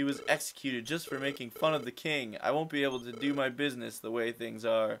terrible. He was executed just for making fun of the king. I won't be able to do my business the way things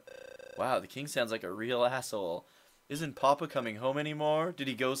are. Wow, the king sounds like a real asshole. Isn't Papa coming home anymore? Did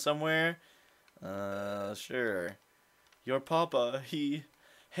he go somewhere? Sure. Your Papa, he...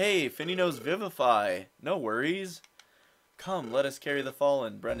 Hey, Finny knows Vivify. No worries. Come, let us carry the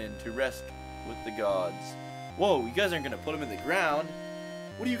fallen, Brennan, to rest with the gods. Whoa, you guys aren't gonna put him in the ground.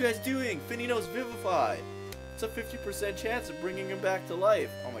 What are you guys doing? Finny knows Vivify. It's a 50% chance of bringing him back to life.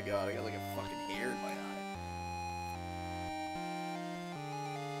 Oh my god, I got like a fucking hair in my eye.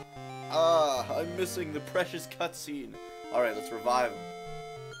 Ah, I'm missing the precious cutscene. Alright, let's revive him.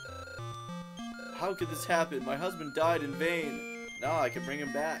 How could this happen? My husband died in vain. No, I can bring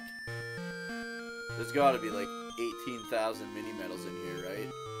him back. There's gotta be like 18,000 mini medals in here, right?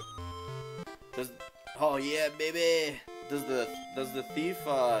 Oh yeah, baby. Does the thief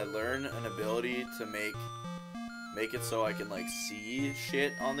learn an ability to make it so I can like see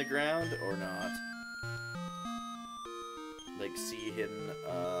shit on the ground or not? Like see hidden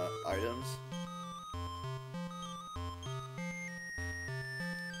items.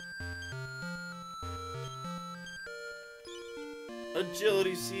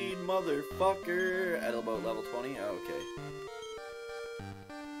 Agility seed, motherfucker! At about level 20? Oh, okay.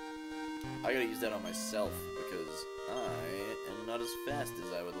 I gotta use that on myself because I am not as fast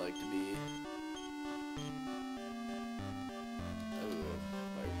as I would like to be. Oh,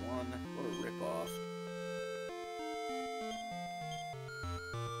 by one. What a ripoff.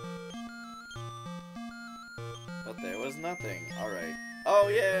 But there was nothing. Alright. Oh,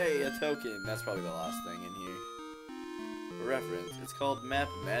 yay! A token. That's probably the last thing in here. For reference, it's called Map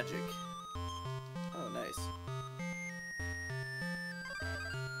Magic. Oh, nice.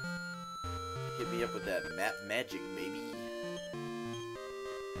 Hit me up with that Map Magic, baby.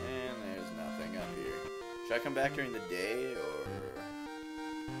 And there's nothing up here. Should I come back during the day, or...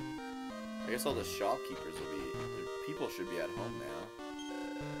 I guess all the shopkeepers will be... People should be at home now.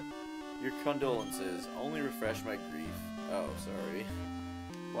 Your condolences. Only refresh my grief. Oh, sorry.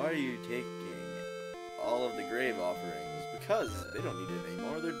 Why are you taking all of the grave offerings? Because they don't need it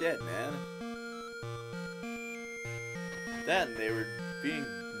anymore. They're dead, man. Then they were being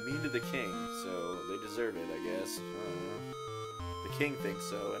mean to the king, so they deserve it, I guess. I don't know. The king thinks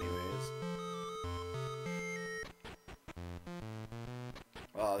so, anyways.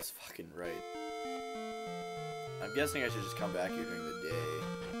 Oh, that's fucking right. I'm guessing I should just come back here during the day.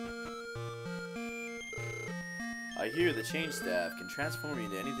 I hear the change staff can transform you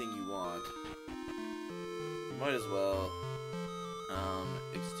into anything you want. You might as well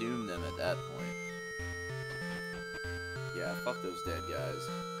exhume them at that point. Yeah, fuck those dead guys.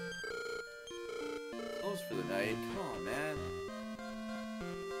 Closed for the night. Come on, man.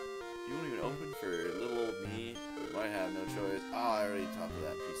 You won't even open for little old me. Might have no choice. Oh, I already talked to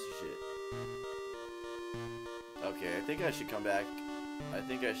that piece of shit. Okay, I think I should come back. I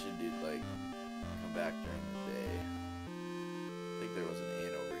think I should do, like, come back during the day. I think there was an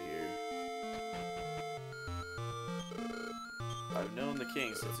inn over here. I've known the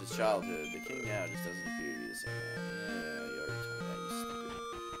king since his childhood. The king now just doesn't appear to be the same man. Yeah, you already told me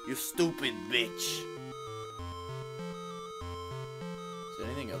that, you stupid bitch. Is there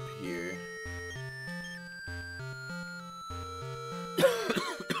anything up here?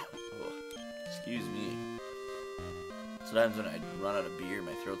 Oh, excuse me. Sometimes when I run out of beer,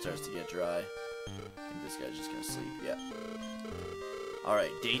 my throat starts to get dry. I think this guy's just gonna sleep. Yeah.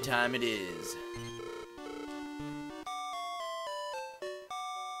 Alright, daytime it is.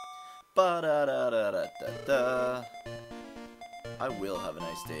 Ba-da-da-da-da-da-da. I will have a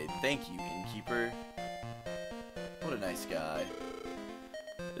nice day. Thank you, innkeeper. What a nice guy.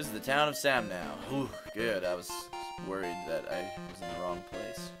 This is the town of Samanao. Ooh, good. I was worried that I was in the wrong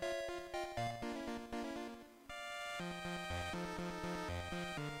place.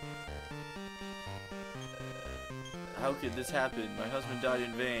 How could this happen? My husband died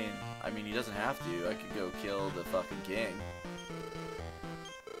in vain. I mean, he doesn't have to. I could go kill the fucking king.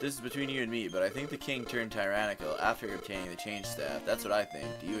 This is between you and me, but I think the king turned tyrannical after obtaining the change staff. That's what I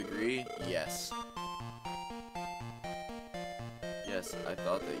think. Do you agree? Yes. Yes, I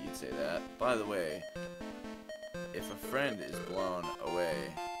thought that you'd say that. By the way, if a friend is blown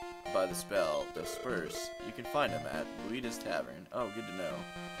away by the spell, disperse, you can find him at Luida's Tavern. Oh, good to know.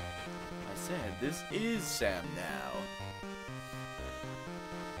 I said, this is Samanao.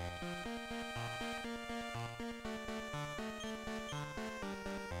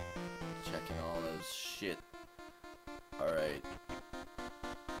 Checking all those shit. Alright.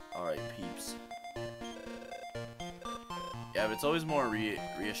 Alright, peeps. Yeah, but it's always more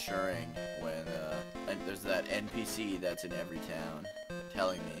reassuring when there's that NPC that's in every town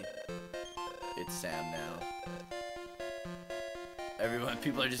telling me it's Samanao.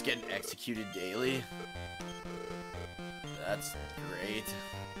 People are just getting executed daily. That's great.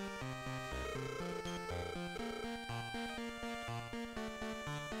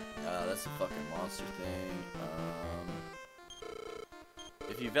 That's a fucking monster thing.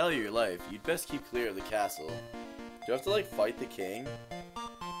 If you value your life, you'd best keep clear of the castle. Do you have to, like, fight the king?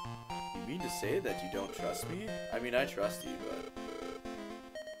 You mean to say that you don't trust me? I mean, I trust you, but...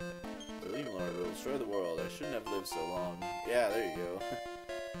 The Lean Lord will destroy the world. I shouldn't have lived so long. Yeah, there you go.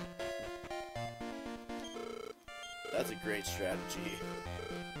 That's a great strategy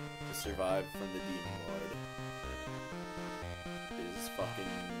to survive from the Demon Lord. Is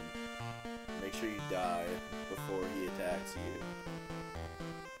fucking make sure you die before he attacks you.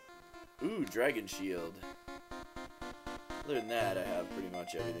 Ooh, Dragon Shield. Other than that, I have pretty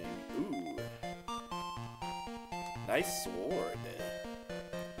much everything. Ooh. Nice sword.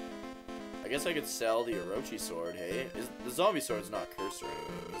 I guess I could sell the Orochi sword, hey? The zombie sword's not cursed or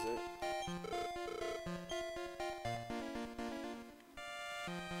anything, is it?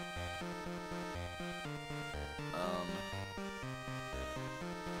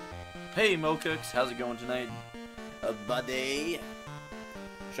 Hey Mocooks, how's it going tonight? Buddy?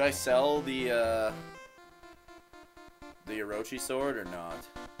 Should I sell the Orochi sword or not?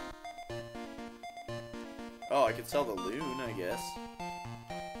 Oh, I could sell the loon, I guess.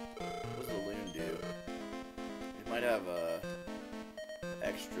 What does the loon do? It might have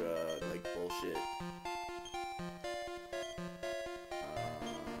extra, like, bullshit.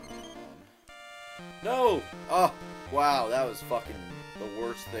 No! Oh, wow, that was fucking the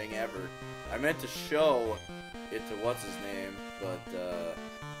worst thing ever. I meant to show it to what's his name, but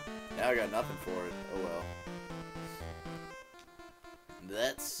now I got nothing for it. Oh well.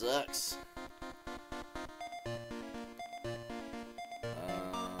 That sucks.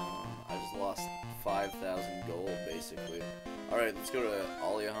 I just lost 5,000 gold basically. Alright, let's go to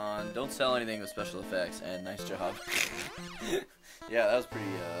Aliahan. Don't sell anything with special effects, and nice job. Yeah, that was pretty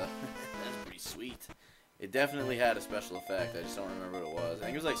sweet. It definitely had a special effect, I just don't remember what it was. I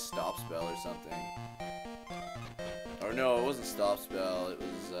think it was like Stop Spell or something. Or no, it wasn't Stop Spell, it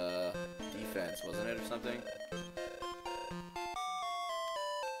was Defense, wasn't it, or something?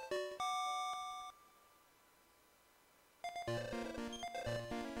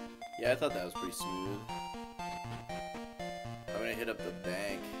 Yeah, I thought that was pretty smooth. I'm gonna hit up the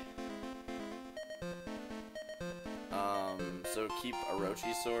bank. So keep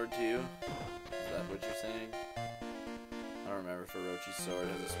Orochi's sword too? Is that what you're saying? I don't remember if Orochi's sword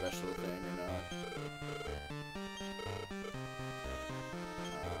has a special thing or not.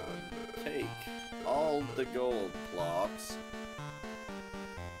 Take all the gold blocks.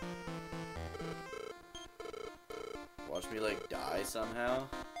 Watch me, like, die somehow?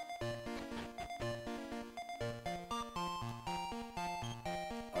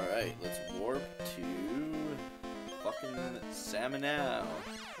 Alright, let's warp to fucking Samanao.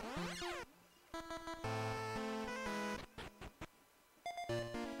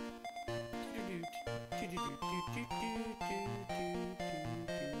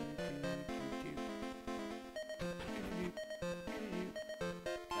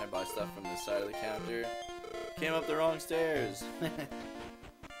 Can I buy stuff from this side of the counter? Came up the wrong stairs.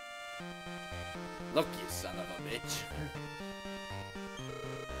 Look, you son of a bitch.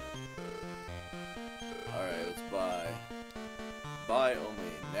 Alright, let's buy. Buy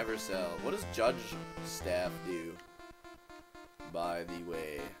only, never sell. What does Judge Staff do? By the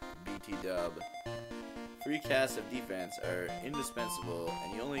way, BT dub. Free casts of defense are indispensable,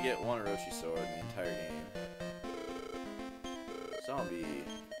 and you only get one Orochi sword in the entire game. Zombie,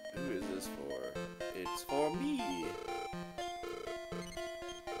 who is this for? It's for me!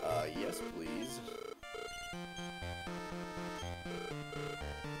 Yes please.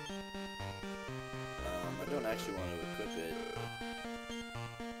 I don't actually want to equip it.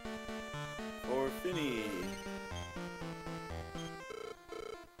 For Finny!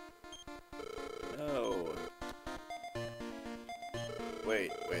 No!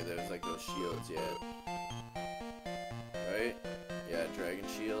 Wait, there's like those shields yet. Right? Yeah, dragon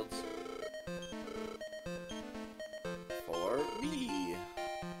shields. For me!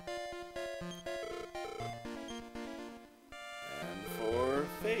 And for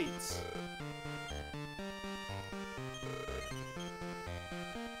Fates!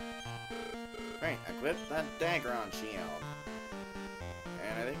 Great, equip that Dagron shield.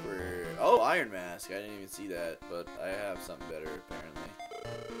 And I think we're... Oh, Iron Mask! I didn't even see that, but I have something better, apparently.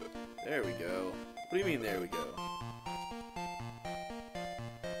 There we go. What do you mean, there we go?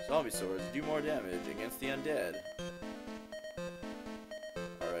 Zombie swords do more damage against the undead.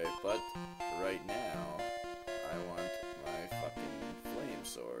 Alright, but right now, I want my fucking flame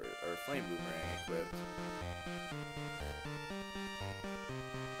sword, or flame boomerang equipped.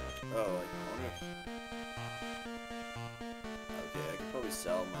 Oh, I wonder if... Okay, I could probably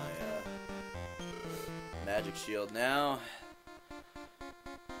sell my magic shield now.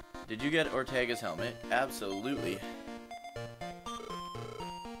 Did you get Ortega's helmet? Absolutely.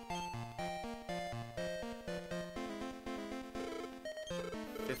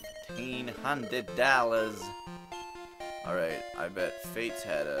 $1,500. Alright, I bet Fates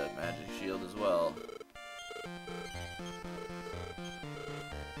had a magic shield as well.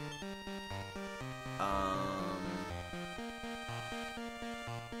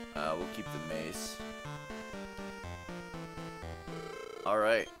 We'll keep the mace.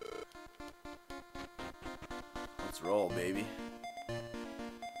 Alright. Let's roll, baby.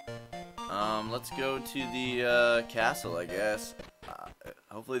 Let's go to the castle, I guess.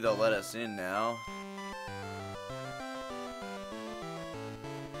 Hopefully they'll let us in now.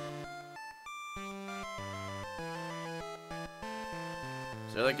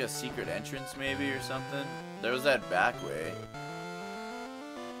 Is there like a secret entrance maybe or something? There was that back way.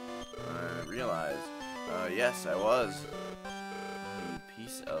 I realized. Yes, I was. You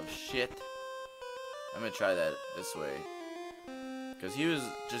piece of shit. I'm gonna try that this way. Because he was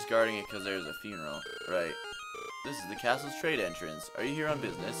just guarding it because there's a funeral. Right. This is the castle's trade entrance. Are you here on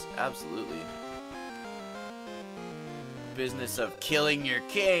business? Absolutely. Business of killing your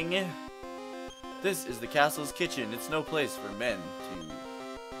king. This is the castle's kitchen. It's no place for men to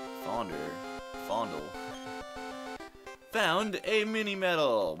fondle. Found a mini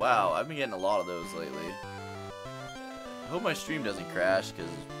medal. Wow, I've been getting a lot of those lately. I hope my stream doesn't crash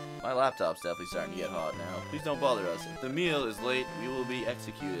because my laptop's definitely starting to get hot now. Please don't bother us. If the meal is late, we will be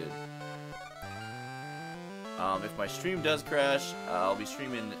executed. If my stream does crash, I'll be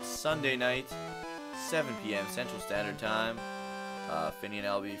streaming Sunday night, 7 p.m. Central Standard Time. Finny and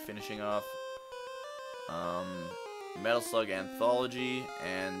I'll be finishing off Metal Slug Anthology,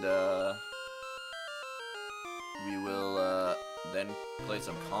 and we will then play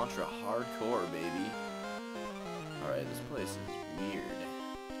some Contra Hardcore, baby. Alright, this place is weird.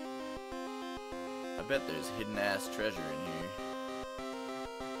 I bet there's hidden-ass treasure in here.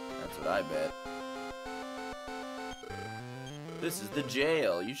 That's what I bet. This is the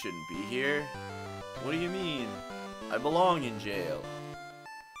jail. You shouldn't be here. What do you mean? I belong in jail.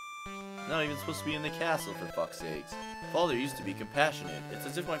 I'm not even supposed to be in the castle, for fuck's sakes. Father used to be compassionate. It's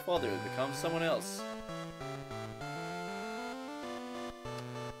as if my father had become someone else.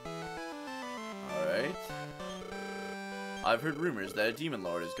 Alright. I've heard rumors that a demon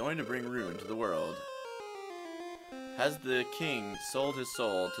lord is going to bring ruin to the world. Has the king sold his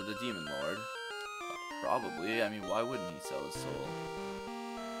soul to the demon lord? Probably. I mean, why wouldn't he sell his soul?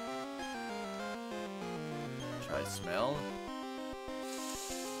 Try smell.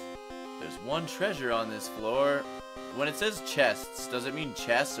 There's one treasure on this floor. When it says chests, does it mean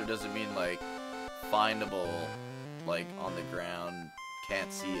chests or does it mean like findable, like on the ground,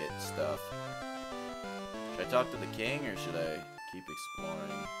 can't see it stuff? Should I talk to the king or should I keep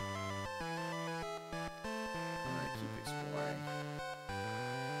exploring? I'm gonna keep exploring.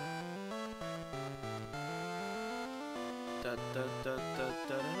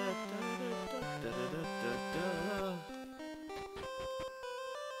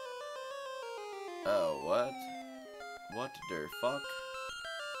 Oh, what? What der fuck?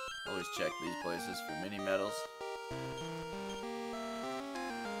 Always check these places for mini medals.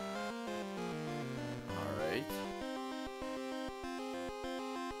 Alright.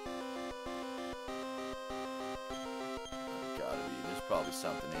 Gotta be. There's probably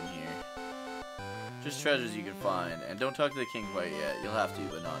something in here. Just treasures you can find. And don't talk to the king quite yet. You'll have to,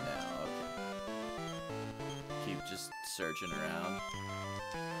 but not now. Okay. Keep just searching around.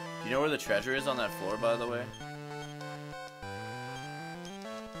 Do you know where the treasure is on that floor, by the way?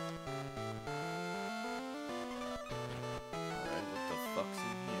 Alright, what the fuck's in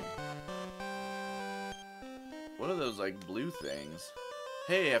here? What are those, like, blue things?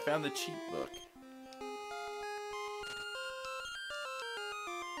 Hey, I found the cheat book.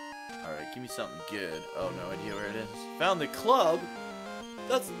 Alright, give me something good. Oh, no idea where it is. Found the club?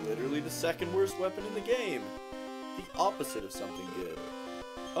 That's literally the second worst weapon in the game. The opposite of something good.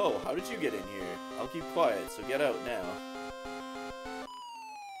 Oh, how did you get in here? I'll keep quiet, so get out now.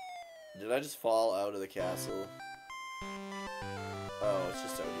 Did I just fall out of the castle? Oh, it's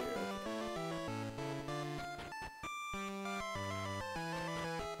just out here.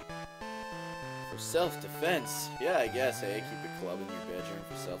 For self-defense. Yeah, I guess, hey, keep a club in your bedroom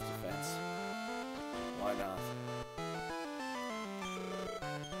for self-defense. Why not?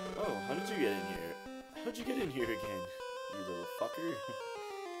 Oh, how did you get in here? How'd you get in here again, you little fucker?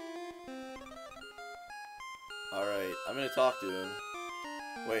 Alright, I'm gonna talk to him.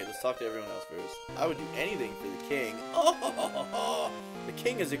 Wait, let's talk to everyone else first. I would do anything for the king. Oh, the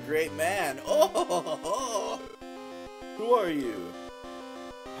king is a great man. Oh, who are you?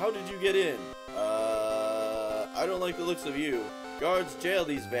 How did you get in? I don't like the looks of you. Guards, jail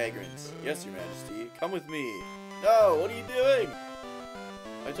these vagrants. Yes, Your Majesty. Come with me. No, what are you doing?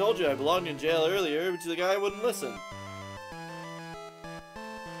 I told you I belonged in jail earlier, but the guy wouldn't listen.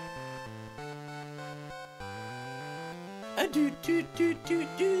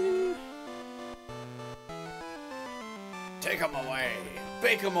 Do. Take 'em away.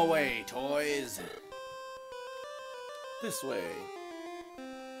 Bake 'em away, toys. This way.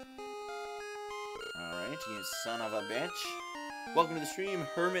 Alright, you son of a bitch. Welcome to the stream,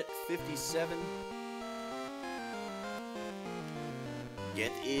 Hermit57.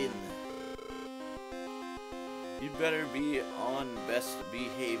 Get in. You better be on best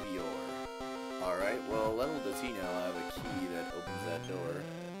behavior. Alright, well, little does he know I have a key that opens that door.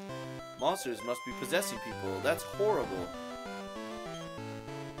 Monsters must be possessing people. That's horrible.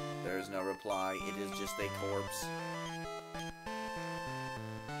 There is no reply. It is just a corpse.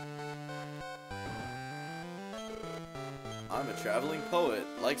 I'm a traveling poet,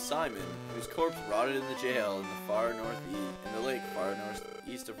 like Simon, whose corpse rotted in the jail in the far northeast, in the lake far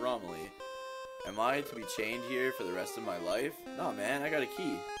northeast of Romilly. Am I to be chained here for the rest of my life? Nah, man, I got a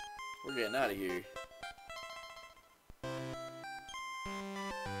key. We're getting out of here.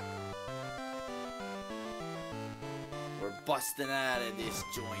 We're busting out of this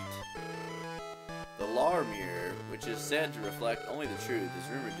joint. The Lar Mirror, which is said to reflect only the truth, is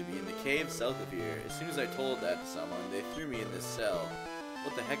rumored to be in the cave south of here. As soon as I told that to someone, they threw me in this cell.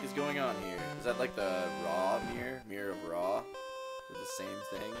 What the heck is going on here? Is that like the Raw Mirror? Mirror of Raw? Is it the same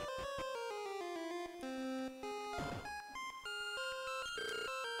thing?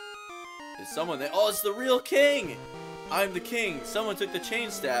 Is someone there? Oh, it's the real king! I'm the king. Someone took the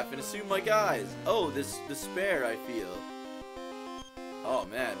chain staff and assumed my guise. Oh, this despair I feel. Oh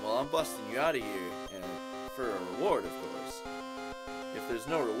man, well I'm busting you out of here, and for a reward, of course. If there's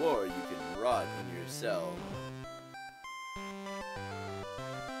no reward, you can rot in your cell.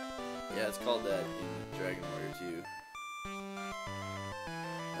 Yeah, it's called that in Dragon Warrior 2.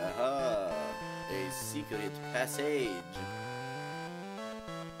 Aha! A secret passage.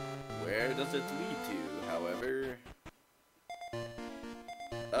 Where does it lead to, however?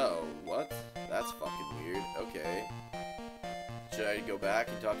 Oh, what? That's fucking weird. Okay. Should I go back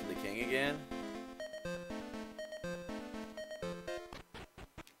and talk to the king again?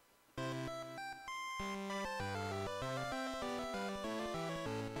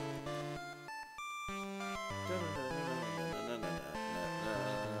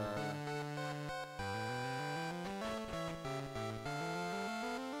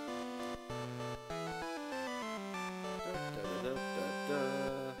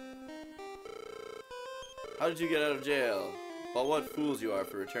 How did you get out of jail? Well, what fools you are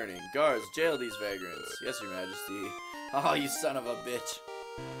for returning. Guards, jail these vagrants. Yes, Your Majesty. Oh, you son of a bitch.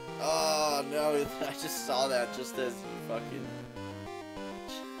 Oh, no, I just saw that just as you fucking...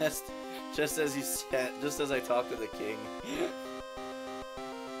 Just as you said, just as I talked to the king.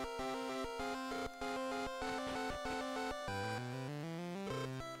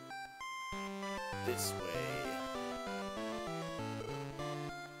 This way.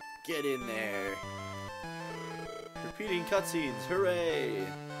 Get in there. Repeating cutscenes, hooray! You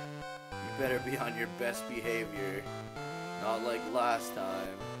better be on your best behavior. Not like last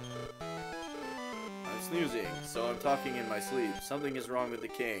time. I'm snoozing, so I'm talking in my sleep. Something is wrong with the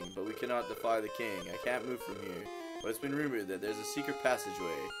king, but we cannot defy the king. I can't move from here. But it's been rumored that there's a secret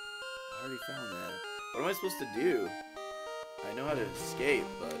passageway. I already found that. What am I supposed to do? I know how to escape,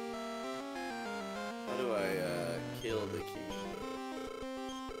 but... how do I, kill the king?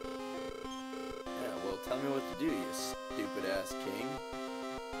 Tell me what to do, you stupid-ass king.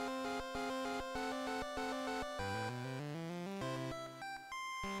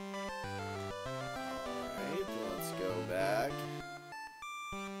 Alright, let's go back.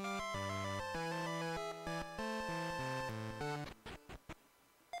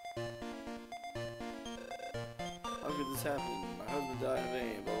 How could this happen? My husband died in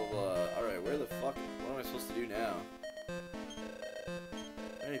vain, blah blah blah. Alright, where the fuck? What am I supposed to do now?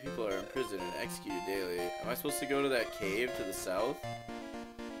 Many people are imprisoned and executed daily. Am I supposed to go to that cave to the south?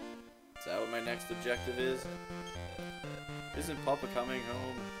 Is that what my next objective is? Isn't Papa coming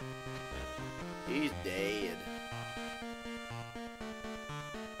home? He's dead.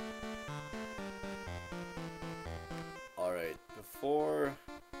 Alright, before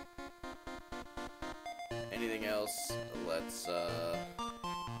anything else, let's go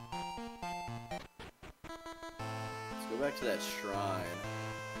back to that shrine.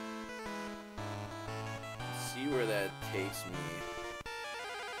 See where that takes me.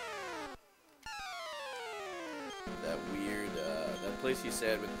 That weird, that place you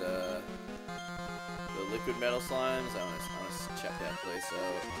said with the liquid metal slimes? I want to check that place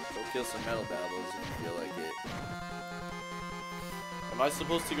out. Go kill some metal babbles if you feel like it. Am I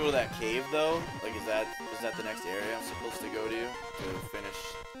supposed to go to that cave though? Like, is that the next area I'm supposed to go to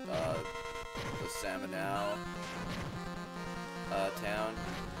finish the Samanao town?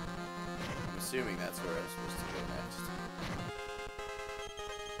 I'm assuming that's where I'm supposed to go next.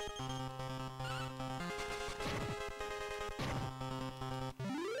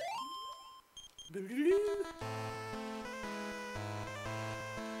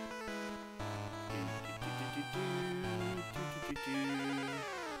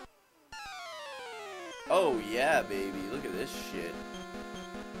 Oh yeah, baby, look at this shit.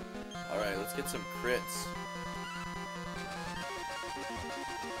 Alright, let's get some crits.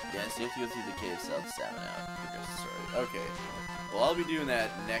 Yeah, so you have to go through the cave south of Samanao to progress the story. Okay. Well, I'll be doing that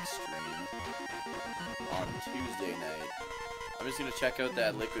next stream on Tuesday night. I'm just gonna check out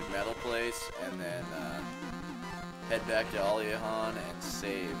that liquid metal place and then head back to Aliahan and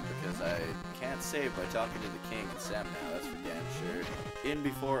save, because I can't save by talking to the king in Samanao, that's for damn sure. In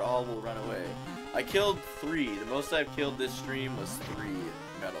before all will run away. I killed 3. The most I've killed this stream was 3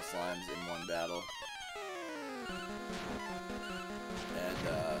 metal slimes in one battle. And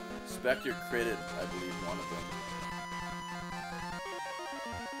Spectre critted, I believe, one of them.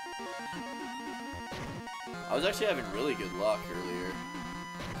 I was actually having really good luck earlier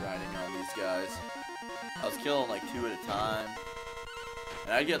grinding on these guys. I was killing like 2 at a time.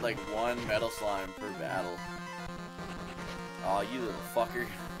 And I'd get like 1 metal slime per battle. Aw, you little fucker.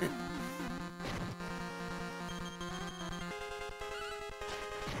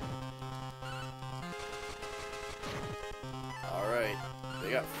 Alright, they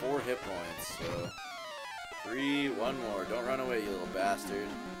got 4 hit points, so 3, 1 more. Don't run away, you little bastard.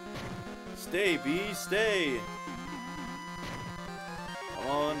 Stay, B, stay! Come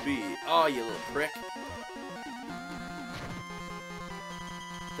on, B. Oh, you little prick.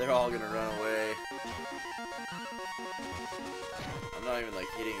 They're all gonna run away. I'm not even, like,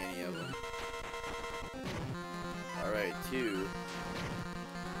 hitting any of them. Alright, 2.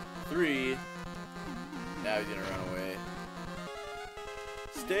 3. Now he's gonna run away.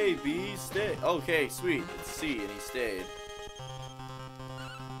 Stay, B, stay. Okay, sweet. It's C, and he stayed.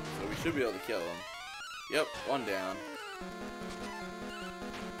 So we should be able to kill him. Yep, 1 down.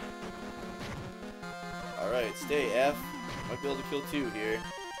 Alright, stay, F. Might be able to kill 2 here.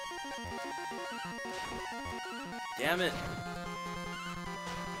 Damn it.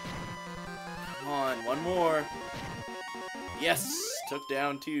 Come on, 1 more. Yes! Took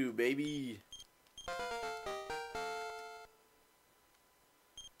down 2, baby.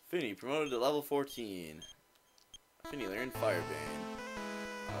 Finny, promoted to level 14. Finny learned Firebane.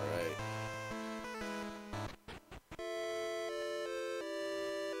 Alright.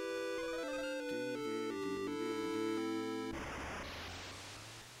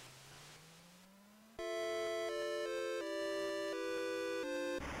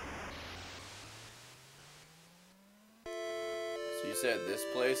 So you said this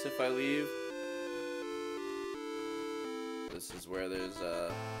place if I leave? This is where there's,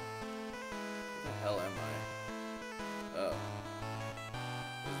 where the hell am I? Oh.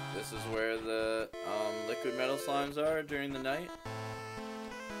 This is where the, liquid metal slimes are during the night?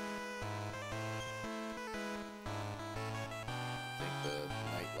 I think the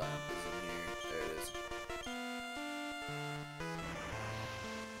night lamp is in here. There it is.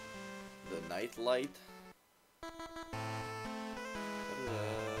 The night light?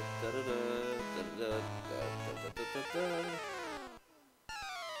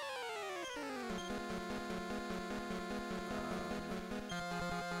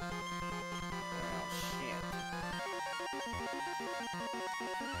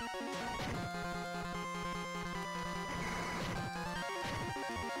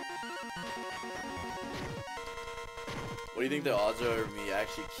 What do you think the odds are of me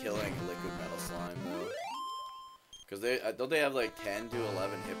actually killing a liquid metal slime though? Because don't they have like 10 to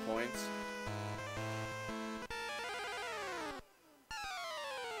 11 hit points?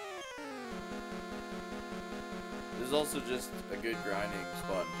 This is also just a good grinding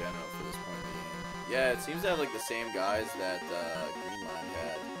spot in general for this point in the game. Yeah, it seems to have like the same guys that Greenland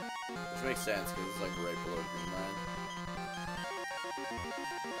had, which makes sense because it's like right below Greenland.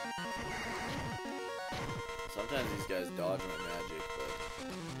 Sometimes these guys dodge my magic, but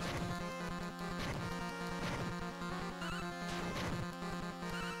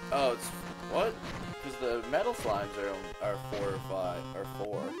oh, it's what? Because the metal slimes are 4 or 5 or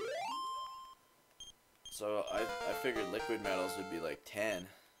 4. So I figured liquid metals would be like 10.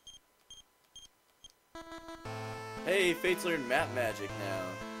 Hey, Fates learned map magic now.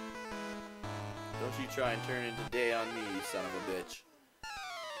 Don't you try and turn into day on me, you son of a bitch.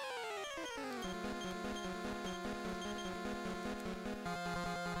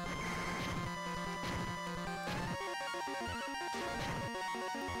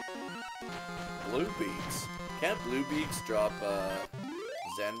 Blue Beaks. Can't Blue Beaks drop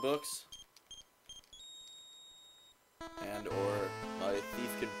Zen books? And or my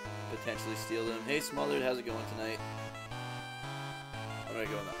thief can potentially steal them. Hey Smothered, how's it going tonight? I'm gonna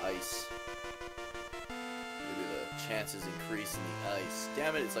go in the ice. Maybe the chances increase in the ice.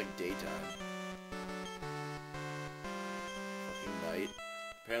 Damn it, it's like daytime. Fucking night.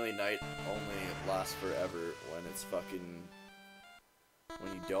 Apparently night only lasts forever when it's fucking...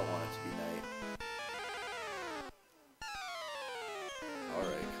 when you don't want it to be night.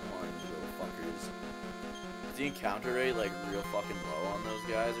 Alright, come on, you little fuckers. Is the encounter rate like real fucking low on those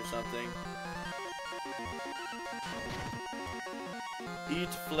guys or something?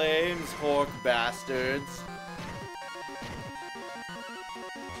 Eat flames, hork bastards!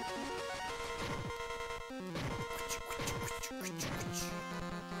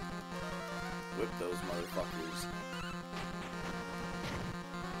 Whip those motherfuckers.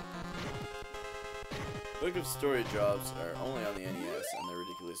 Book of Story drops are only on the NES and they're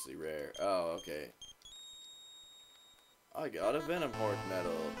ridiculously rare. Oh, okay. I got a Venom Horde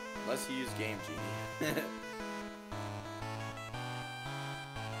medal. Unless you use Game Genie.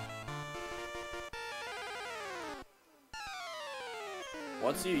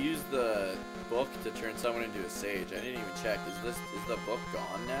 Once you use the book to turn someone into a sage, I didn't even check. Is the book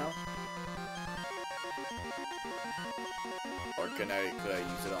gone now? Or could I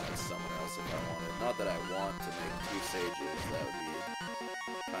use it on like someone else if I wanted? Not that I want to make 2 sages, that would be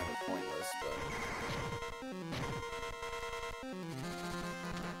kind of pointless, but...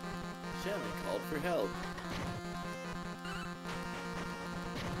 Shaman called for help.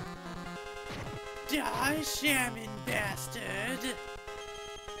 Die, Shaman bastard!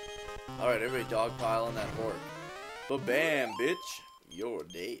 Alright, everybody dogpile on that hork. But bam, bitch, you're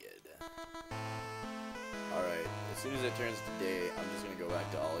dead. Alright, as soon as it turns to day, I'm just gonna go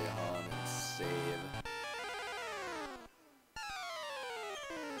back to Aliahan and save.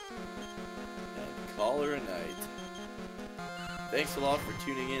 And call her a night. Thanks a lot for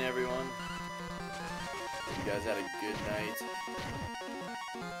tuning in, everyone. Hope you guys had a good night.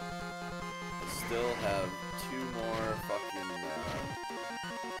 I still have 2 more fucking,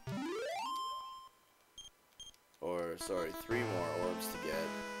 or, sorry, 3 more orbs to get.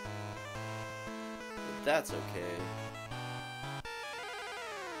 But that's okay.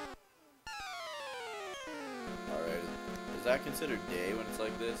 Alright, is that considered day when it's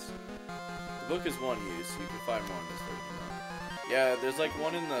like this? The book is 1 use, so you can find more in this version though. Yeah, there's like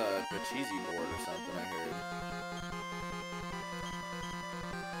one in the cheesy board or something, I heard.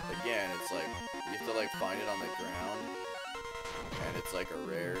 Again, it's like, you have to like find it on the ground, and it's like a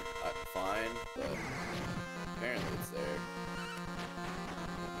rare find, but apparently it's there.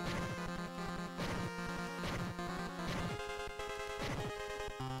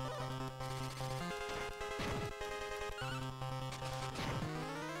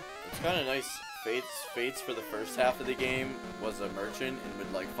 It's kind of nice. Fates for the first half of the game was a merchant and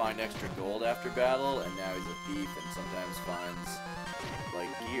would like find extra gold after battle, and now he's a thief and sometimes finds like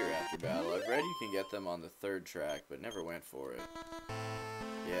gear after battle. I've read you can get them on the 3rd track, but never went for it.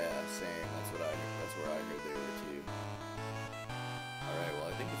 Yeah, same. That's where I heard they were too. Alright, well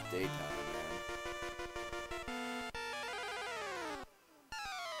I think it's daytime, man.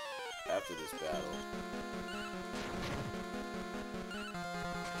 After this battle.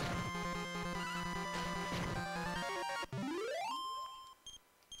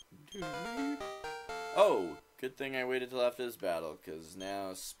 Oh, good thing I waited till after this battle, because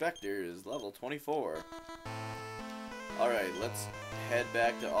now Spectre is level 24. Alright, let's head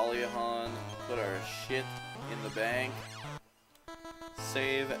back to Aliahan, put our shit in the bank,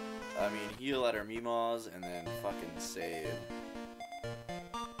 heal at our Meemaws, and then fucking save.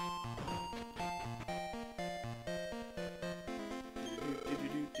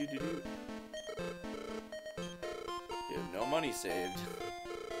 You have no money saved.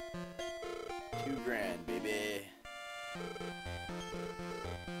 2 grand, baby.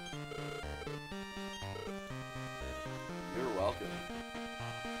 You're welcome.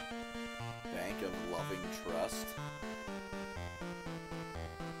 Bank of Loving Trust.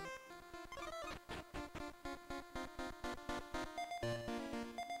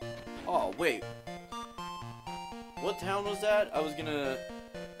 Oh, wait. What town was that? I was gonna...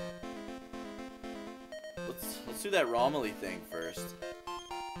 Let's do that Romilly thing first.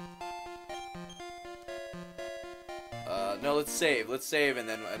 No, let's save. Let's save, and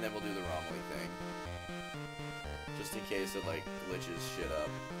then we'll do the Romilly thing. Just in case it like glitches shit up.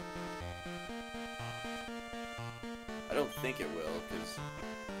 I don't think it will, because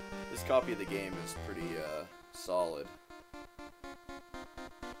this copy of the game is pretty solid.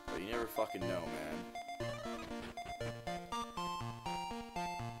 But you never fucking know, man.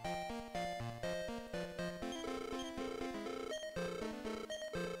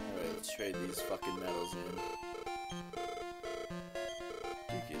 Alright, let's trade these fucking medals in.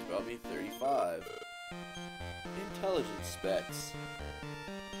 Duke's brought me 35. Intelligence specs.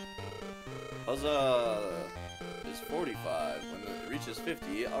 Huzzah! Is 45. When it reaches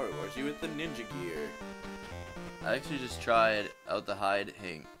 50, I'll reward you with the ninja gear. I actually just tried out the hide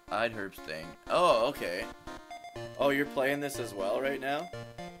herbs thing. Oh, okay. Oh, you're playing this as well right now?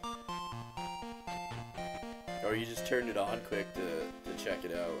 Or you just turned it on quick to check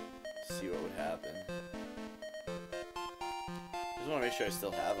it out, see what would happen. I just want to make sure I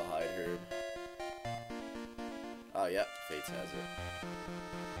still have a hide herb. Oh, yep, Fates has it.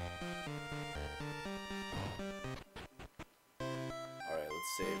 Alright,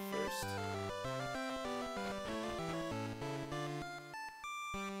 let's save first.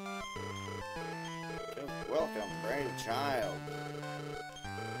 Welcome, brave child.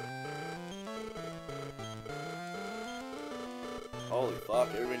 Holy fuck,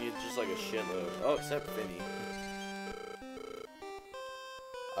 everybody needs just like a shitload. Oh, except Finny.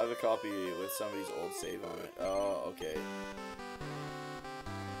 I have a copy with somebody's old save on it. Oh, okay.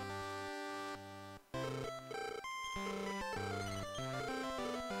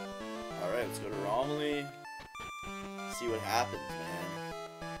 Alright, let's go to Romilly. See what happens, man.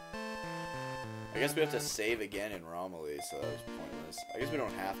 I guess we have to save again in Romilly, so that was pointless. I guess we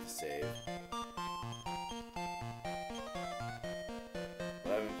don't have to save.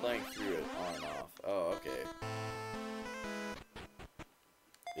 But I've been playing through it on and off. Oh, okay.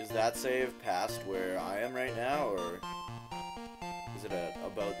 Is that save past where I am right now, or is it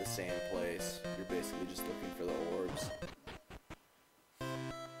about the same place? You're basically just looking for the orbs.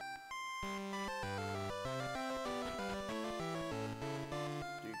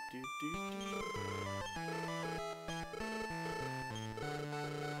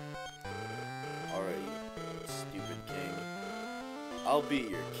 Alright, stupid king. I'll be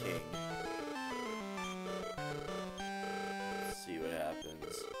your king. Let's see what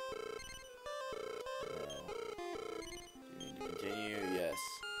happens. Do you need to continue? Yes.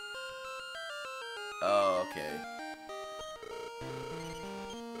 Oh, okay.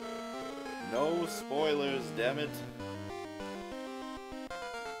 No spoilers, damn it.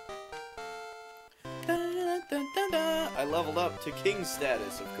 I leveled up to king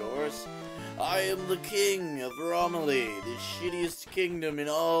status, of course. I am the king of Romilly, the shittiest kingdom in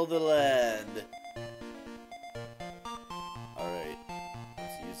all the land. Alright,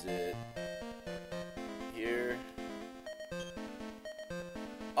 let's use it here.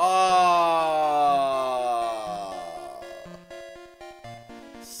 Ah!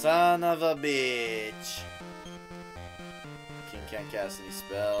 Son of a bitch. King can't cast any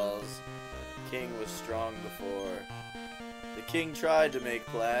spells. King was strong before. The king tried to make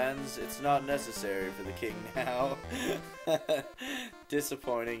plans. It's not necessary for the king now.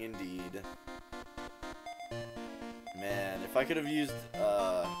 Disappointing indeed. Man, if I could have used,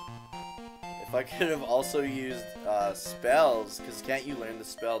 if I could have also used, spells, because can't you learn the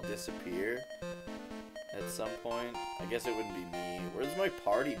spell Disappear at some point? I guess it wouldn't be me. Where's my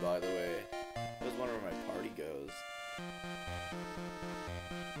party, by the way? I was wondering where my party goes.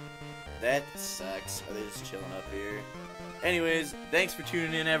 That sucks. Are they just chilling up here? Anyways, thanks for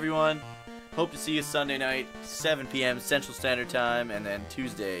tuning in, everyone. Hope to see you Sunday night, 7 p.m. Central Standard Time, and then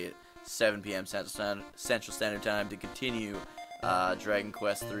Tuesday, 7 p.m. Central Standard Time to continue Dragon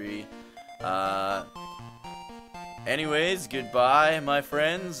Quest III. Anyways, goodbye, my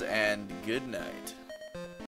friends, and good night.